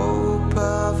 Hope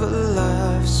of a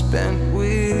life spent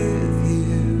with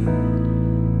you.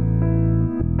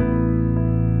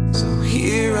 So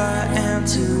here I am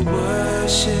to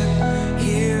worship.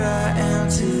 Here I am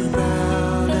to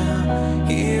bow down.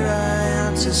 Here I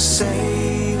am to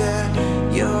say that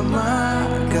you're my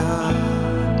God.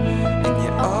 And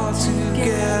you're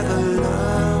altogether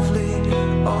lovely,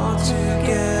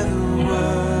 altogether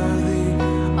worthy,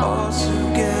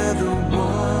 altogether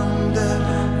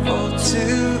wonderful to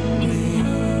me.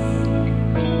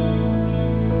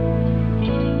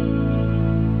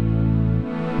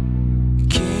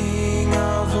 King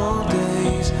of all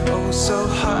days, oh so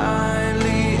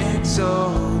highly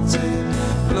exalted,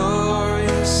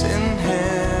 glorious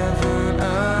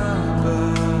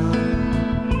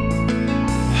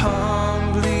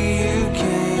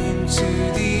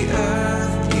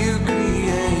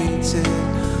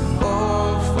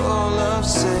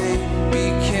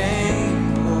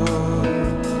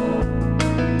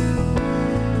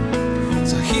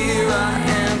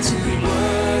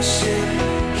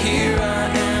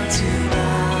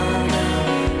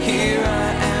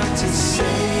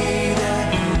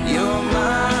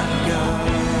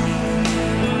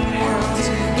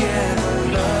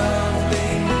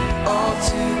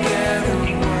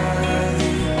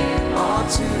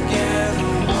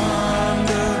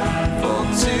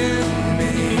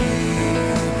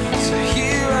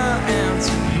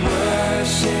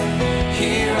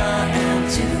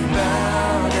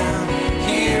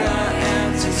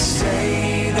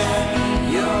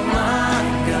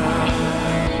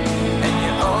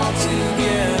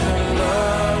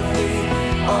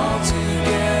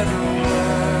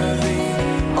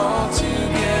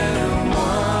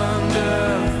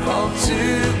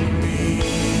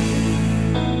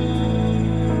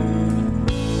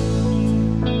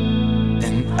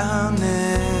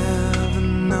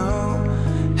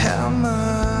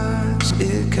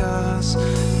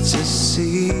to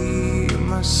see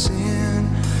my sin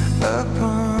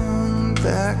upon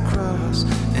that cross,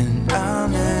 and I'll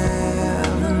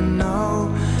never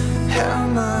know how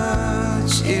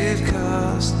much it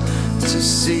cost to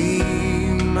see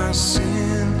my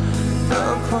sin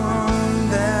upon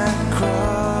that cross.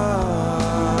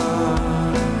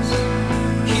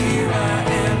 Here I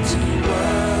am to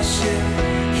worship,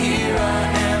 here I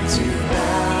am to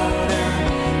bow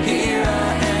down, here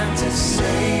I am to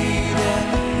say that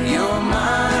you're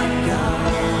my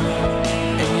God,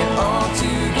 and you're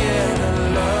altogether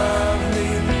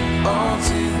lovely,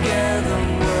 altogether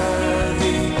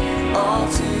worthy,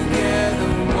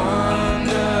 altogether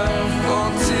wonderful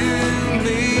to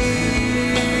me.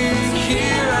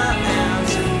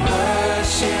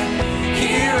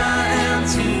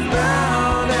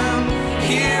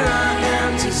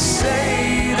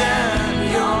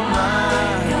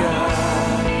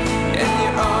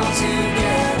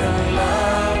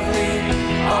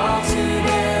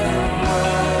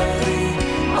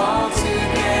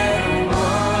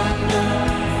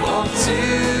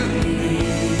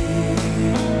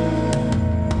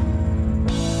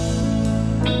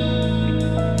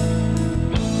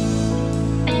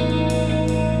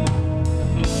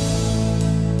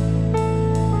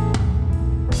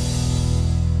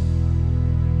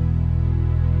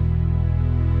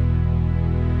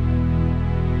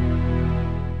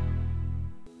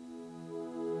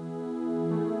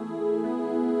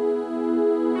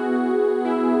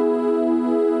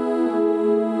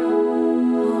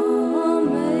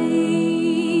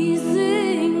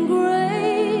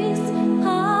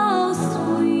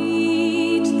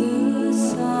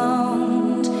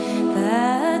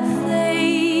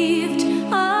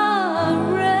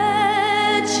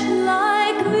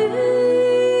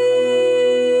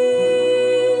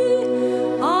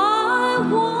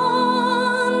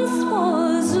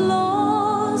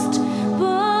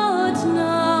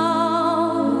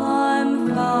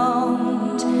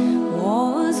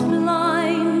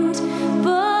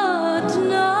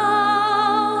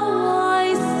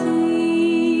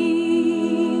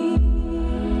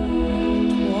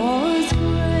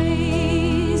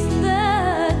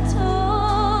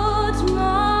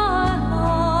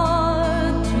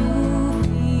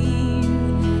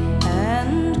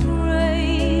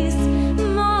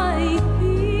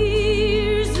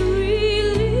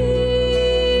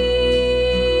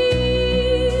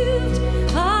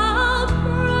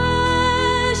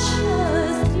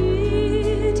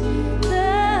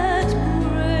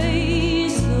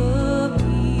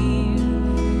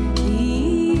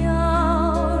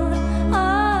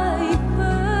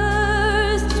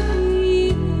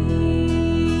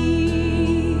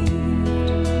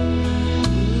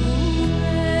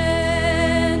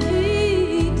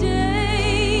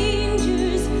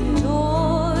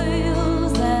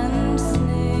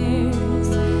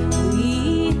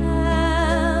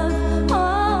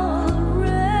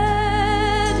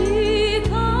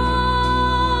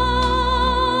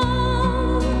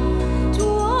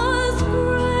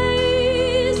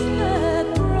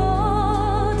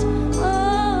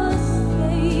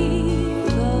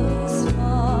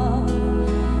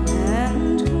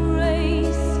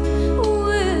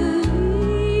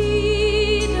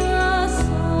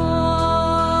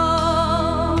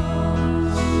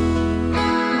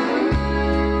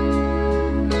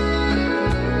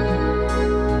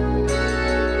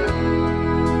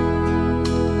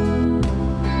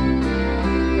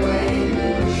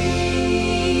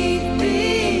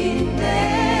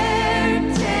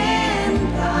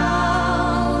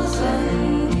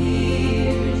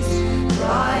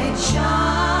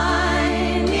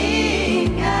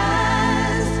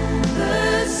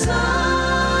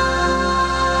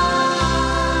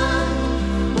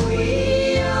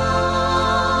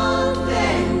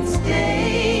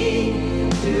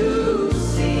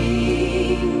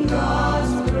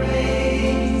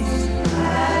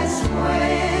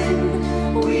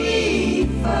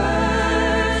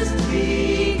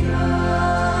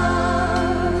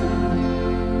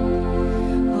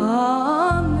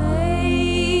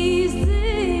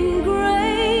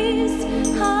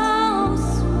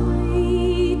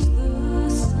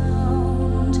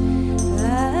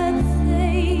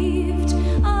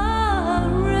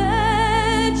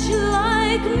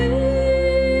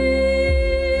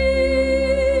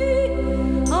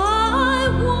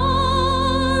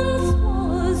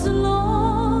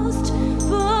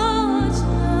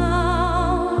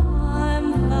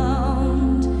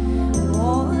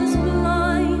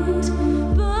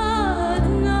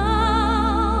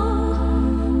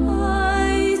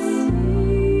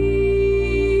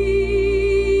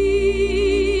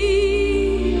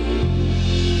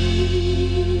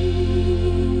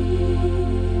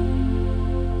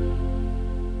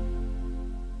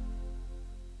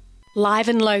 Live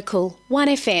and local,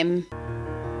 1FM.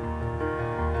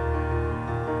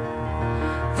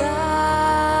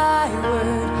 Thy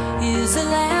word is a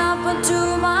lamp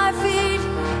unto my feet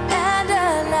and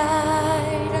a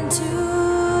light unto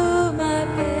my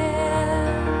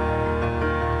path.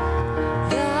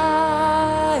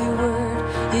 Thy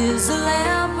word is a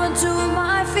lamp unto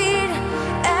my feet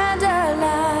and a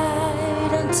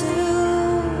light unto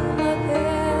my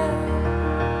path.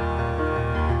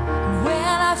 And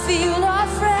when I feel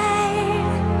afraid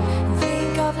and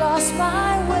think I've lost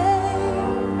my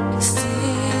way,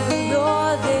 still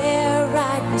you're there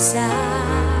right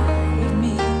beside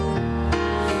me.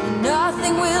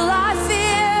 Nothing will I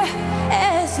fear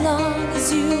as long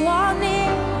as you are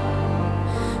near.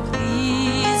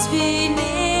 Please be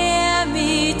near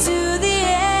me to the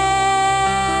end.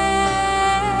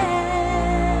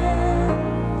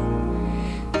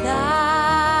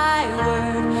 Thy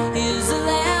word is a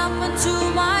lamp unto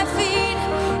my feet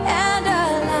and a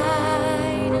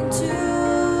light unto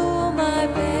my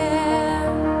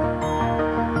path.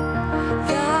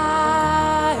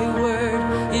 Thy word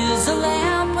is a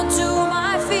lamp unto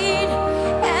my feet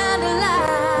and a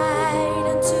light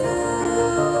unto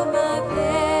my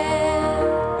path.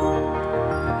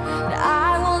 And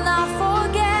I will not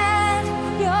forget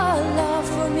your love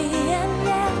for me, and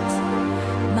yet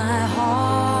my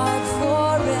heart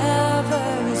forever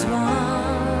is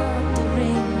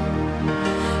wandering.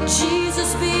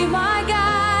 Jesus, be my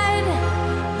guide,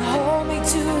 hold me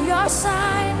to your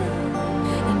side,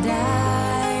 and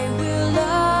I will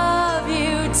love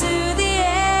you to the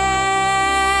end.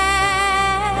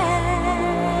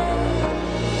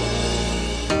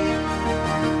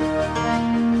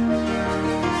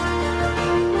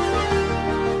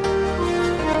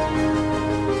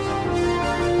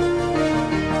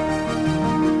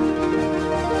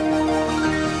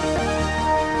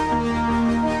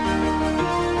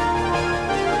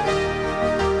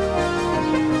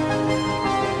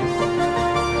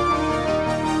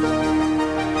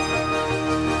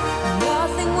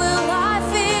 Nothing will I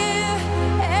fear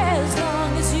as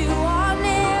long as you are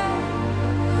near.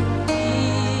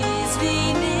 Please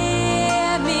be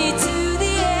near me to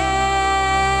the end.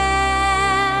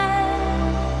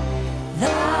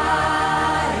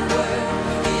 Thy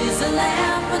word is a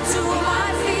lamp unto my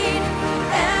feet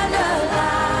and a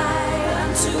light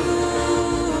unto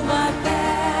my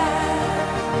path.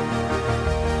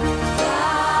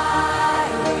 Thy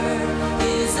word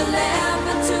is a lamp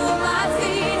unto my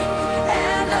feet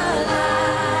and a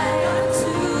light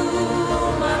unto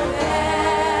my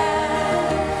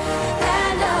path.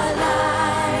 And a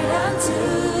light unto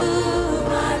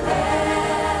my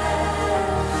path.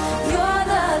 You're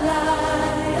the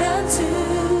light unto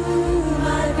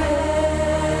my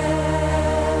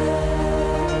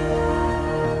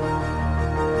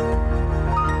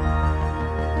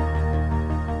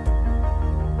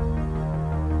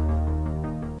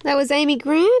That was Amy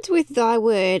Grant with Thy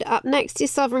Word. Up next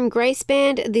is Sovereign Grace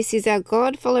Band. This is Our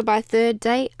God, followed by Third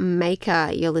Day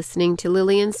Maker. You're listening to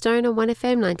Lillian Stone on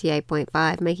 1FM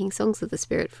 98.5, making songs of the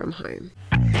Spirit from home.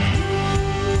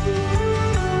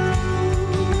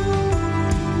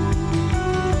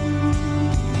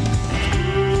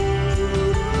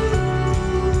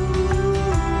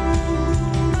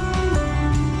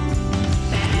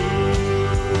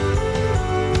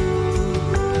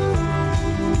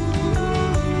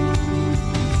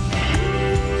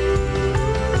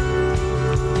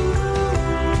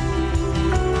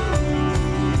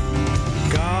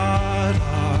 God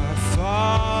our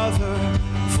Father,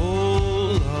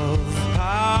 full of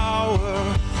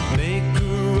power,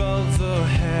 maker of the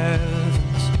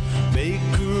heavens,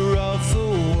 maker of the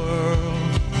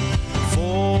world,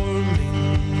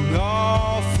 forming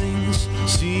all things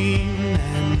seen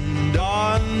and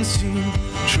unseen,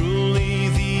 truly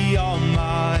the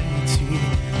Almighty,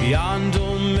 beyond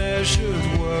all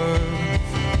measured worth.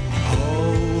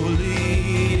 Holy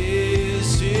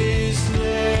is His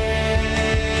name.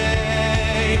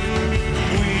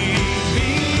 We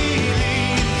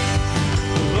believe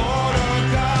the Lord our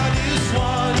God is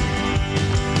one.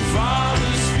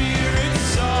 Father, Spirit,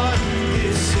 Son,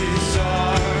 this is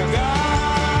our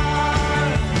God.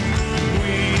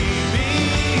 We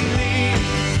believe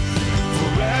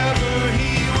forever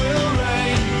He will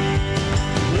reign.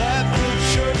 Let the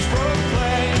church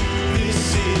proclaim this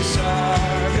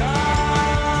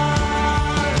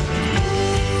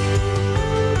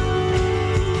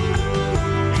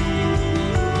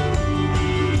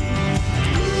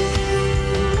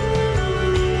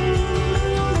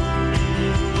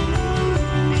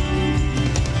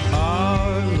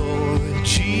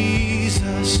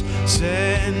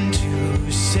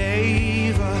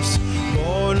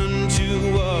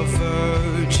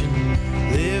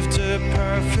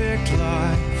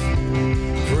life,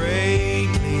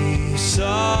 greatly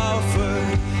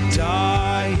suffered,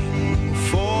 dying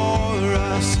for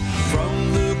us.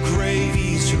 From the grave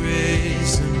he's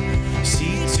risen,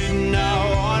 seated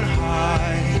now on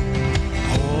high.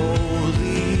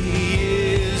 Holy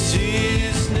is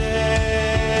his name.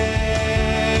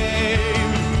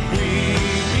 We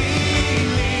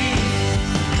believe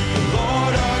the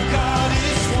Lord our God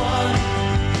is one,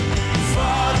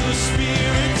 Father,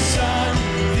 Spirit, Son,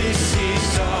 this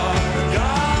is our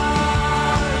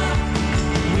God.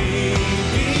 We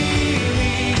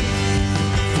believe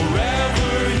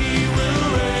forever he will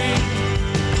reign.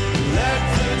 Let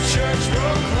the church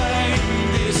proclaim,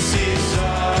 this is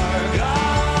our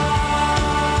God.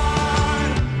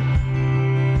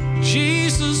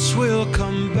 Jesus will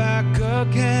come back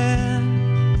again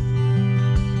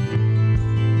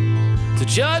to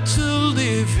judge the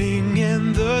living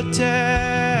and the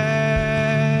dead,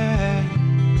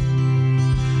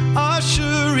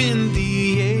 usher in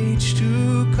the age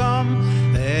to come.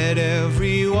 Let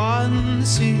everyone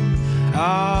sing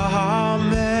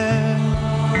Amen.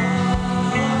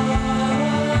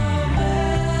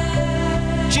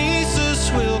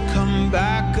 Jesus will come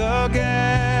back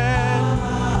again,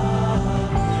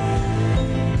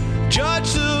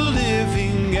 judge the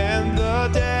living and the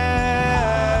dead,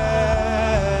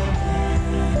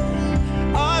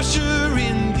 usher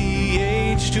in the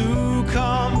age to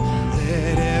come.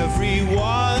 Let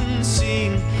everyone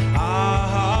sing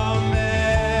Amen.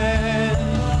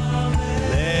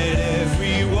 Let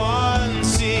everyone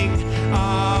sing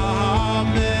Amen.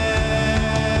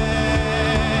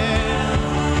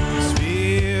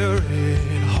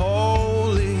 Spirit,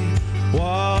 Holy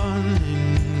One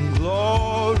in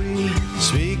glory,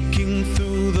 speaking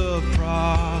through the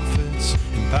prophets,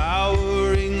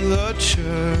 empowering the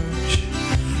church.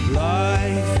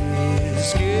 Life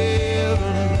is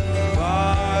given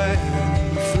by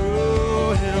and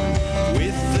through him,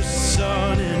 with the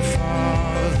Son and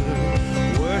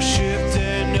Father, worshipped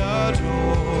and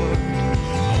adored.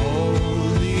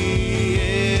 Holy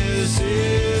is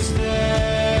his name.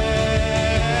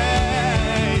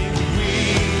 We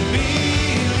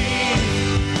believe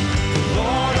the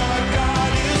Lord our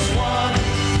God is one,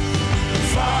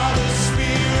 Father,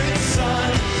 Spirit, Son,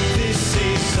 this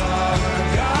is our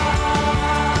God.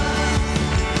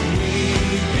 We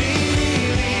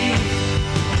believe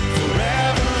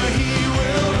forever he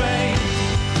will reign.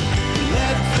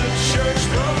 Let the church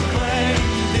proclaim,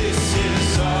 this is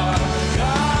our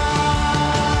God.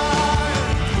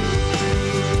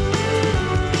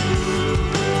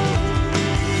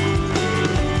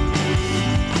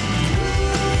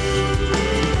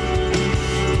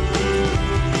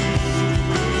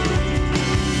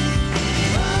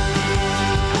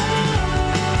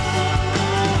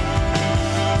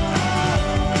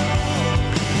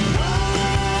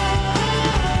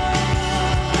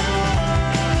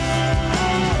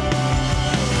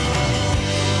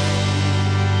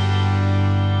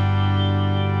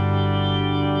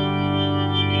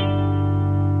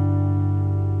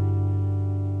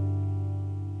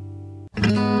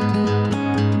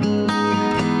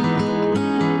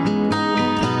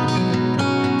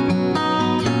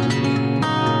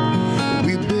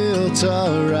 We built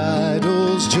our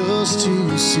idols just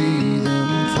to see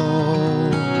them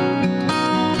fall,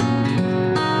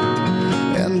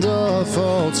 and our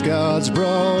false gods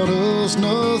brought us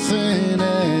nothing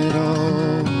at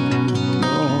all.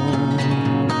 Oh,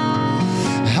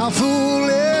 how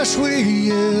foolish we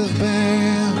have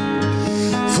been.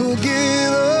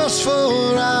 Forgive us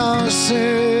for our sins.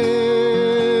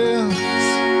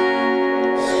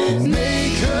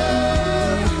 Maker,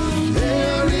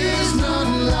 there is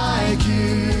none like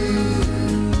you.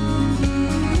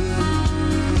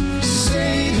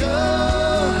 Savior,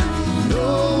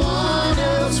 no one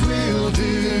else will do.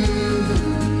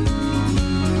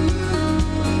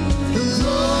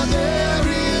 Lord, there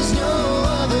is no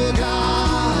other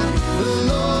God.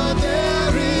 Lord,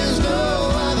 there is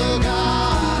no other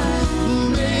God.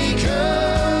 Maker,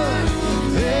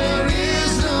 there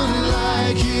is none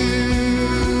like you.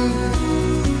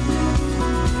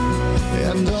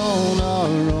 And on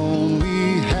our own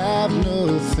we have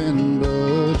nothing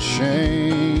but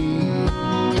shame,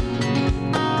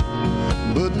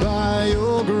 but by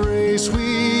your grace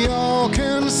we all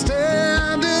can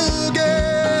stand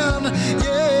again.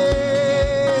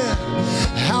 Yeah,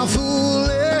 how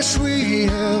foolish we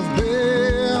have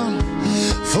been.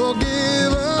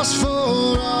 Forgive us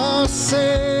for our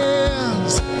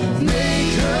sins.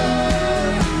 Maker,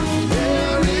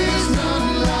 there is none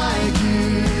like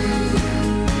you.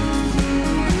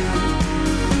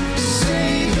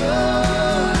 Savior,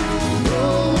 no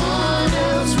one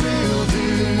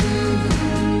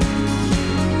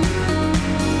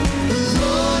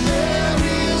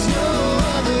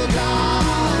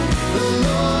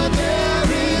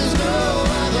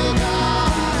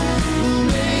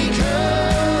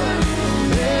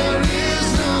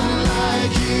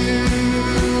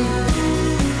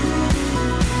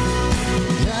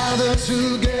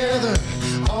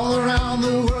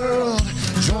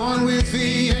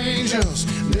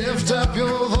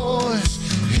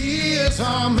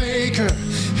our Maker.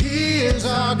 He is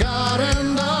our God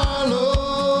and our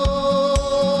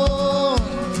Lord.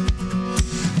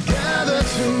 Gather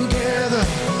together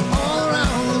all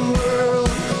around the world.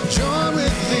 Join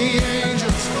with the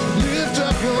angels. Lift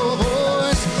up your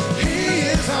voice. He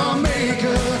is our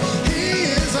Maker. He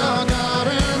is our God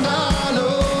and our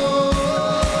Lord.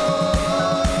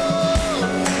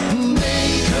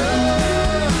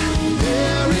 Maker,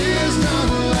 there is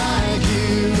none like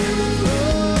you.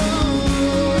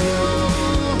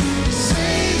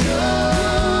 Savior,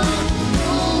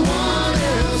 no one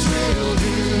else will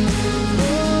do.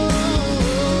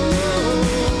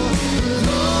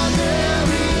 Lord, there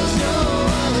is no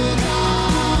other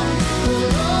God.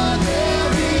 Lord,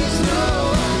 there is no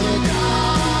other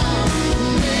God.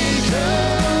 Maker,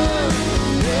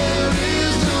 there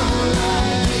is none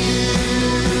like you.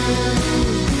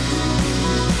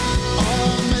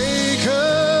 Our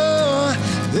Maker,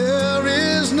 there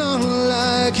is none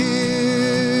like you.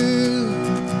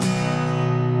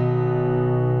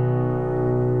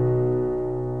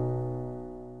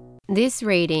 This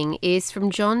reading is from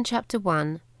John chapter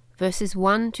 1, verses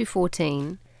 1 to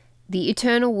 14. The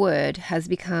eternal Word has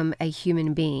become a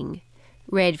human being.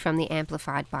 Read from the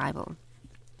Amplified Bible.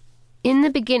 In the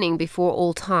beginning, before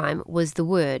all time, was the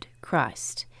Word,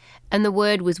 Christ. And the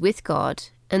Word was with God,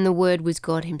 and the Word was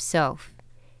God himself.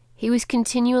 He was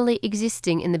continually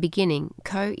existing in the beginning,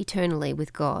 co-eternally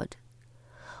with God.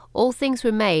 All things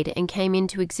were made and came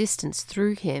into existence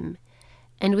through him,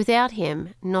 and without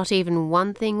him not even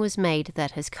one thing was made that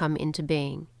has come into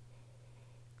being.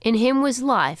 In him was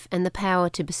life and the power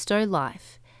to bestow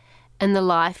life, and the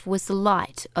life was the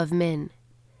light of men.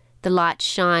 The light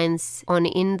shines on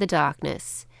in the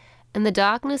darkness, and the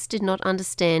darkness did not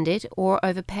understand it or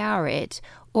overpower it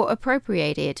or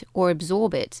appropriate it or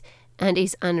absorb it, and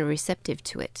is unreceptive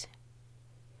to it.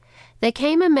 There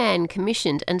came a man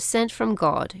commissioned and sent from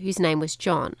God, whose name was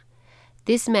John.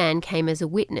 This man came as a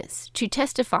witness to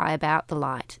testify about the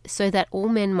light, so that all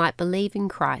men might believe in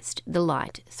Christ, the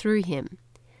light, through him.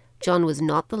 John was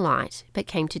not the light, but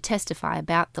came to testify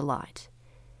about the light.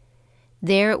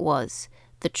 There it was,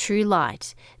 the true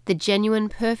light, the genuine,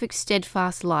 perfect,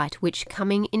 steadfast light, which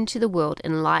coming into the world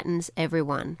enlightens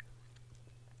everyone.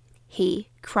 He,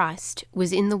 Christ,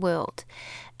 was in the world,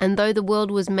 and though the world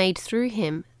was made through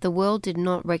him, the world did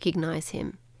not recognize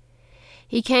him.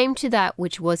 He came to that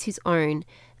which was his own,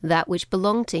 that which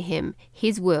belonged to him,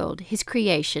 his world, his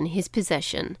creation, his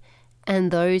possession,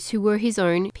 and those who were his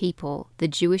own people, the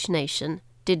Jewish nation,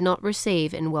 did not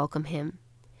receive and welcome him.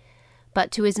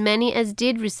 But to as many as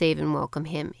did receive and welcome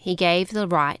him, he gave the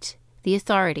right, the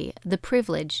authority, the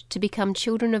privilege to become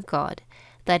children of God,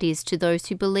 that is, to those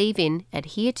who believe in,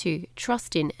 adhere to,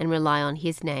 trust in, and rely on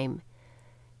his name,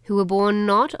 who were born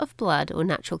not of blood or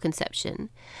natural conception,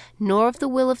 nor of the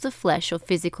will of the flesh or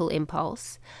physical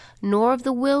impulse, nor of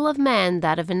the will of man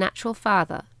that of a natural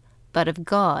father, but of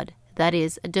God, that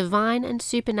is, a divine and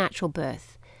supernatural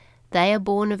birth. They are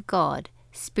born of God,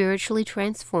 spiritually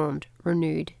transformed,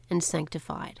 renewed, and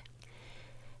sanctified.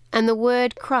 And the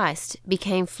Word Christ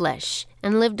became flesh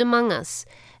and lived among us,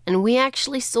 and we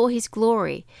actually saw his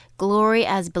glory, glory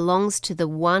as belongs to the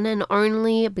one and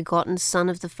only begotten Son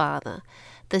of the Father,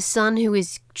 the Son who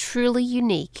is truly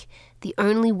unique, the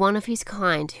only one of his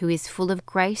kind who is full of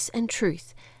grace and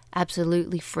truth,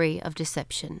 absolutely free of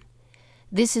deception.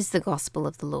 This is the gospel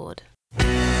of the Lord.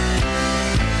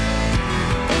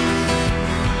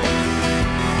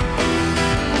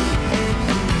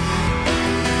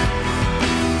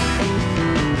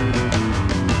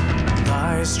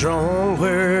 Thy strong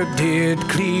word did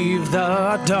cleave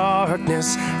the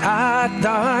darkness. At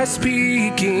thy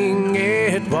speaking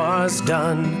it was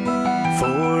done.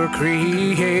 For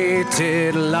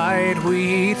created light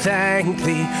we thank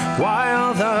thee,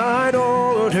 while thine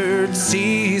ordered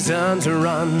seasons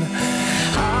run.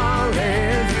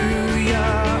 Hallelujah,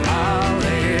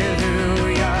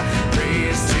 hallelujah,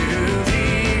 praise to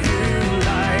thee who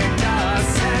light doth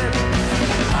send.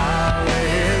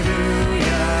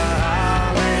 Hallelujah,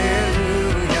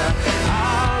 hallelujah,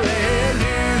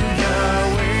 hallelujah,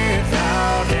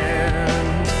 without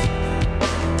end.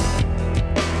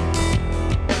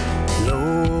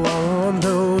 Lo, on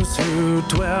those who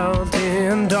dwelt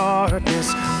in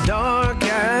darkness, dark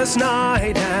as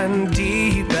night and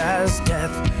deep as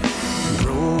death,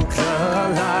 broke the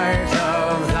light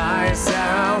of thy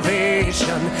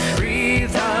salvation,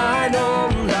 breathe thine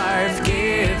own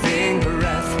life-giving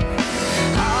breath.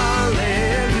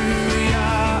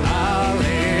 Hallelujah,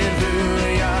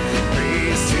 hallelujah,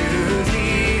 praise to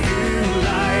thee who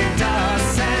light doth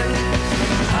send.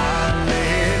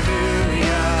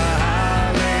 Hallelujah,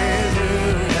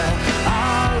 hallelujah,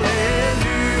 hallelujah,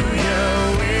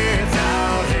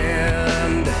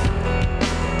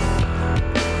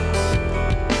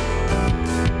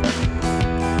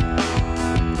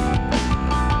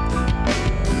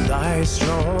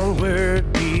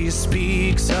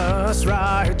 us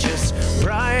righteous,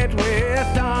 right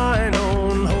with thine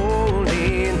own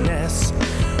holiness.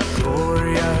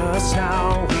 Glorious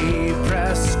how we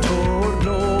press toward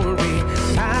glory,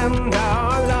 and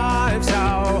our lives,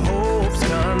 our hopes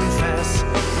confess.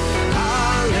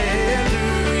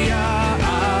 Alleluia,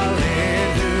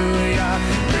 alleluia,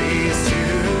 praise to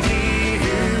thee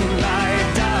who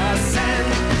light us sent.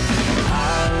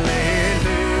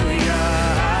 Alleluia,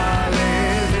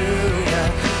 alleluia,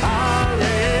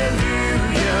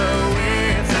 alleluia,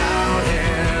 without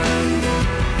end.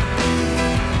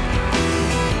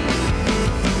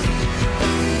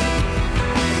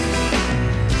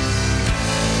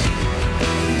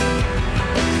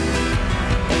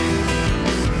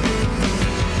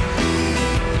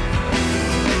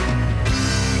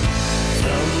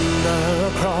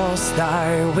 Across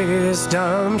thy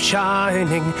wisdom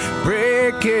shining,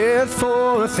 breaketh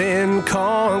forth in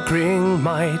conquering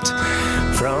might.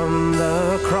 From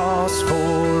the cross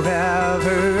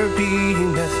forever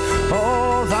beameth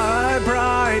all thy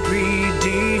bright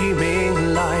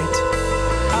redeeming light.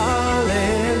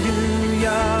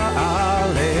 Alleluia,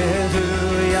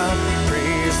 alleluia,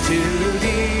 praise to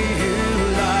thee who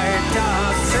light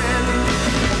doth send.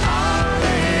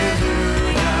 Alleluia,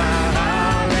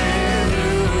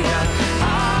 alleluia,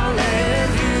 alleluia,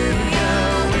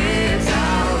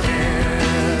 without end.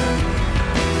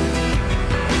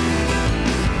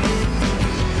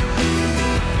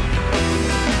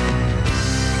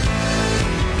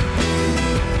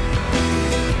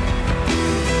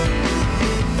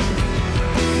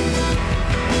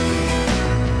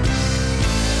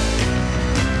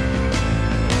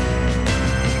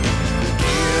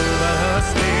 Give us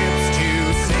lips to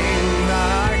sing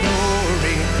thy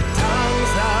glory,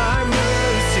 tongues thy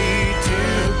mercy to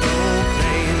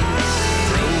proclaim,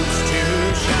 throats to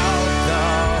shout the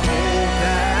hope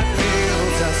that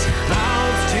fills us,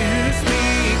 mouths to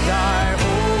speak thy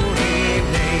holy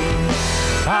name.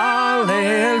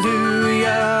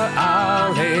 Alleluia,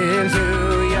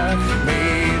 alleluia,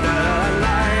 may the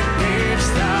light which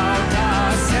thou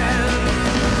dost send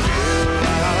fill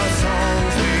our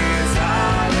songs with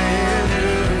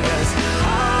alleluias,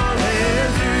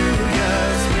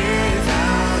 alleluias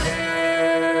without end.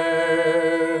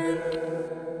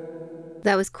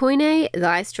 That was Koine,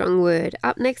 Thy Strong Word.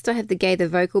 Up next, I have the Gaither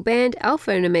Vocal Band,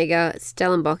 Alpha and Omega,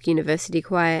 Stellenbosch University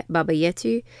Choir, Baba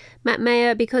Yetu, Matt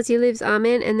Mayer, Because He Lives,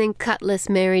 Amen, and then Cutlass,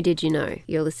 Mary Did You Know.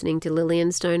 You're listening to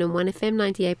Lillian Stone on 1FM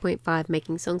 98.5,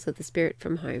 making songs of the spirit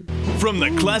from home. From the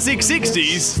classic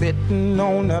 60s Sitting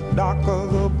on the dock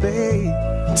of the bay.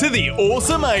 to the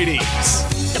awesome 80s.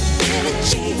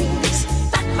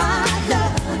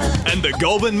 And the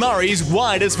Goulburn Murray's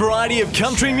widest variety of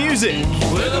country music.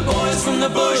 We're the boys from the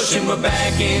bush and we're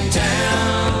back in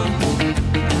town.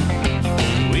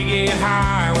 We get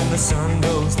high when the sun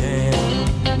goes down.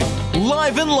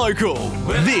 Live and local.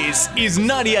 This is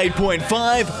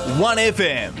 98.5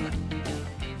 1FM.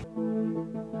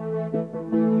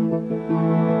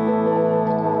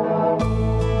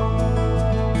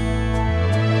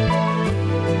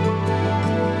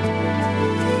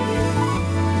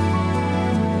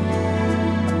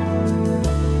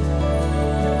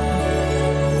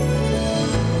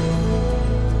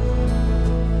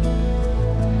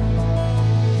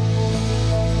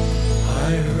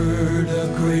 I heard a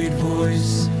great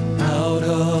voice out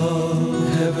of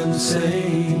heaven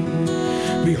saying,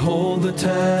 behold, the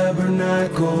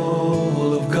tabernacle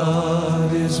of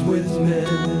God is with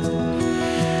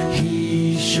men.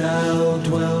 He shall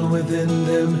dwell within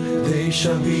them, they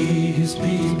shall be his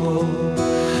people,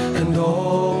 and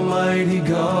Almighty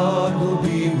God will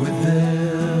be with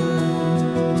them.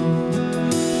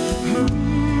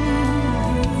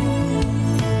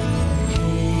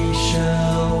 He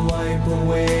shall wipe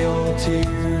away all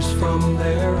tears from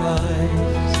their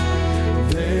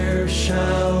eyes. There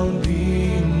shall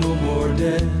be no more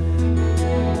death,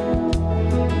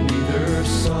 neither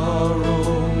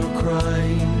sorrow nor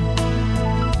crying,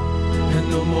 and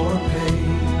no more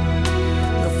pain.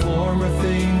 The former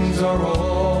things are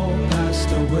all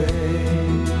passed away.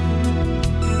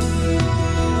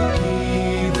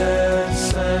 He that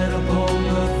sat upon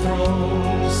the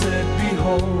throne said,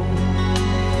 behold,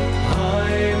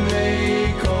 I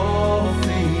make all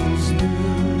things new.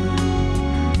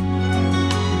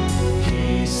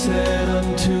 He said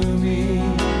unto me,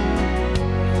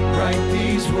 write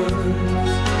these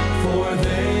words, for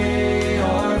they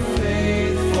are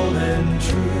faithful and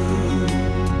true.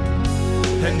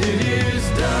 And it is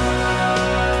done.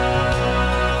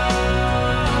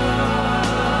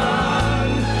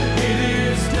 It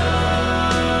is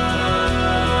done.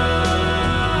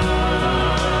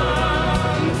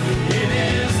 It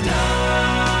is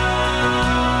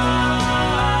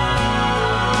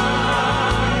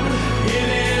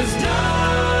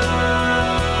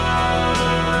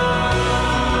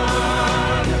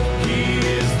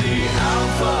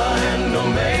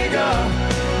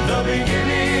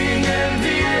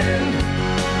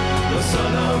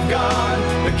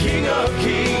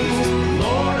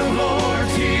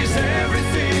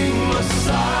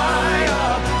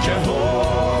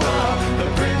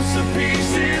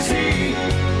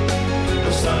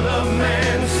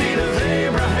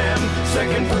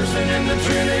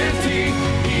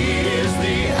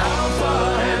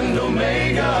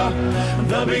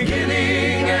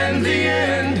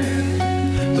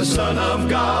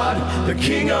the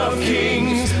King of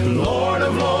Kings, Lord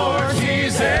of Lords,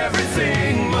 He's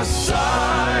everything.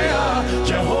 Messiah,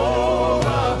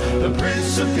 Jehovah, the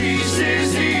Prince of Peace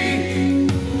is He.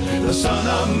 The Son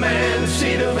of Man,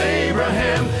 seed of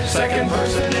Abraham, second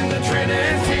person in the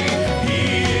Trinity.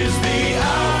 He is the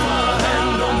Alpha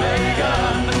and Omega,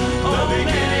 the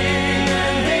beginning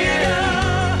and the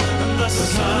end. The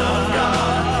Son of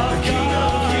God, the King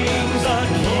of Kings,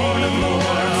 Lord of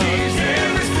Lords, He's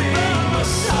everything.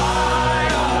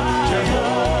 Messiah,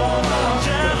 Jehovah,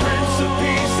 the Prince of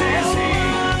Peace is He.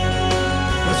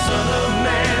 The Son of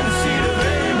Man, seed of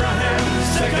Abraham,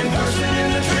 second person in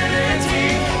the Trinity.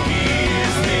 He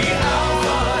is the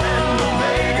Alpha and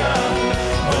Omega,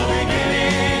 the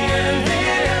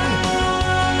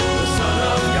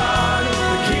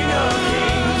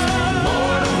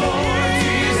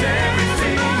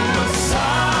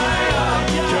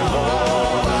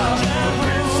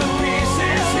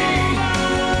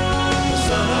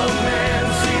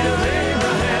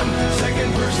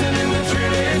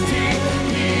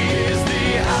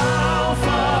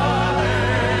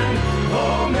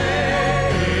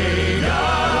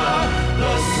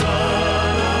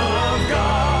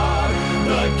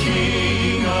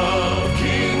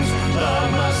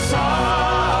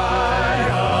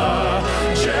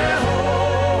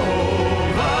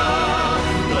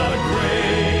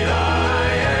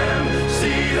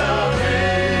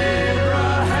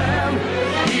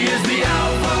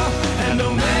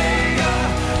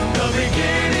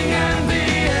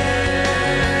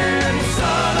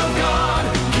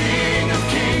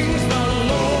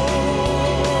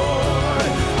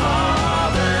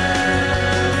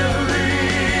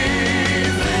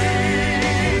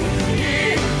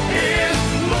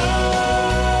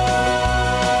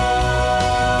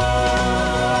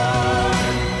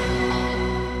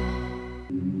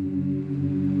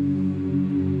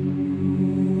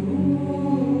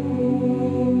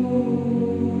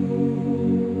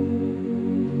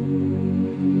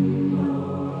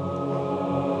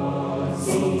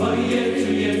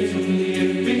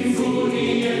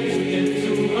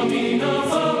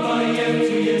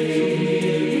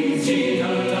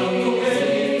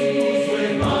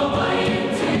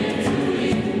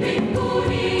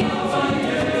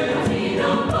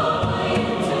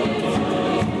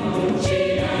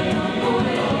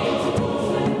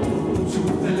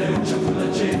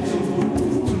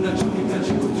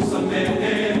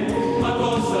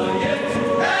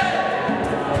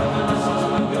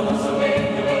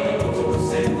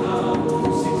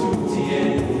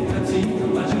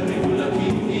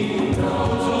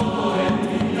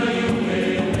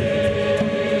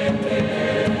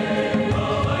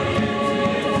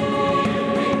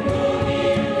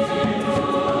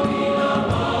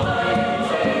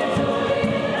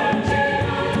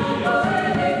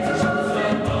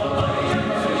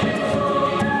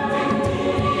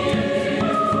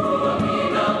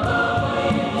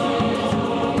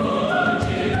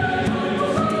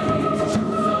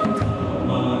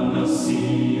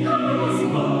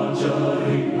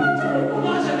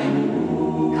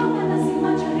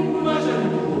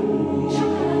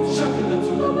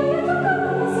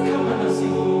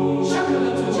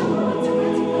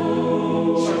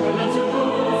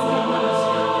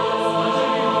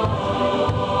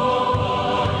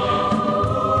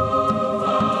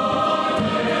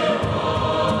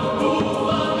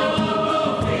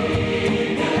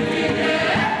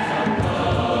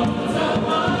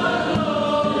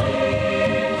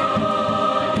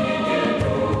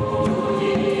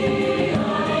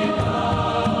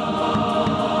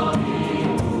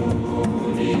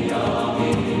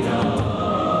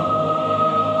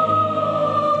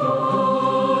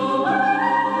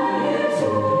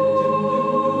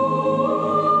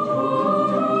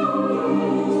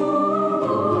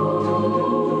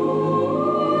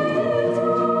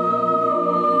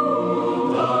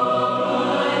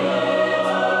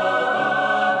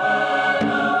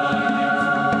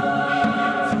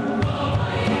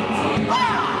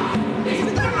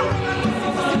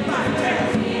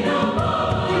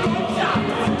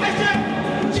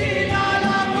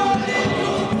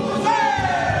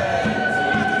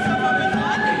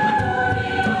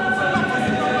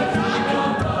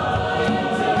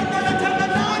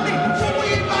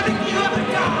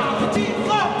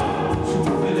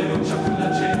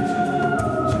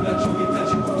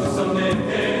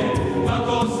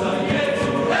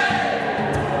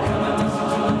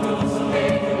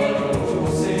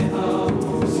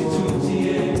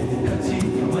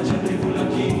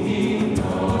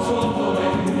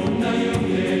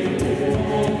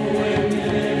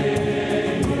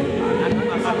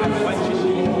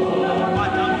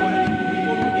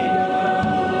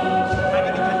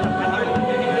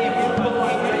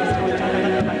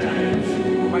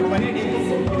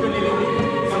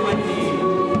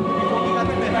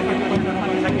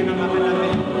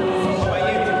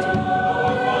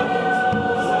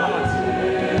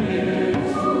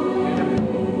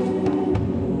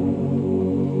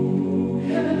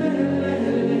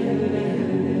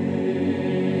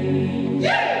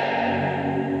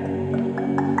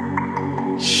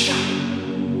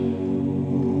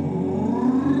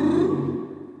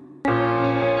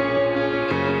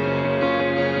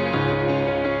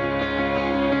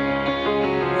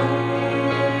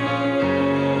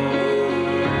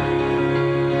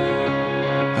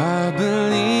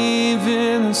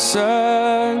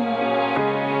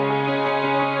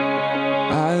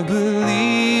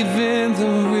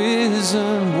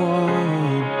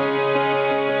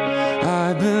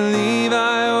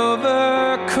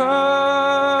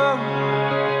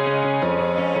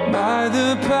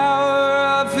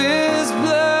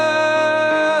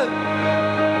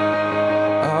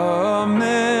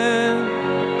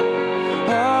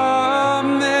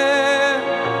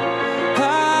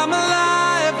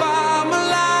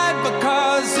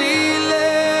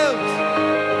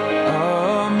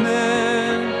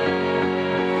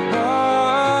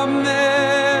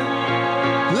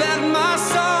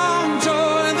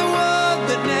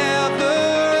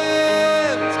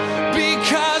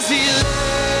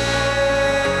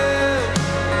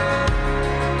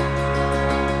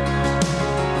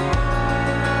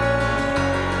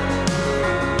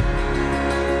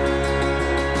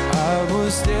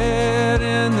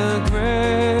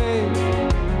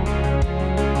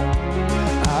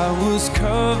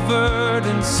covered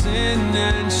in sin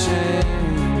and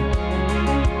shame.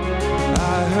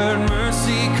 I heard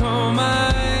mercy call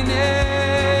my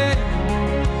name.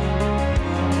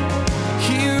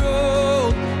 He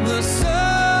rolled the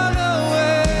sun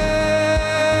away.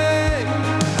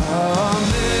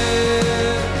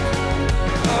 Amen.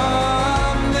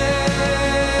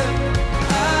 Amen.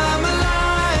 I'm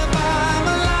alive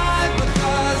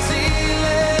because He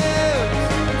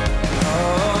lives.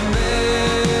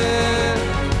 Amen.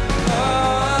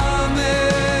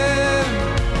 Amen.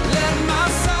 Let my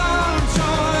song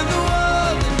join the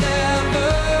world that never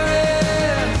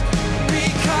ends.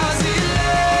 Because He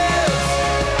lives,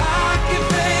 I can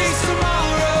face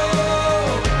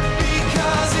tomorrow.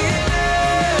 Because He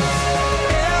lives,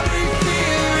 every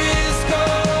fear is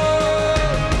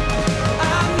gone.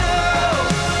 I know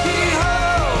He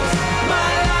holds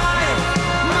my life,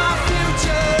 my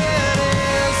future in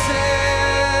His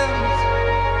hands.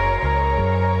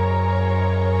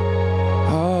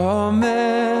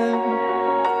 Amen.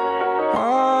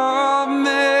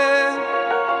 Amen.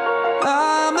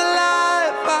 I'm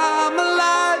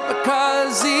alive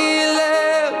because He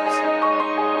lives.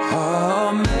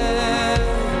 Amen.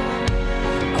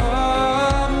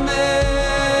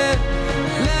 Amen.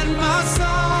 Let my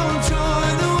song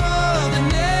join the world that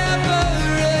never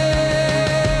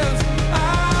ends.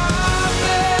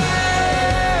 Amen.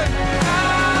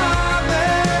 Amen.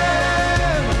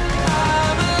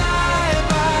 I'm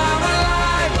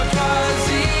alive because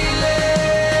He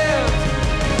lives.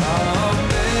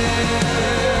 Amen.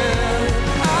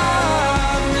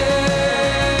 Amen.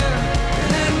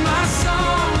 Let my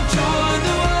song join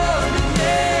the world that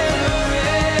never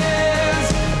ends.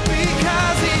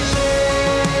 Because He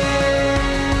lives.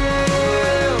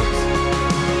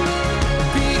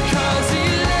 Because He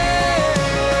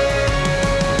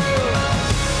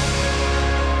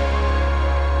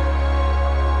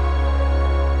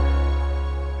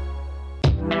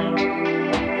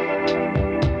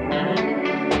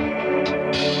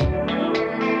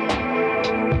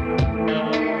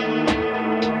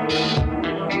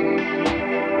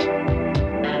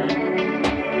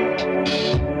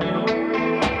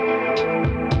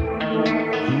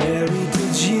Mary,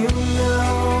 did you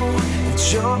know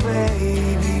that your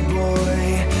baby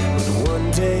boy would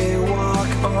one day walk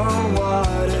on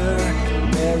water?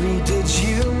 Mary, did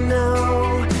you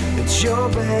know that your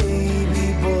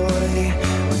baby boy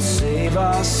would save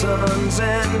our sons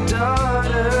and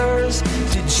daughters?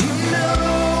 Did you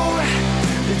know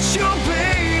that your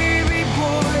baby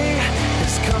boy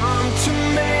has come to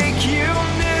make you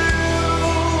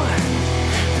new?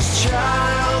 This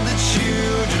child that you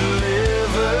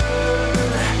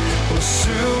delivered will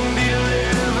soon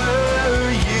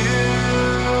deliver you.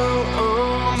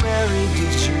 Oh, Mary,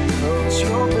 did you know that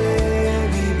your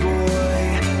baby boy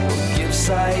will give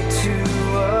sight to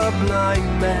a blind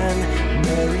man?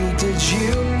 Mary, did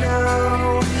you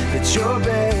know that your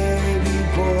baby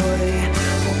boy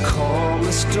will calm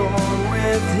the storm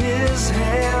with His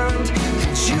hand?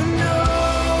 Did you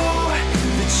know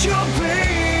that your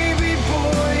baby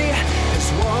boy has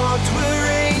walked where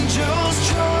angels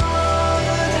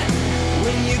trod?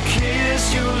 When you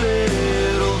kiss your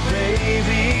little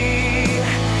baby,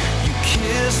 you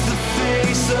kiss the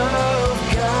face of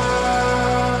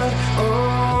God.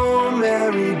 Oh,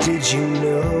 Mary, did you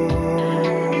know?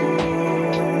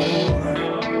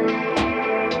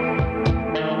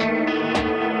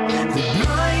 The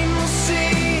blind will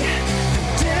see, the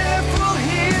deaf will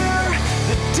hear,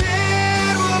 the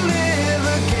dead will live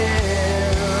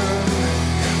again.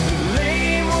 The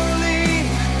lame will leap,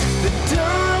 the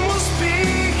dumb will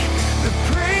speak, the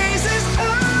praises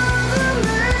of the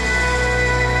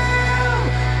Lamb.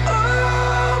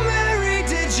 Oh, Mary,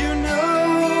 did you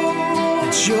know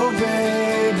that your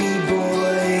baby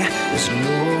boy is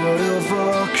Lord of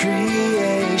all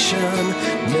creation?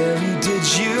 Mary, did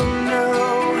you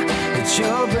know that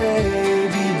your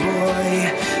baby boy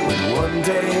would one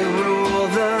day rule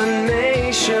the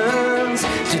nations?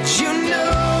 Did you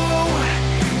know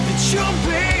that your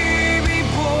baby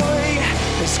boy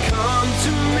has come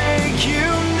to make you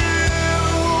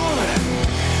new?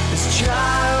 This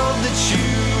child that you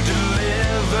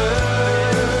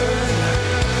delivered.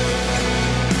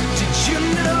 Did you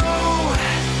know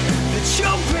that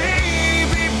your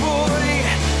baby boy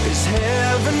is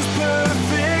heaven's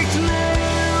perfect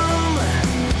lamb?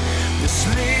 The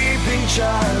sleeping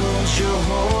child you're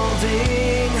holding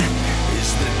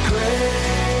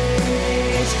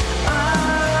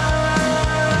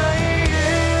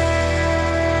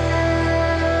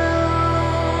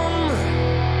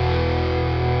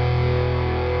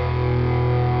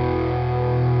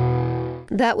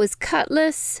That was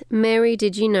Cutlass, Mary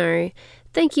Did You Know?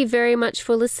 Thank you very much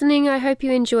for listening. I hope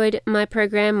you enjoyed my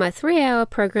program, my 3-hour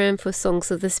program for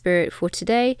Songs of the Spirit for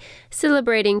today,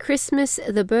 celebrating Christmas,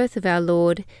 the birth of our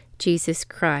Lord Jesus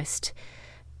Christ.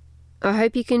 I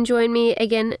hope you can join me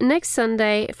again next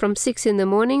Sunday from 6 in the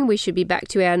morning. We should be back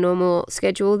to our normal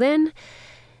schedule then.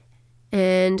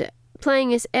 And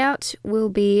playing us out will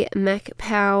be Mac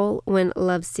Powell, When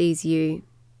Love Sees You.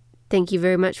 Thank you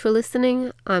very much for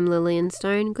listening. I'm Lillian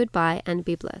Stone. Goodbye and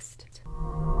be blessed.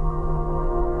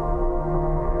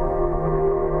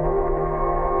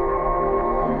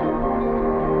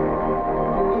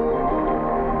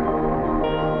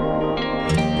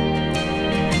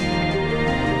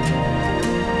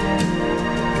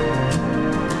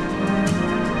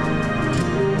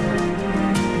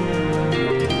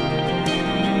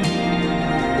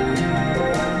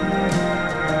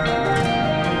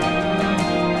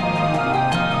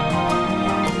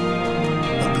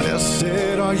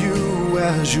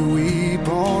 As you weep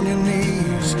on your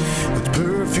knees, with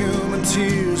perfume and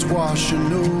tears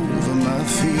washing over my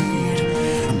feet.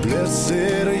 And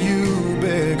blessed are you,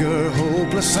 beggar,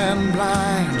 hopeless and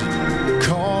blind,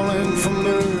 calling for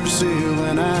mercy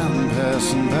when I'm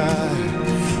passing by.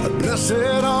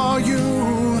 Blessed are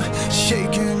you,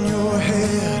 shaking your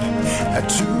head at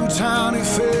 2 tiny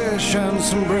fish and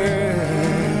some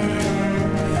bread.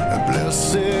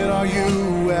 Blessed are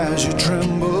you as you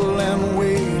tremble and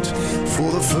wait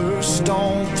for the first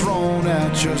stone thrown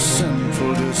at your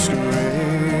sinful disgrace.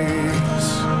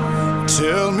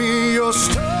 Tell me your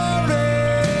story,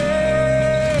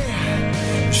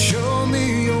 show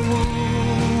me your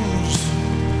wounds,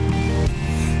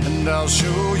 and I'll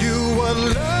show you what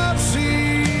love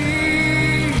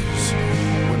sees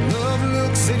when love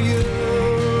looks at you.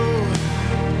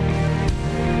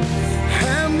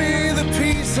 Hand me the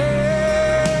pieces,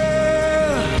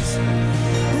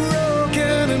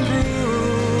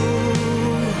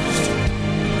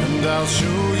 I'll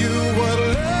show you what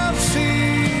love sees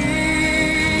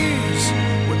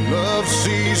when love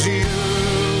sees you.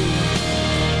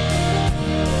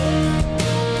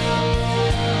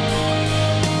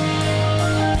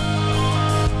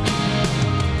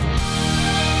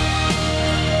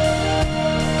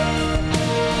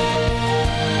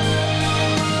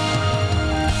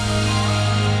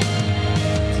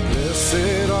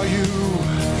 Blessed are you,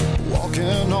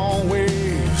 walking on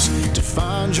waves, to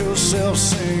find yourself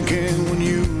sinking when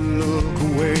you look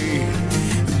away.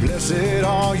 Blessed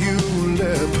are you,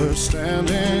 lepers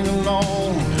standing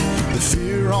alone. The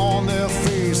fear on their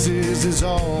faces is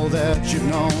all that you've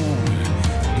known.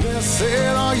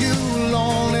 Blessed are you,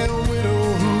 lonely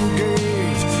widow who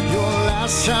gave your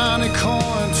last shiny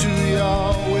coin to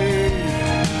Yahweh.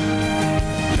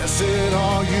 Blessed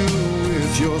are you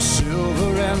with your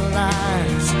silver and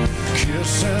lies,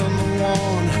 kissing the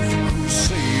one who's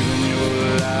saving your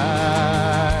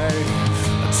life.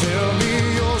 Tell me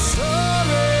your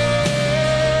story,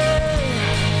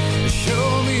 show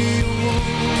me your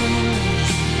wounds,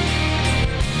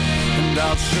 and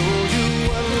I'll show you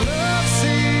what love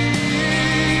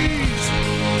sees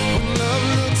when love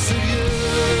looks at you.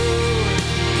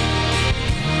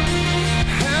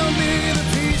 Hand me the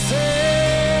pieces,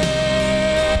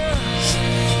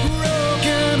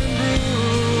 broken and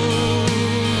bruised,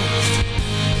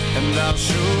 and I'll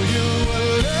show you what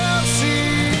love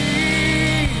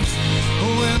sees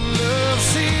when love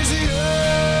sees you.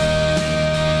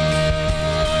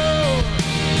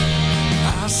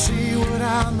 I see what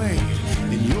I made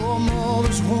in your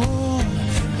mother's womb,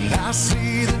 and I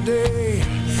see the day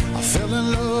I fell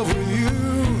in love with you.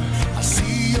 I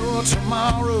see your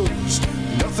tomorrows,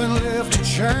 nothing left to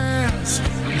chance.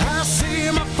 I see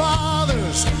my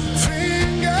father's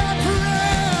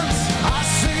fingerprints. I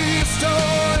see a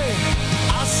story,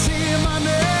 I see my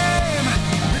name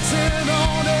written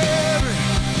on every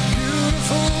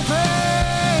beautiful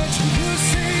page. You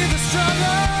see the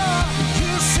struggle,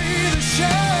 you see the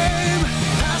shame,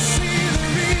 I see the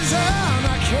reason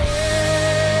I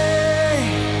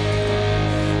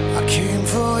came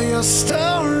for your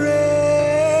story,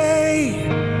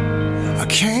 I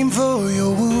came for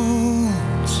your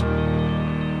wounds,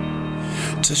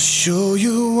 to show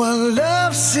you what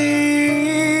love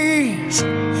sees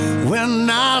when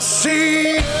I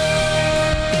see you.